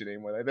watching this shit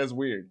anymore. Like that's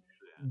weird."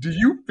 Do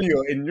you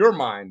feel in your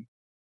mind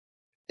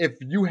if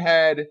you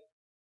had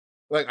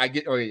like I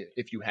get,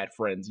 if you had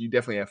friends, you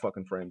definitely have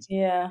fucking friends.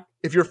 Yeah.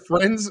 If your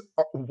friends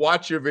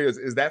watch your videos,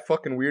 is that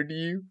fucking weird to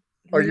you?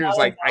 Or you're just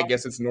No, like, I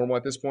guess it's normal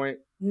at this point?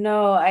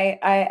 no, I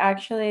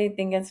actually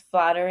think it's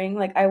flattering.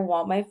 Like I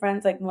want my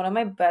friends, like one of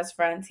my best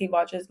friends, he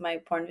watches my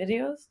porn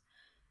videos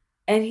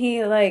and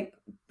he's like,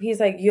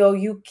 "Yo,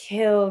 you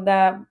killed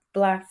that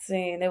black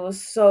scene. It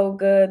was so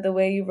good. The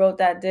way you wrote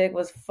that dick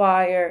was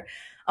fire."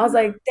 I was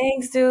like,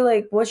 "Thanks, dude.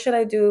 Like what should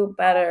I do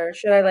better?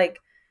 Should I like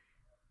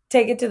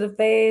take it to the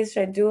face?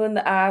 Should I do it in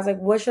the eyes? Like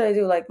what should I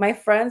do?" Like my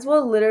friends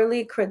will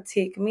literally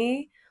critique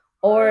me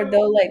or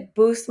they'll like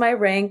boost my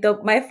rank.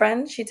 My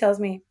friend, she tells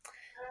me,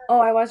 "Oh,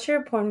 I watch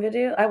your porn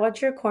video. I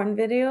watch your corn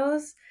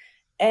videos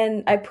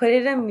and I put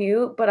it in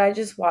mute, but I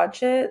just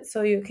watch it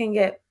so you can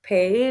get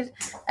paid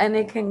and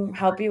it can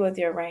help you with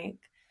your rank."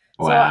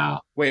 So,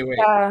 Wow. Wait.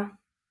 yeah,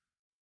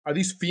 Are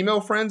these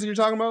female friends that you're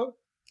talking about?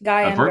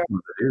 guy The and first girl.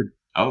 one's a dude. The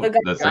Oh, guy,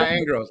 the Guy second and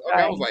one. girls. Okay,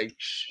 I guy. was like,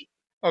 shh.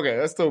 Okay,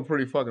 that's still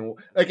pretty fucking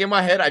like in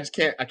my head. I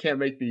can't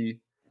make the.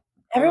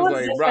 I'm just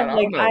Everyone's like, bro, I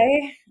different. don't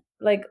know.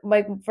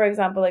 Like for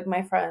example, like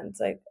my friends,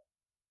 like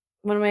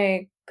one of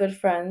my good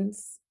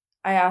friends,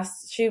 I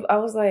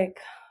was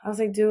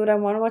like, dude, I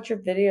want to watch your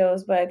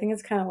videos, but I think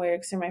it's kind of weird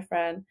because you're my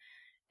friend.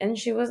 And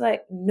she was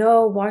like,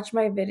 "No, watch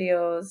my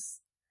videos.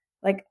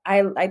 Like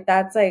I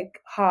that's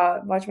like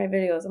hot. Watch my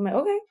videos." I'm like,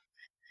 "Okay."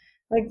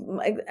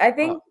 Like I Uh,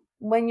 think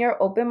when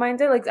you're open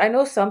minded, like I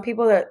know some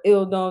people that,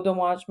 "Ew, no, don't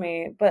watch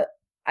me," but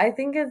I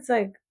think it's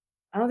like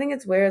I don't think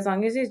it's weird as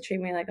long as you treat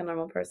me like a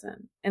normal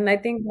person. And I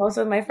think most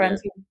of my yeah.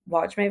 friends who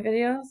watch my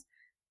videos,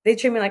 they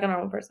treat me like a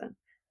normal person.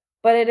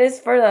 But it is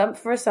for them,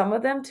 for some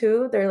of them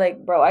too. They're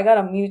like, "Bro, I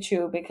gotta mute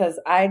you because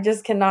I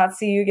just cannot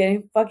see you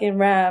getting fucking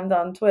rammed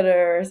on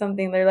Twitter or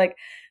something." They're like,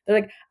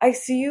 "I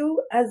see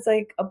you as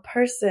like a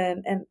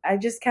person, and I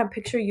just can't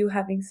picture you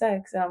having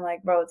sex." And I'm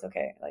like, "Bro, it's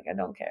okay. Like, I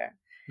don't care."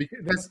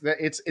 Because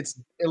it's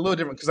a little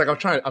different because like I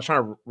was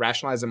trying to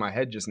rationalize in my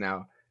head just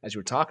now as you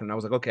were talking, and I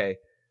was like, okay,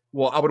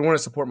 well, I would want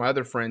to support my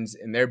other friends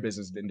in their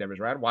business endeavors,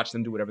 right? I'd watch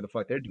them do whatever the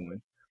fuck they're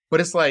doing,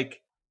 but it's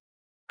like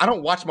I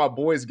don't watch my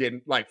boys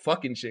getting like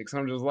fucking chicks.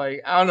 I'm just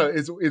like I don't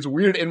know. It's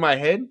weird in my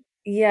head.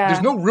 There's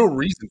Yeah, no real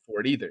reason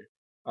for it either.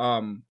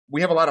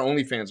 We have a lot of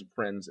OnlyFans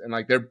friends, and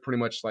like they're pretty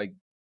much like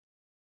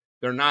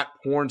they're not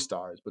porn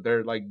stars, but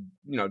they're like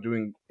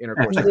doing Yeah,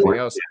 intercourse and sex everything work.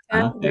 else.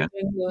 Yeah. they're Yeah.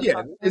 doing blue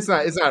Yeah, it's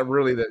content. not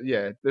really that.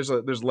 Yeah,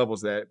 there's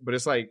levels to that, but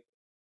it's like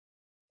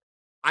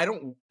I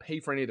don't pay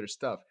for any of their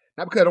stuff.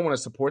 Not because I don't want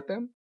to support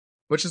them,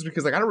 but just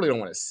because like I really don't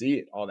want to see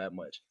it all that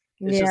much.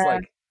 It's just Yeah,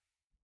 like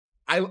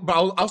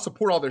I'll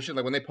support all their shit.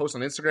 Like when they post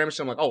on Instagram and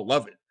shit, I'm like, oh,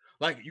 love it.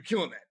 Like you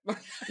killing that.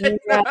 You know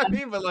yeah, what I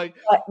mean? But like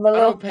the I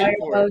little don't pay fire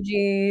for it.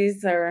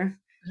 emojis or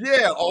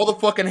Yeah, all the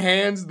fucking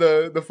hands,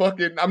 the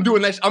fucking I'm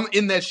doing that. I'm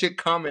in that shit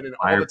commenting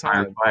all Fire, the fire,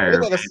 time. I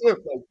look fire. like a simp.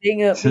 Like,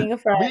 being a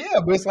friend. but yeah,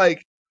 but it's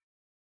like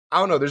I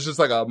don't know. There's just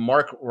like a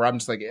mark where I'm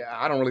just like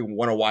I don't really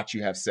want to watch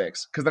you have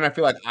sex because then I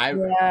feel like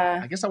Yeah,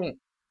 I guess I won't.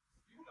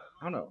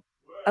 I don't know.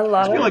 a I It's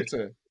lot feel of weird. like. It's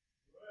a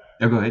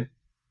Oh, go ahead.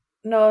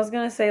 no, I was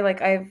gonna say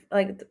like I've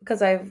like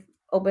because I've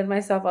opened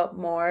myself up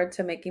more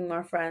to making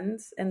more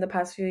friends in the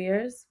past few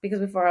years because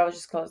before I was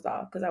just closed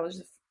off because I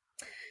was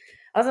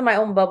in my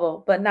own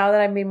bubble. But now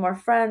that I made more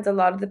friends, a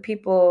lot of the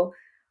people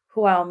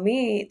who I'll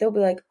meet, they'll be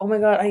like, "Oh my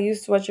God, I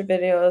used to watch your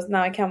videos.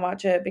 Now I can't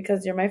watch it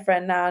because you're my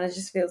friend now and it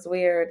just feels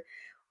weird."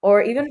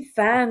 Or even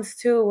fans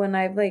too, when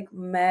I've like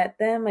met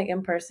them like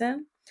in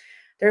person,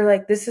 they're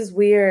like, "This is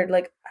weird.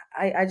 Like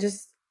I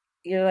just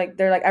you're like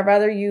they're like, I'd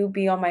rather you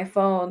be on my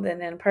phone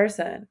than in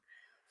person."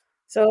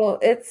 So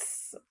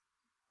it's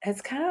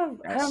kind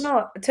of I don't that's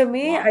know. To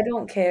me, wild. I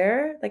don't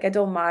care. Like I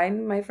don't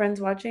mind my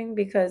friends watching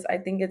because I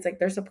think it's like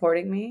they're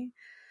supporting me.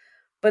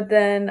 But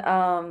then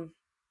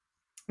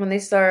when they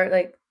start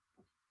like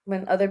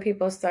when other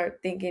people start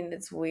thinking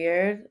it's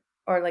weird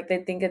or like they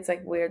think it's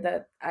like weird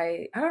that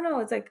I don't know,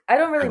 it's like I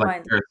don't Or really like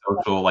mind it.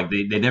 parasocial, like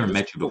they never It's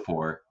met you cool.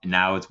 before, and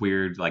now it's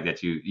weird, like that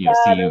see Yeah,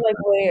 they're you. like,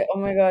 "Wait, oh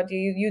my God,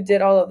 you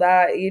did all of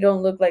that. You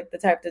don't look like the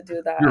type to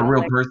do that." You're And a I'm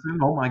real like, person.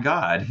 Oh my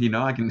god,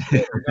 I can.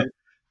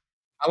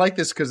 I like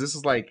this because this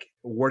is like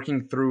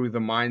working through the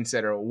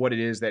mindset or what it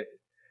is that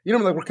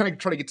like we're kind of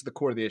trying to get to the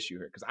core of the issue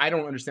here because I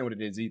don't understand what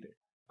it is either.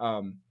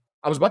 Um,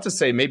 I was about to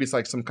say maybe it's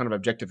like some kind of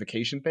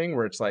objectification thing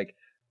where it's like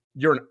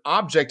you're an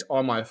object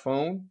on my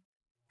phone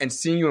and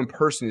seeing you in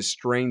person is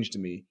strange to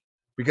me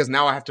because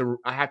now I have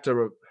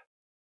to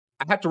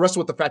I have to wrestle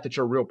with the fact that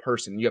you're a real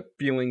person. You have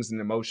feelings and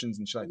emotions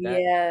and shit like that.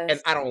 And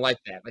Yes. I don't like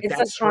that. Like, It's a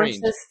that's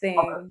strange. conscious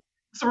thing.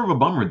 Sort of a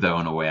bummer though,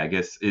 in a way. I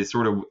guess it's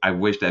sort of. I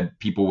wish that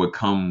people would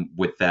come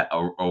with that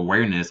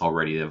awareness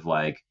already of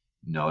like,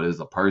 no, there's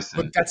a But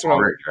person that's what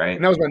already, right?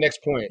 and that was my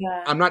next point.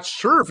 Yeah. I'm not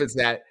sure if it's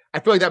that. I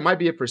feel like that might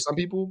be it for some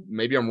people.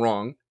 Maybe I'm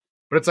wrong.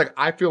 But it's like,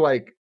 I feel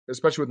like,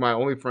 especially with my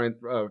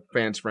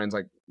fans friends,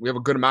 like we have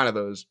a good amount of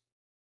those.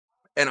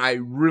 And I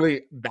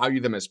really value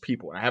them as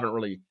people. I haven't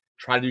really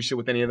tried to do shit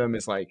with any of them.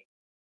 It's like,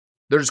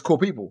 they're just cool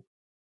people.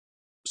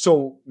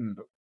 So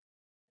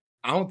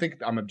I don't think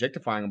I'm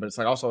objectifying them, but it's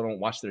like also I don't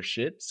watch their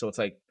shit. So it's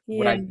like,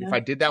 if I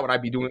did that, would I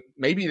be doing?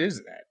 Maybe it is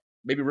that.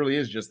 Maybe it really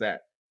is just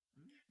that.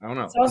 I don't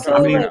know. It's also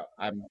like,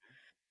 I'm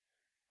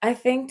I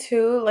think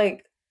too,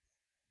 like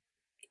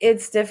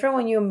it's different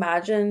when you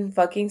imagine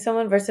fucking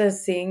someone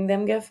versus seeing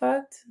them get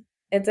fucked.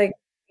 It's like,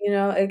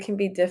 it can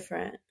be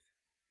different.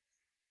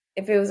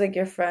 If it was like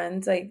your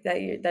friends like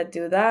that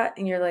do that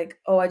and you're like,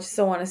 oh, I just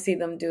don't want to see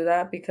them do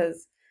that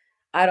because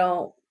I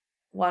don't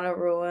want to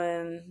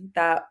ruin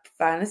that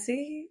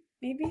fantasy,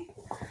 maybe.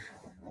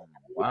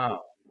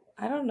 wow.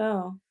 I don't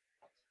know.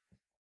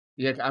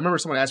 Yeah, I remember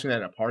someone asked me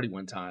that at a party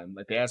one time.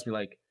 Like they asked me,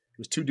 like, it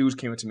was two dudes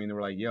came up to me and they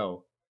were like,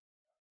 "Yo,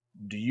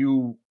 do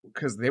you?"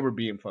 Because they were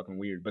being fucking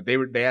weird, but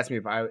they asked me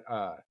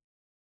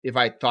if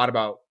I thought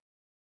about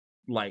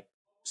like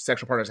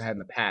sexual partners I had in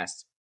the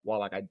past while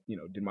like I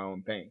did my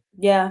own thing.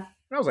 Yeah. And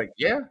I was like,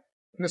 yeah,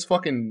 and it's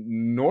fucking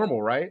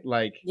normal, right?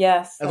 Like,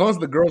 Yes. as long as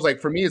the girl's like,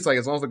 for me, it's like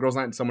as long as the girl's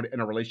not in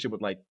a relationship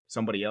with like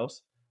somebody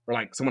else or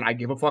like someone I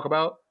give a fuck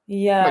about.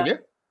 Yeah. I'm like, yeah,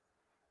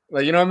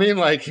 like, you know what I mean?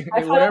 Like,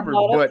 I've whatever. had a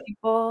lot But of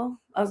people.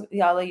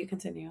 I'll let you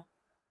continue.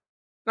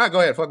 nah,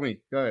 go ahead. Fuck me.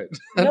 Go ahead.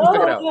 No,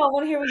 Stick it out. I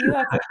want to hear what you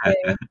have to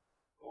say.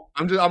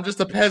 I'm just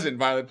a peasant,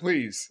 Violet.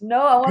 Please.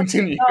 No, I want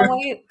continue. No, I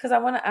want you because I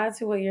want to add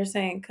to what you're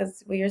saying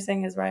because what you're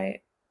saying is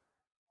right.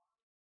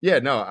 Yeah,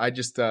 no, I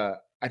just I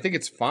think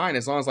it's fine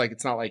as long as like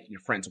it's not like your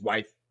friend's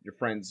wife, your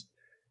friend's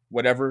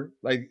whatever.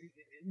 Like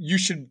you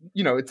should,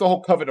 it's the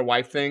whole covet a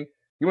wife thing.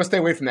 You want to stay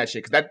away from that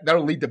shit because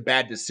that'll lead to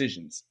bad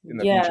decisions in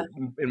the future.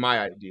 In my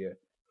idea,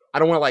 I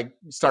don't want to like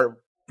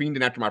start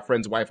fiending after my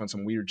friend's wife on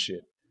some weird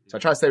shit. So I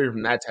try to stay away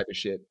from that type of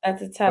shit.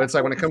 That's a tough. But it's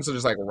like when it comes to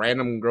just like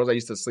random girls I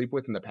used to sleep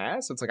with in the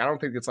past, it's like I don't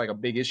think it's like a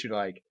big issue to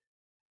like,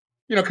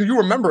 because you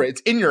remember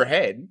it's in your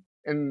head,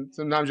 and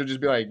sometimes you'll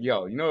just be like,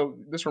 yo,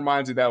 this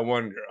reminds me of that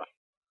one girl.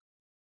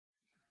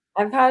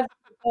 I've had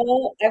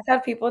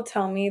people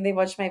tell me they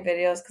watch my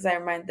videos because I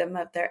remind them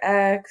of their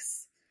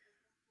ex,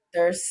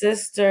 their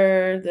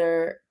sister,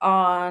 their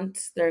aunt,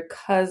 their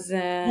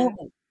cousin,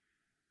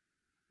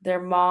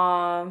 their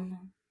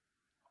mom,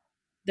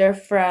 their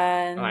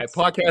friends. All right,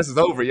 podcast is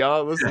over,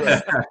 y'all. Let's go.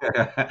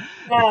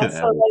 Yeah,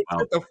 so like,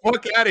 get the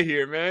fuck out of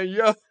here, man.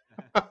 Yo.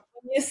 When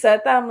you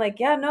said that, I'm like,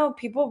 yeah, no,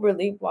 people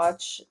really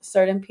watch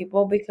certain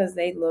people because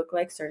they look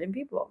like certain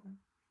people.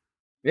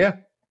 Yeah.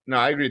 No,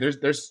 I agree.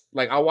 There's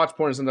like I'll watch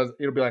porn and sometimes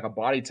it'll be like a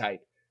body type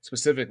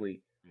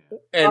specifically.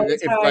 And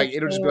if like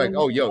it'll just be like,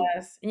 oh yo.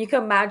 Yes. And you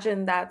can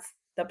imagine that's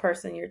the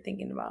person you're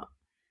thinking about.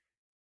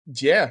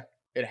 Yeah.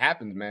 It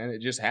happens, man. It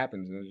just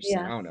happens. And it's just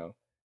I don't know.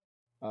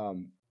 I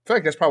feel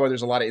like that's probably why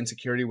there's a lot of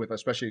insecurity with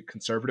especially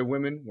conservative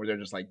women where they're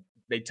just like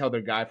they tell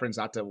their guy friends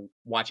not to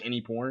watch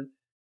any porn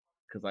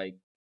because like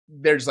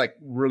they're just like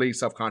really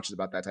self-conscious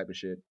about that type of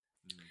shit.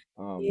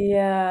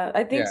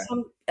 I think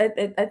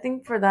I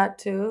think for that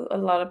too, a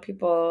lot of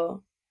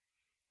people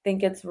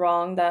think it's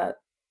wrong that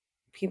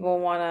people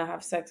want to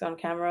have sex on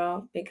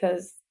camera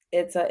because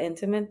it's an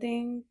intimate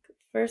thing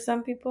for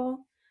some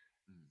people.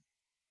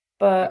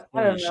 But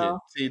I don't know.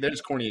 See, they're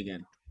just corny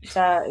again.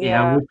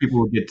 I wish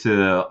people would get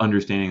to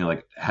understanding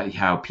like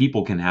how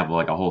people can have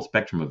like a whole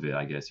spectrum of it.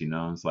 I guess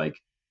it's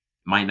like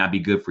might not be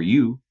good for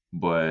you,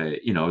 but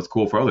it's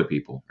cool for other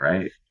people,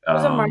 right?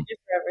 There's a market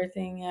for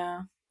everything.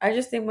 Yeah. I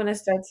just think when it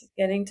starts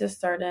getting to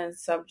certain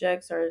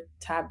subjects or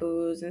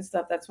taboos and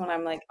stuff, that's when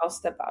I'm like, I'll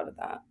step out of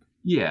that.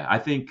 Yeah, I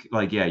think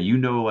like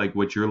like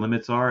what your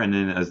limits are, and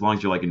then as long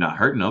as you're like you're not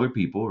hurting other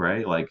people,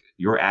 right? Like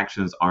your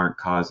actions aren't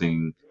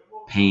causing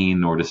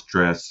pain or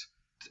distress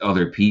to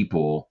other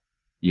people,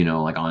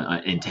 like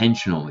on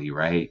intentionally,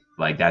 right?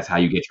 Like that's how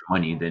you get your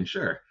money. Then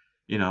sure,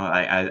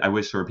 I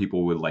wish sort of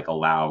people would like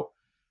allow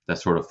that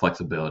sort of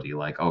flexibility.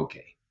 Like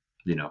okay,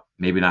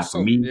 maybe not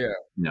for me,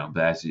 but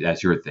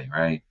that's your thing,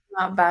 right?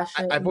 Not bash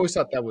it. I've always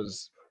thought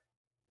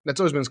that's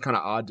always been kind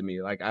of odd to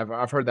me. Like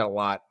I've heard that a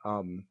lot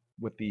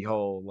with the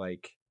whole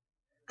like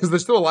because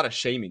there's still a lot of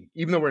shaming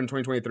even though we're in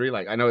 2023.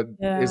 Like I know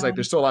it's like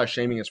there's still a lot of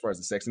shaming as far as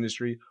the sex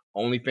industry,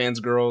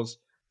 OnlyFans girls,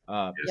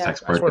 as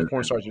far as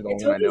porn stars are the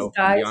only one I know.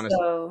 Guys, to be honest.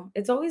 though.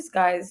 It's always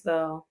guys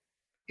though.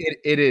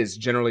 It is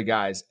generally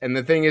guys, and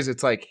the thing is,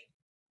 it's like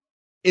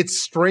it's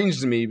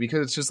strange to me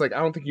because it's just like I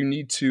don't think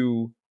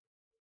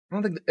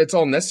it's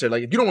all necessary.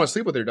 Like if you don't want to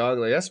sleep with her, dog,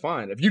 like that's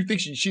fine. If you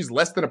think she's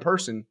less than a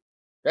person,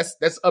 that's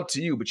up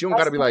to you. But you don't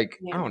got to be like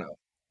I don't know.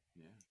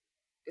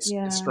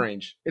 It's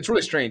strange. It's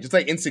really strange. It's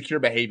like insecure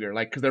behavior,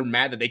 like because they're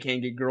mad that they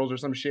can't get girls or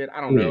some shit.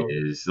 I don't know. It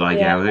is like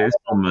there's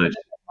so much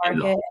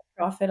market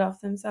profit off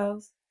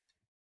themselves.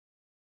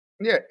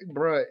 Yeah,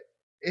 bro.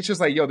 It's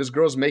just like, yo, this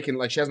girl's making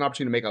like she has an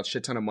opportunity to make a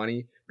shit ton of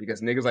money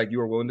because niggas like you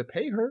are willing to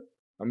pay her.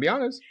 I'm gonna be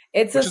honest,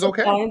 It's a which is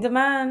okay. supply and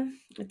demand.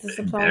 It's a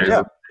supply and There's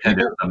Yeah, demand.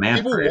 there's a man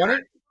people for it. want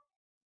it.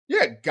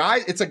 Yeah, guy,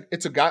 it's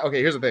a guy. Okay,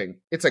 here's the thing.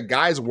 It's a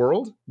guy's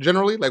world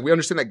generally. Like we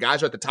understand that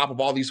guys are at the top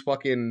of all these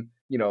fucking,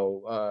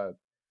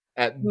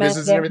 at Men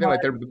business and get everything. more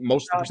Like they're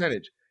most of the jobs.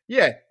 percentage.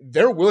 Yeah,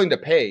 they're willing to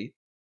pay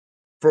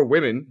for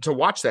women to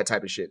watch that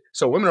type of shit.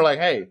 So women are like,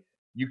 hey,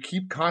 you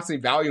keep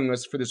constantly valuing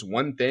us for this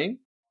one thing.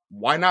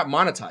 Why not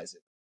monetize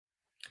it?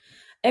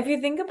 If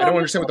you think I about don't it,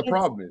 understand what the it's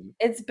problem is.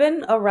 it's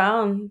been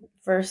around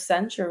for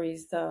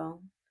centuries,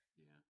 though.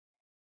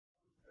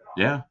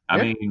 Yeah, I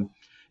Yeah, mean,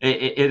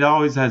 it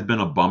always has been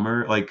a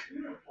bummer. Like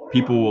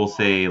people will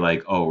say,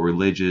 like, "Oh,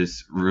 religion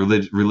is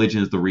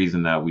the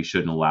reason that we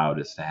shouldn't allow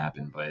this to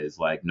happen." But it's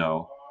like,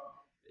 no,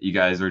 you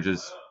guys are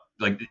just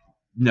like,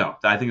 no.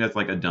 I think that's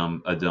like a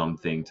dumb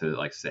thing to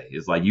like say.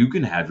 It's like you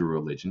can have your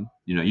religion.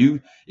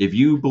 You if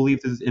you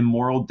believe this is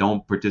immoral,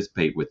 don't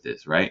participate with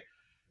this, right?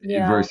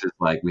 Yeah, Versus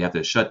like we have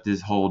to shut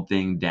this whole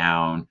thing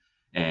down,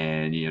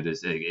 and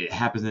this it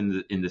happens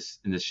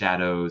in the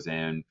shadows,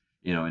 and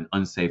in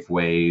unsafe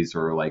ways,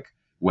 or like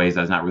ways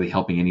that's not really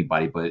helping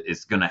anybody, but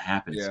it's gonna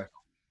happen. yeah,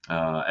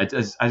 I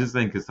just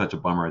think it's such a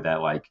bummer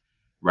that, like,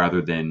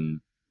 rather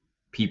than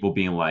people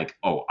being like,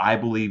 oh, I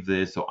believe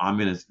this, so I'm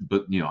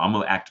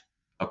gonna act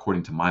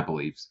according to my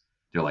beliefs.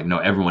 They're like, no,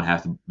 everyone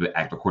has to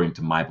act according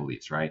to my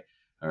beliefs, right?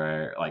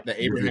 Or like,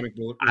 the Abrahamic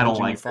I don't religion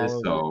you like this, follow.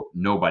 Yeah. so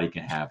nobody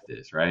can have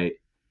this, right?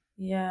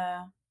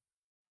 yeah.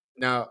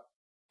 Now,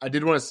 I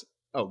did want to.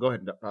 Oh, go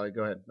ahead. Probably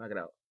go ahead. Knock it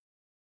out.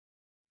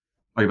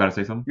 Oh, you about to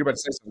say something? You're about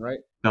to say something, right?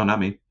 No, not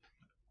me.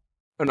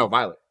 Oh no,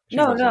 Violet. She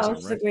was No, about no, to say I was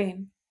something, just right?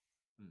 agreeing.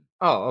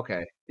 Oh,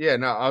 okay. Yeah.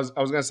 No, I was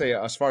gonna say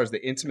as far as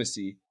the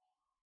intimacy,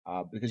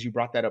 because you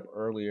brought that up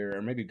earlier,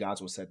 or maybe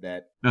Godswill said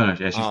that. No, no,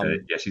 yeah, she said it.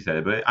 Um, Yeah, she said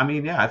it. But I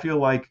mean, yeah, I feel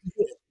like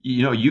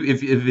you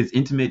if it's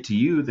intimate to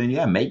you, then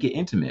yeah, make it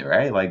intimate,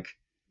 right? Like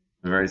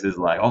versus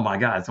like, oh my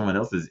God, someone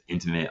else is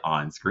intimate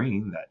on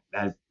screen.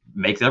 That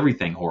makes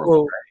everything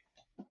horrible. well,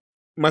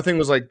 my thing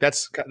was like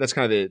that's kind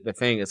of the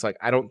thing. It's like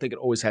I don't think it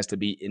always has to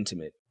be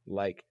intimate.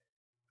 Like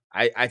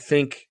I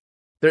think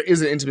there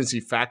is an intimacy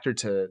factor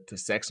to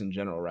sex in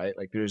general, right?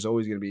 Like there's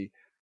always going to be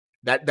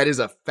that is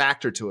a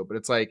factor to it, but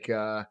it's like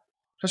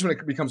especially when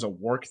it becomes a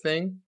work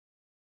thing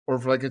or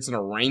if like it's an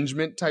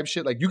arrangement type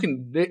shit. Like you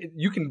can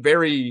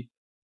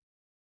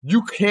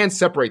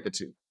separate the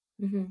two.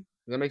 Does Hmm.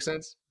 that make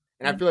sense?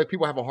 And I Yeah. feel like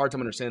people have a hard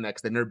time understanding that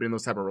because they've never been in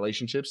those type of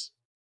relationships.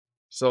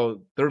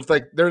 So they're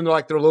in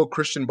like their little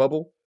Christian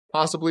bubble,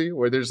 possibly,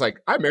 where there's like,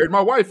 I married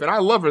my wife and I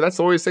love her. That's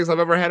the only sex I've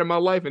ever had in my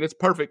life, and it's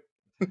perfect.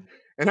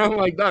 And I'm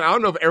like, Dog, I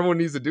don't know if everyone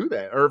needs to do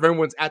that, or if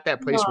everyone's at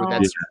that place where No, Yeah,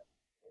 that's what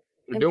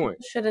they're and doing.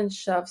 people shouldn't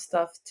shove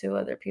stuff to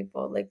other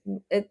people. Like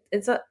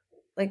it's a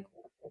like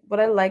what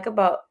I like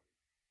about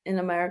in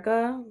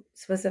America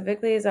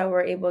specifically is that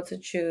we're able to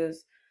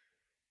choose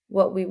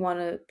what we want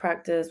to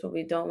practice, what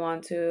we don't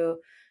want to.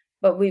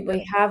 But we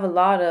have a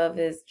lot of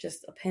is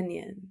just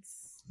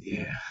opinions.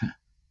 yeah,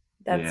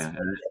 That's yeah. what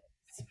it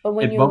is. But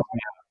when It you bums me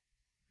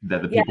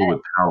that the yeah, people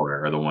with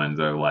power are the ones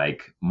that are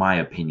like, my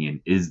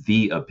opinion is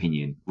the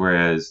opinion,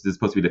 whereas this is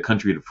supposed to be the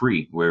country of the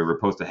free, where we're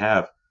supposed to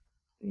have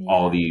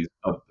all yeah, these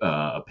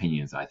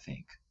opinions. I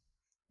think.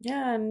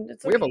 yeah, and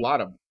it's We have a okay lot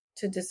of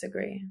to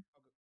disagree.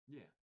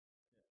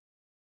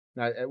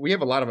 Yeah. we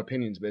have a lot of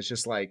opinions, but it's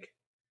just like,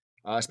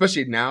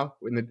 especially now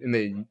in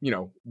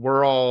the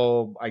we're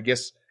all, I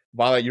guess,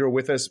 Violet, you were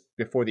with us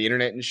before the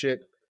internet and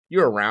shit.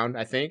 You're around,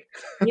 I think.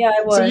 Yeah,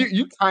 I So was.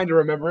 you kind of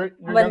remember it.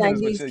 You're I'm a younger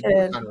than us, but 90s you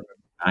kid. kind of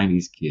remember.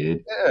 90s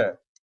kid. Yeah,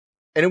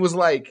 and it was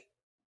like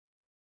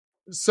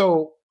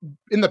so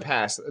in the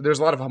past. There's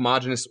a lot of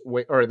homogenous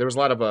way, or there was a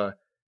lot of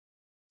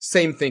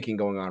same thinking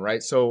going on,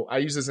 right? So I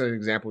use this as an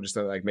example just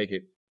to like make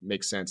it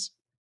make sense.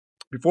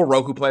 Before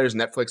Roku players,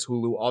 Netflix,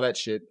 Hulu, all that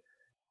shit,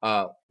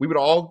 we would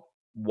all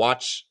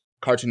watch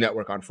Cartoon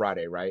Network on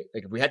Friday, right?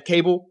 Like if we had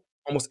cable,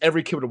 almost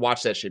every kid would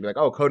watch that shit. Be like,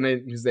 oh,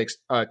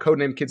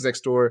 Codename Kids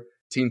Next Door,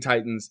 Teen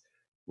Titans.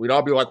 We'd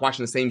all be like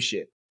watching the same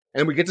shit.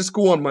 And we get to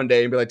school on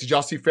Monday and be like, did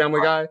y'all see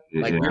Family Guy?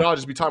 Like we'd Yeah. all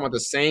just be talking about the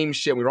same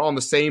shit. We were all in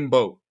the same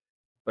boat.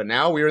 But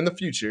now we're in the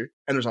future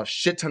and there's a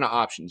shit ton of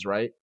options,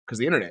 right? Because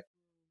the internet.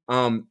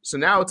 So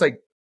now it's like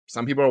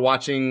some people are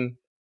watching,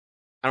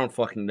 I don't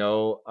fucking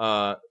know.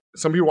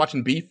 Some people are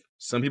watching Beef.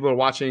 Some people are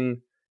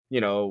watching,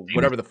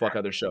 whatever the fuck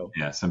other show.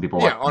 Yeah. Some people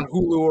Yeah, watch on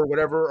Hulu or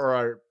whatever,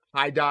 or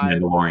High Dive.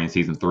 Mandalorian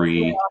season There's more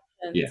 3.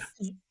 Yeah.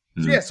 options.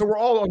 So yeah, so we're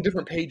all on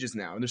different pages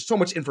now, and there's so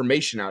much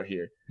information out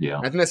here. Yeah.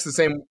 And I think that's the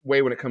same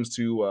way when it comes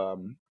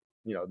to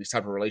these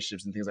type of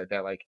relationships and things like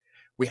that. Like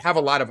we have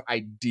a lot of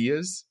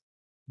ideas,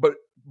 but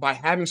by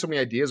having so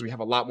many ideas, we have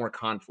a lot more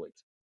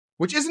conflict,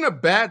 which isn't a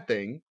bad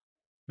thing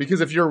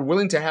because if you're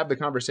willing to have the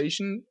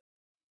conversation,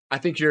 I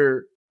think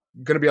you're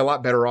going to be a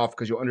lot better off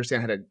because you'll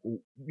understand how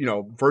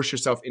to, verse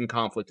yourself in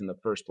conflict in the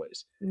first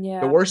place. The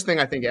Yeah. worst thing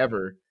I think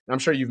ever, and I'm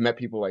sure you've met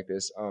people like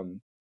this,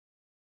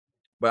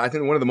 but I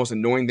think one of the most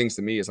annoying things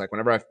to me is like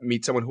whenever I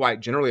meet someone who I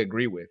generally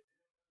agree with,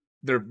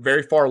 they're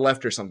very far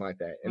left or something like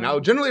that. And I'll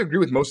generally agree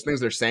with most things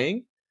they're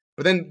saying.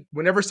 But then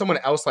whenever someone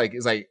else like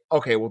is like,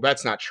 okay, well,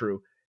 that's not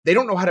true. They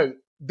don't know how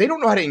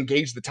to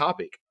engage the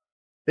topic.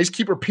 They just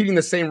keep repeating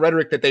the same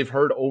rhetoric that they've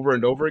heard over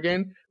and over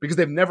again because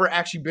they've never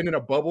actually been in a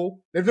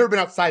bubble. They've never been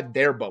outside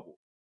their bubble.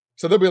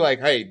 So they'll be like,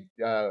 hey,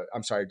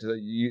 I'm sorry,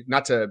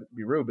 not to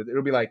be rude, but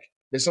it'll be like,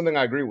 there's something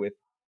I agree with.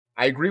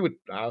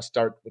 I'll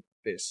start with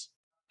this.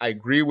 I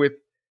agree with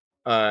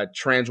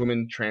trans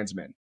women, trans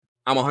men.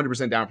 I'm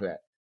 100% down for that.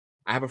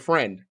 I have a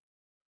friend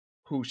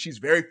who she's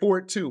very for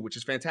it too, which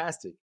is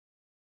fantastic.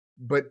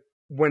 But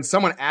when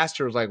someone asked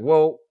her, it was like,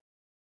 well,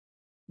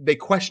 they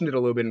questioned it a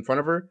little bit in front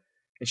of her.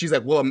 And she's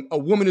like, well, a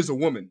woman is a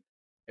woman.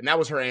 And that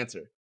was her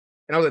answer.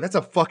 And I was like, that's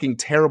a fucking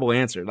terrible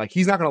answer. Like,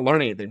 he's not going to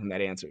learn anything from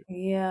that answer.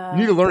 Yeah. You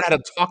need to learn how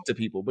to talk to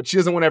people, but she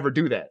doesn't want to ever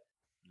do that.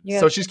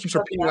 So she just keeps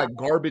repeating like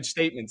garbage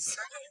statements.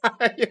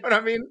 You know what I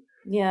mean?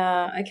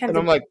 Yeah, I can't. And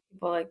I'm like,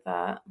 people like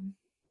that.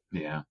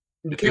 Yeah.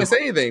 You can't say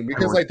anything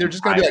because like they're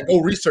just gonna be like, go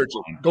research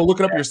it, go look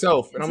it up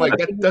yourself. And I'm like,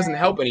 that doesn't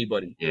help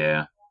anybody.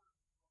 Yeah.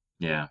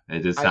 Yeah.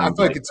 It just I sounds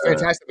feel like it's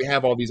fantastic we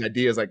have all these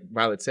ideas, like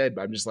Violet said,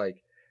 but I'm just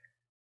like,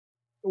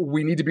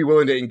 we need to be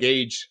willing to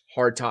engage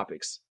hard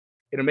topics.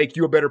 It'll make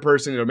you a better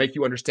person. It'll make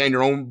you understand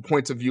your own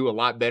points of view a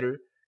lot better.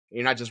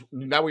 You're not just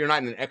that way. You're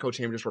not in an echo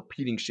chamber just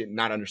repeating shit and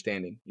not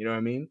understanding. You know what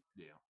I mean?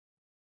 Yeah.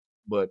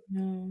 But I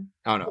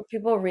don't know.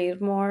 People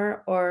read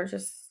more or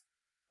just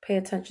pay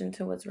attention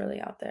to what's really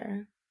out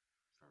there.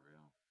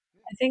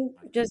 I think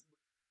just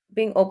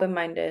being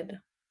open-minded.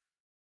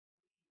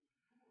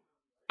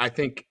 I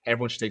think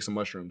everyone should take some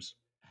mushrooms.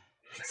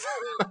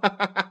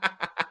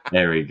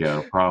 There we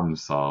go. Problem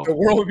solved. The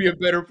world would be a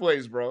better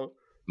place, bro.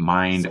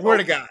 Mind. Swear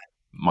to God.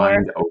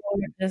 Mind or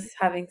just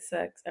having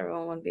sex,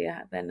 everyone would be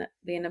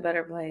in a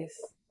better place.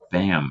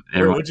 Bam.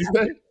 What'd you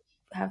say?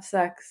 Have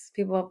sex.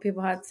 People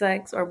had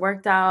sex or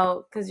worked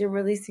out because you're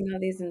releasing all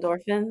these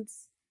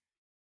endorphins.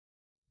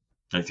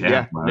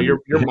 Yeah. Your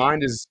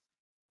mind is.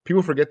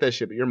 People forget that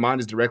shit, but your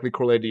mind is directly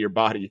correlated to your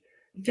body,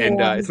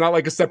 and it's not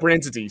like a separate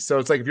entity. So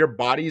it's like if your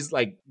body's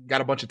like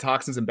got a bunch of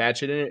toxins and bad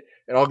shit in it,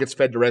 it all gets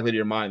fed directly to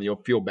your mind. And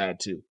you'll feel bad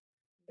too.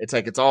 It's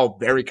like it's all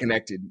very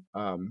connected.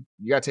 You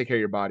gotta take care of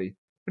your body,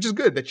 which is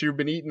good that you've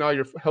been eating all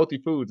your healthy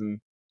foods and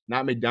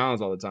not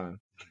McDonald's all the time.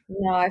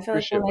 No, I feel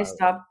like when I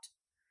stopped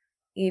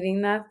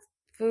eating that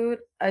food,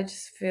 I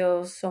just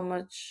feel so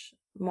much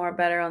more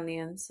better on the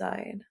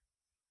inside.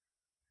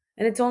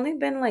 And it's only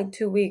been like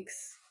 2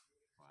 weeks.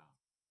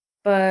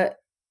 But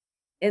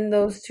in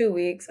those 2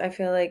 weeks, I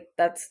feel like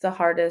that's the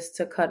hardest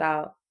to cut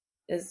out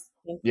is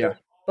yeah.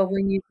 But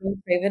when you don't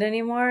crave it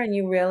anymore and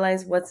you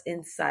realize what's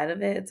inside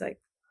of it, it's like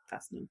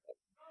that's not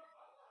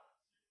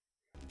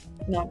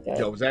good. Not good.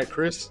 Yo, was that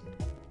Chris?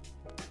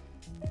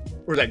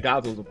 Or was that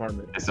Goswell's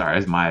apartment? Sorry,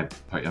 it's my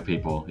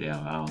people.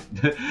 Yeah,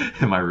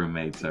 my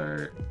roommates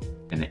are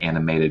in an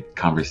animated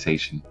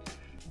conversation,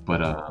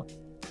 but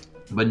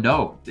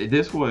no,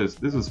 this was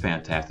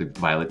fantastic,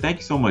 Violet. Thank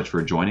you so much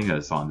for joining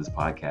us on this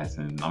podcast,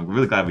 and I'm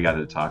really glad we got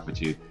to talk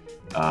with you.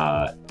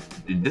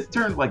 This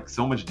turned like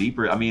so much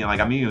deeper. I mean,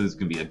 it was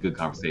gonna be a good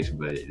conversation,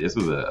 but this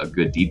was a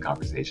good deep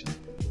conversation.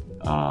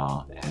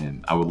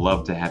 And I would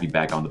love to have you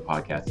back on the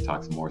podcast to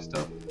talk some more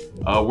stuff.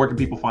 Where can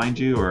people find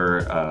you,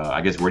 or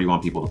I guess where do you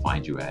want people to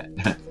find you at?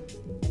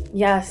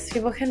 Yes,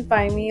 people can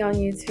find me on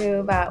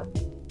YouTube at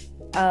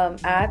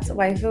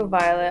Waifu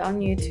Violet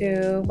on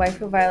YouTube,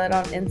 Waifu Violet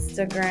on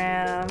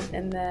Instagram,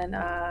 and then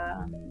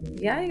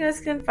you guys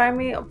can find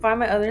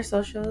my other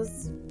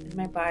socials in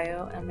my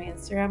bio and my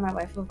Instagram at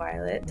Waifu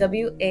Violet,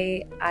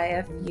 WAIFUVIOLET.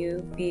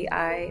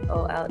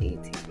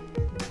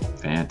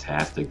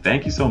 Fantastic.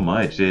 Thank you so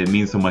much. It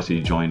means so much that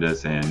you joined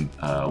us, and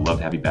love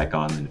to have you back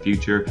on in the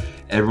future.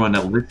 Everyone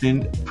that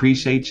listened,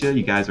 appreciate you.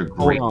 You guys are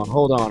great.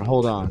 Hold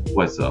on.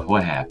 What's up?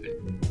 What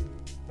happened?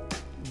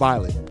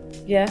 Violet.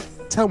 Yes.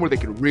 Tell them where they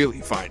can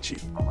really find you.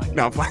 Oh my God.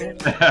 No, I'm playing.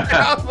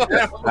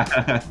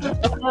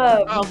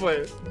 I'm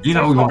playing. You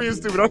know, I'm being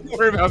stupid. Don't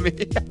worry about me.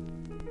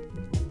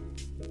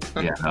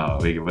 Yeah, no,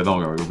 but don't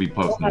worry. We'll be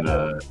posting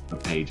the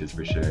pages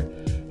for sure.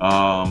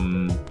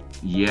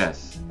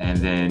 Yes, and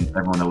then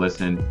everyone that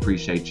listened,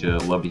 appreciate you.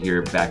 Love to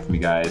hear back from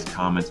you guys.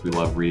 Comments, we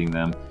love reading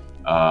them.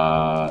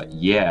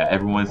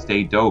 Everyone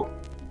stay dope.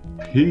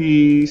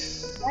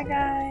 Peace. Bye,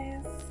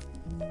 guys.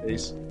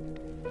 Peace.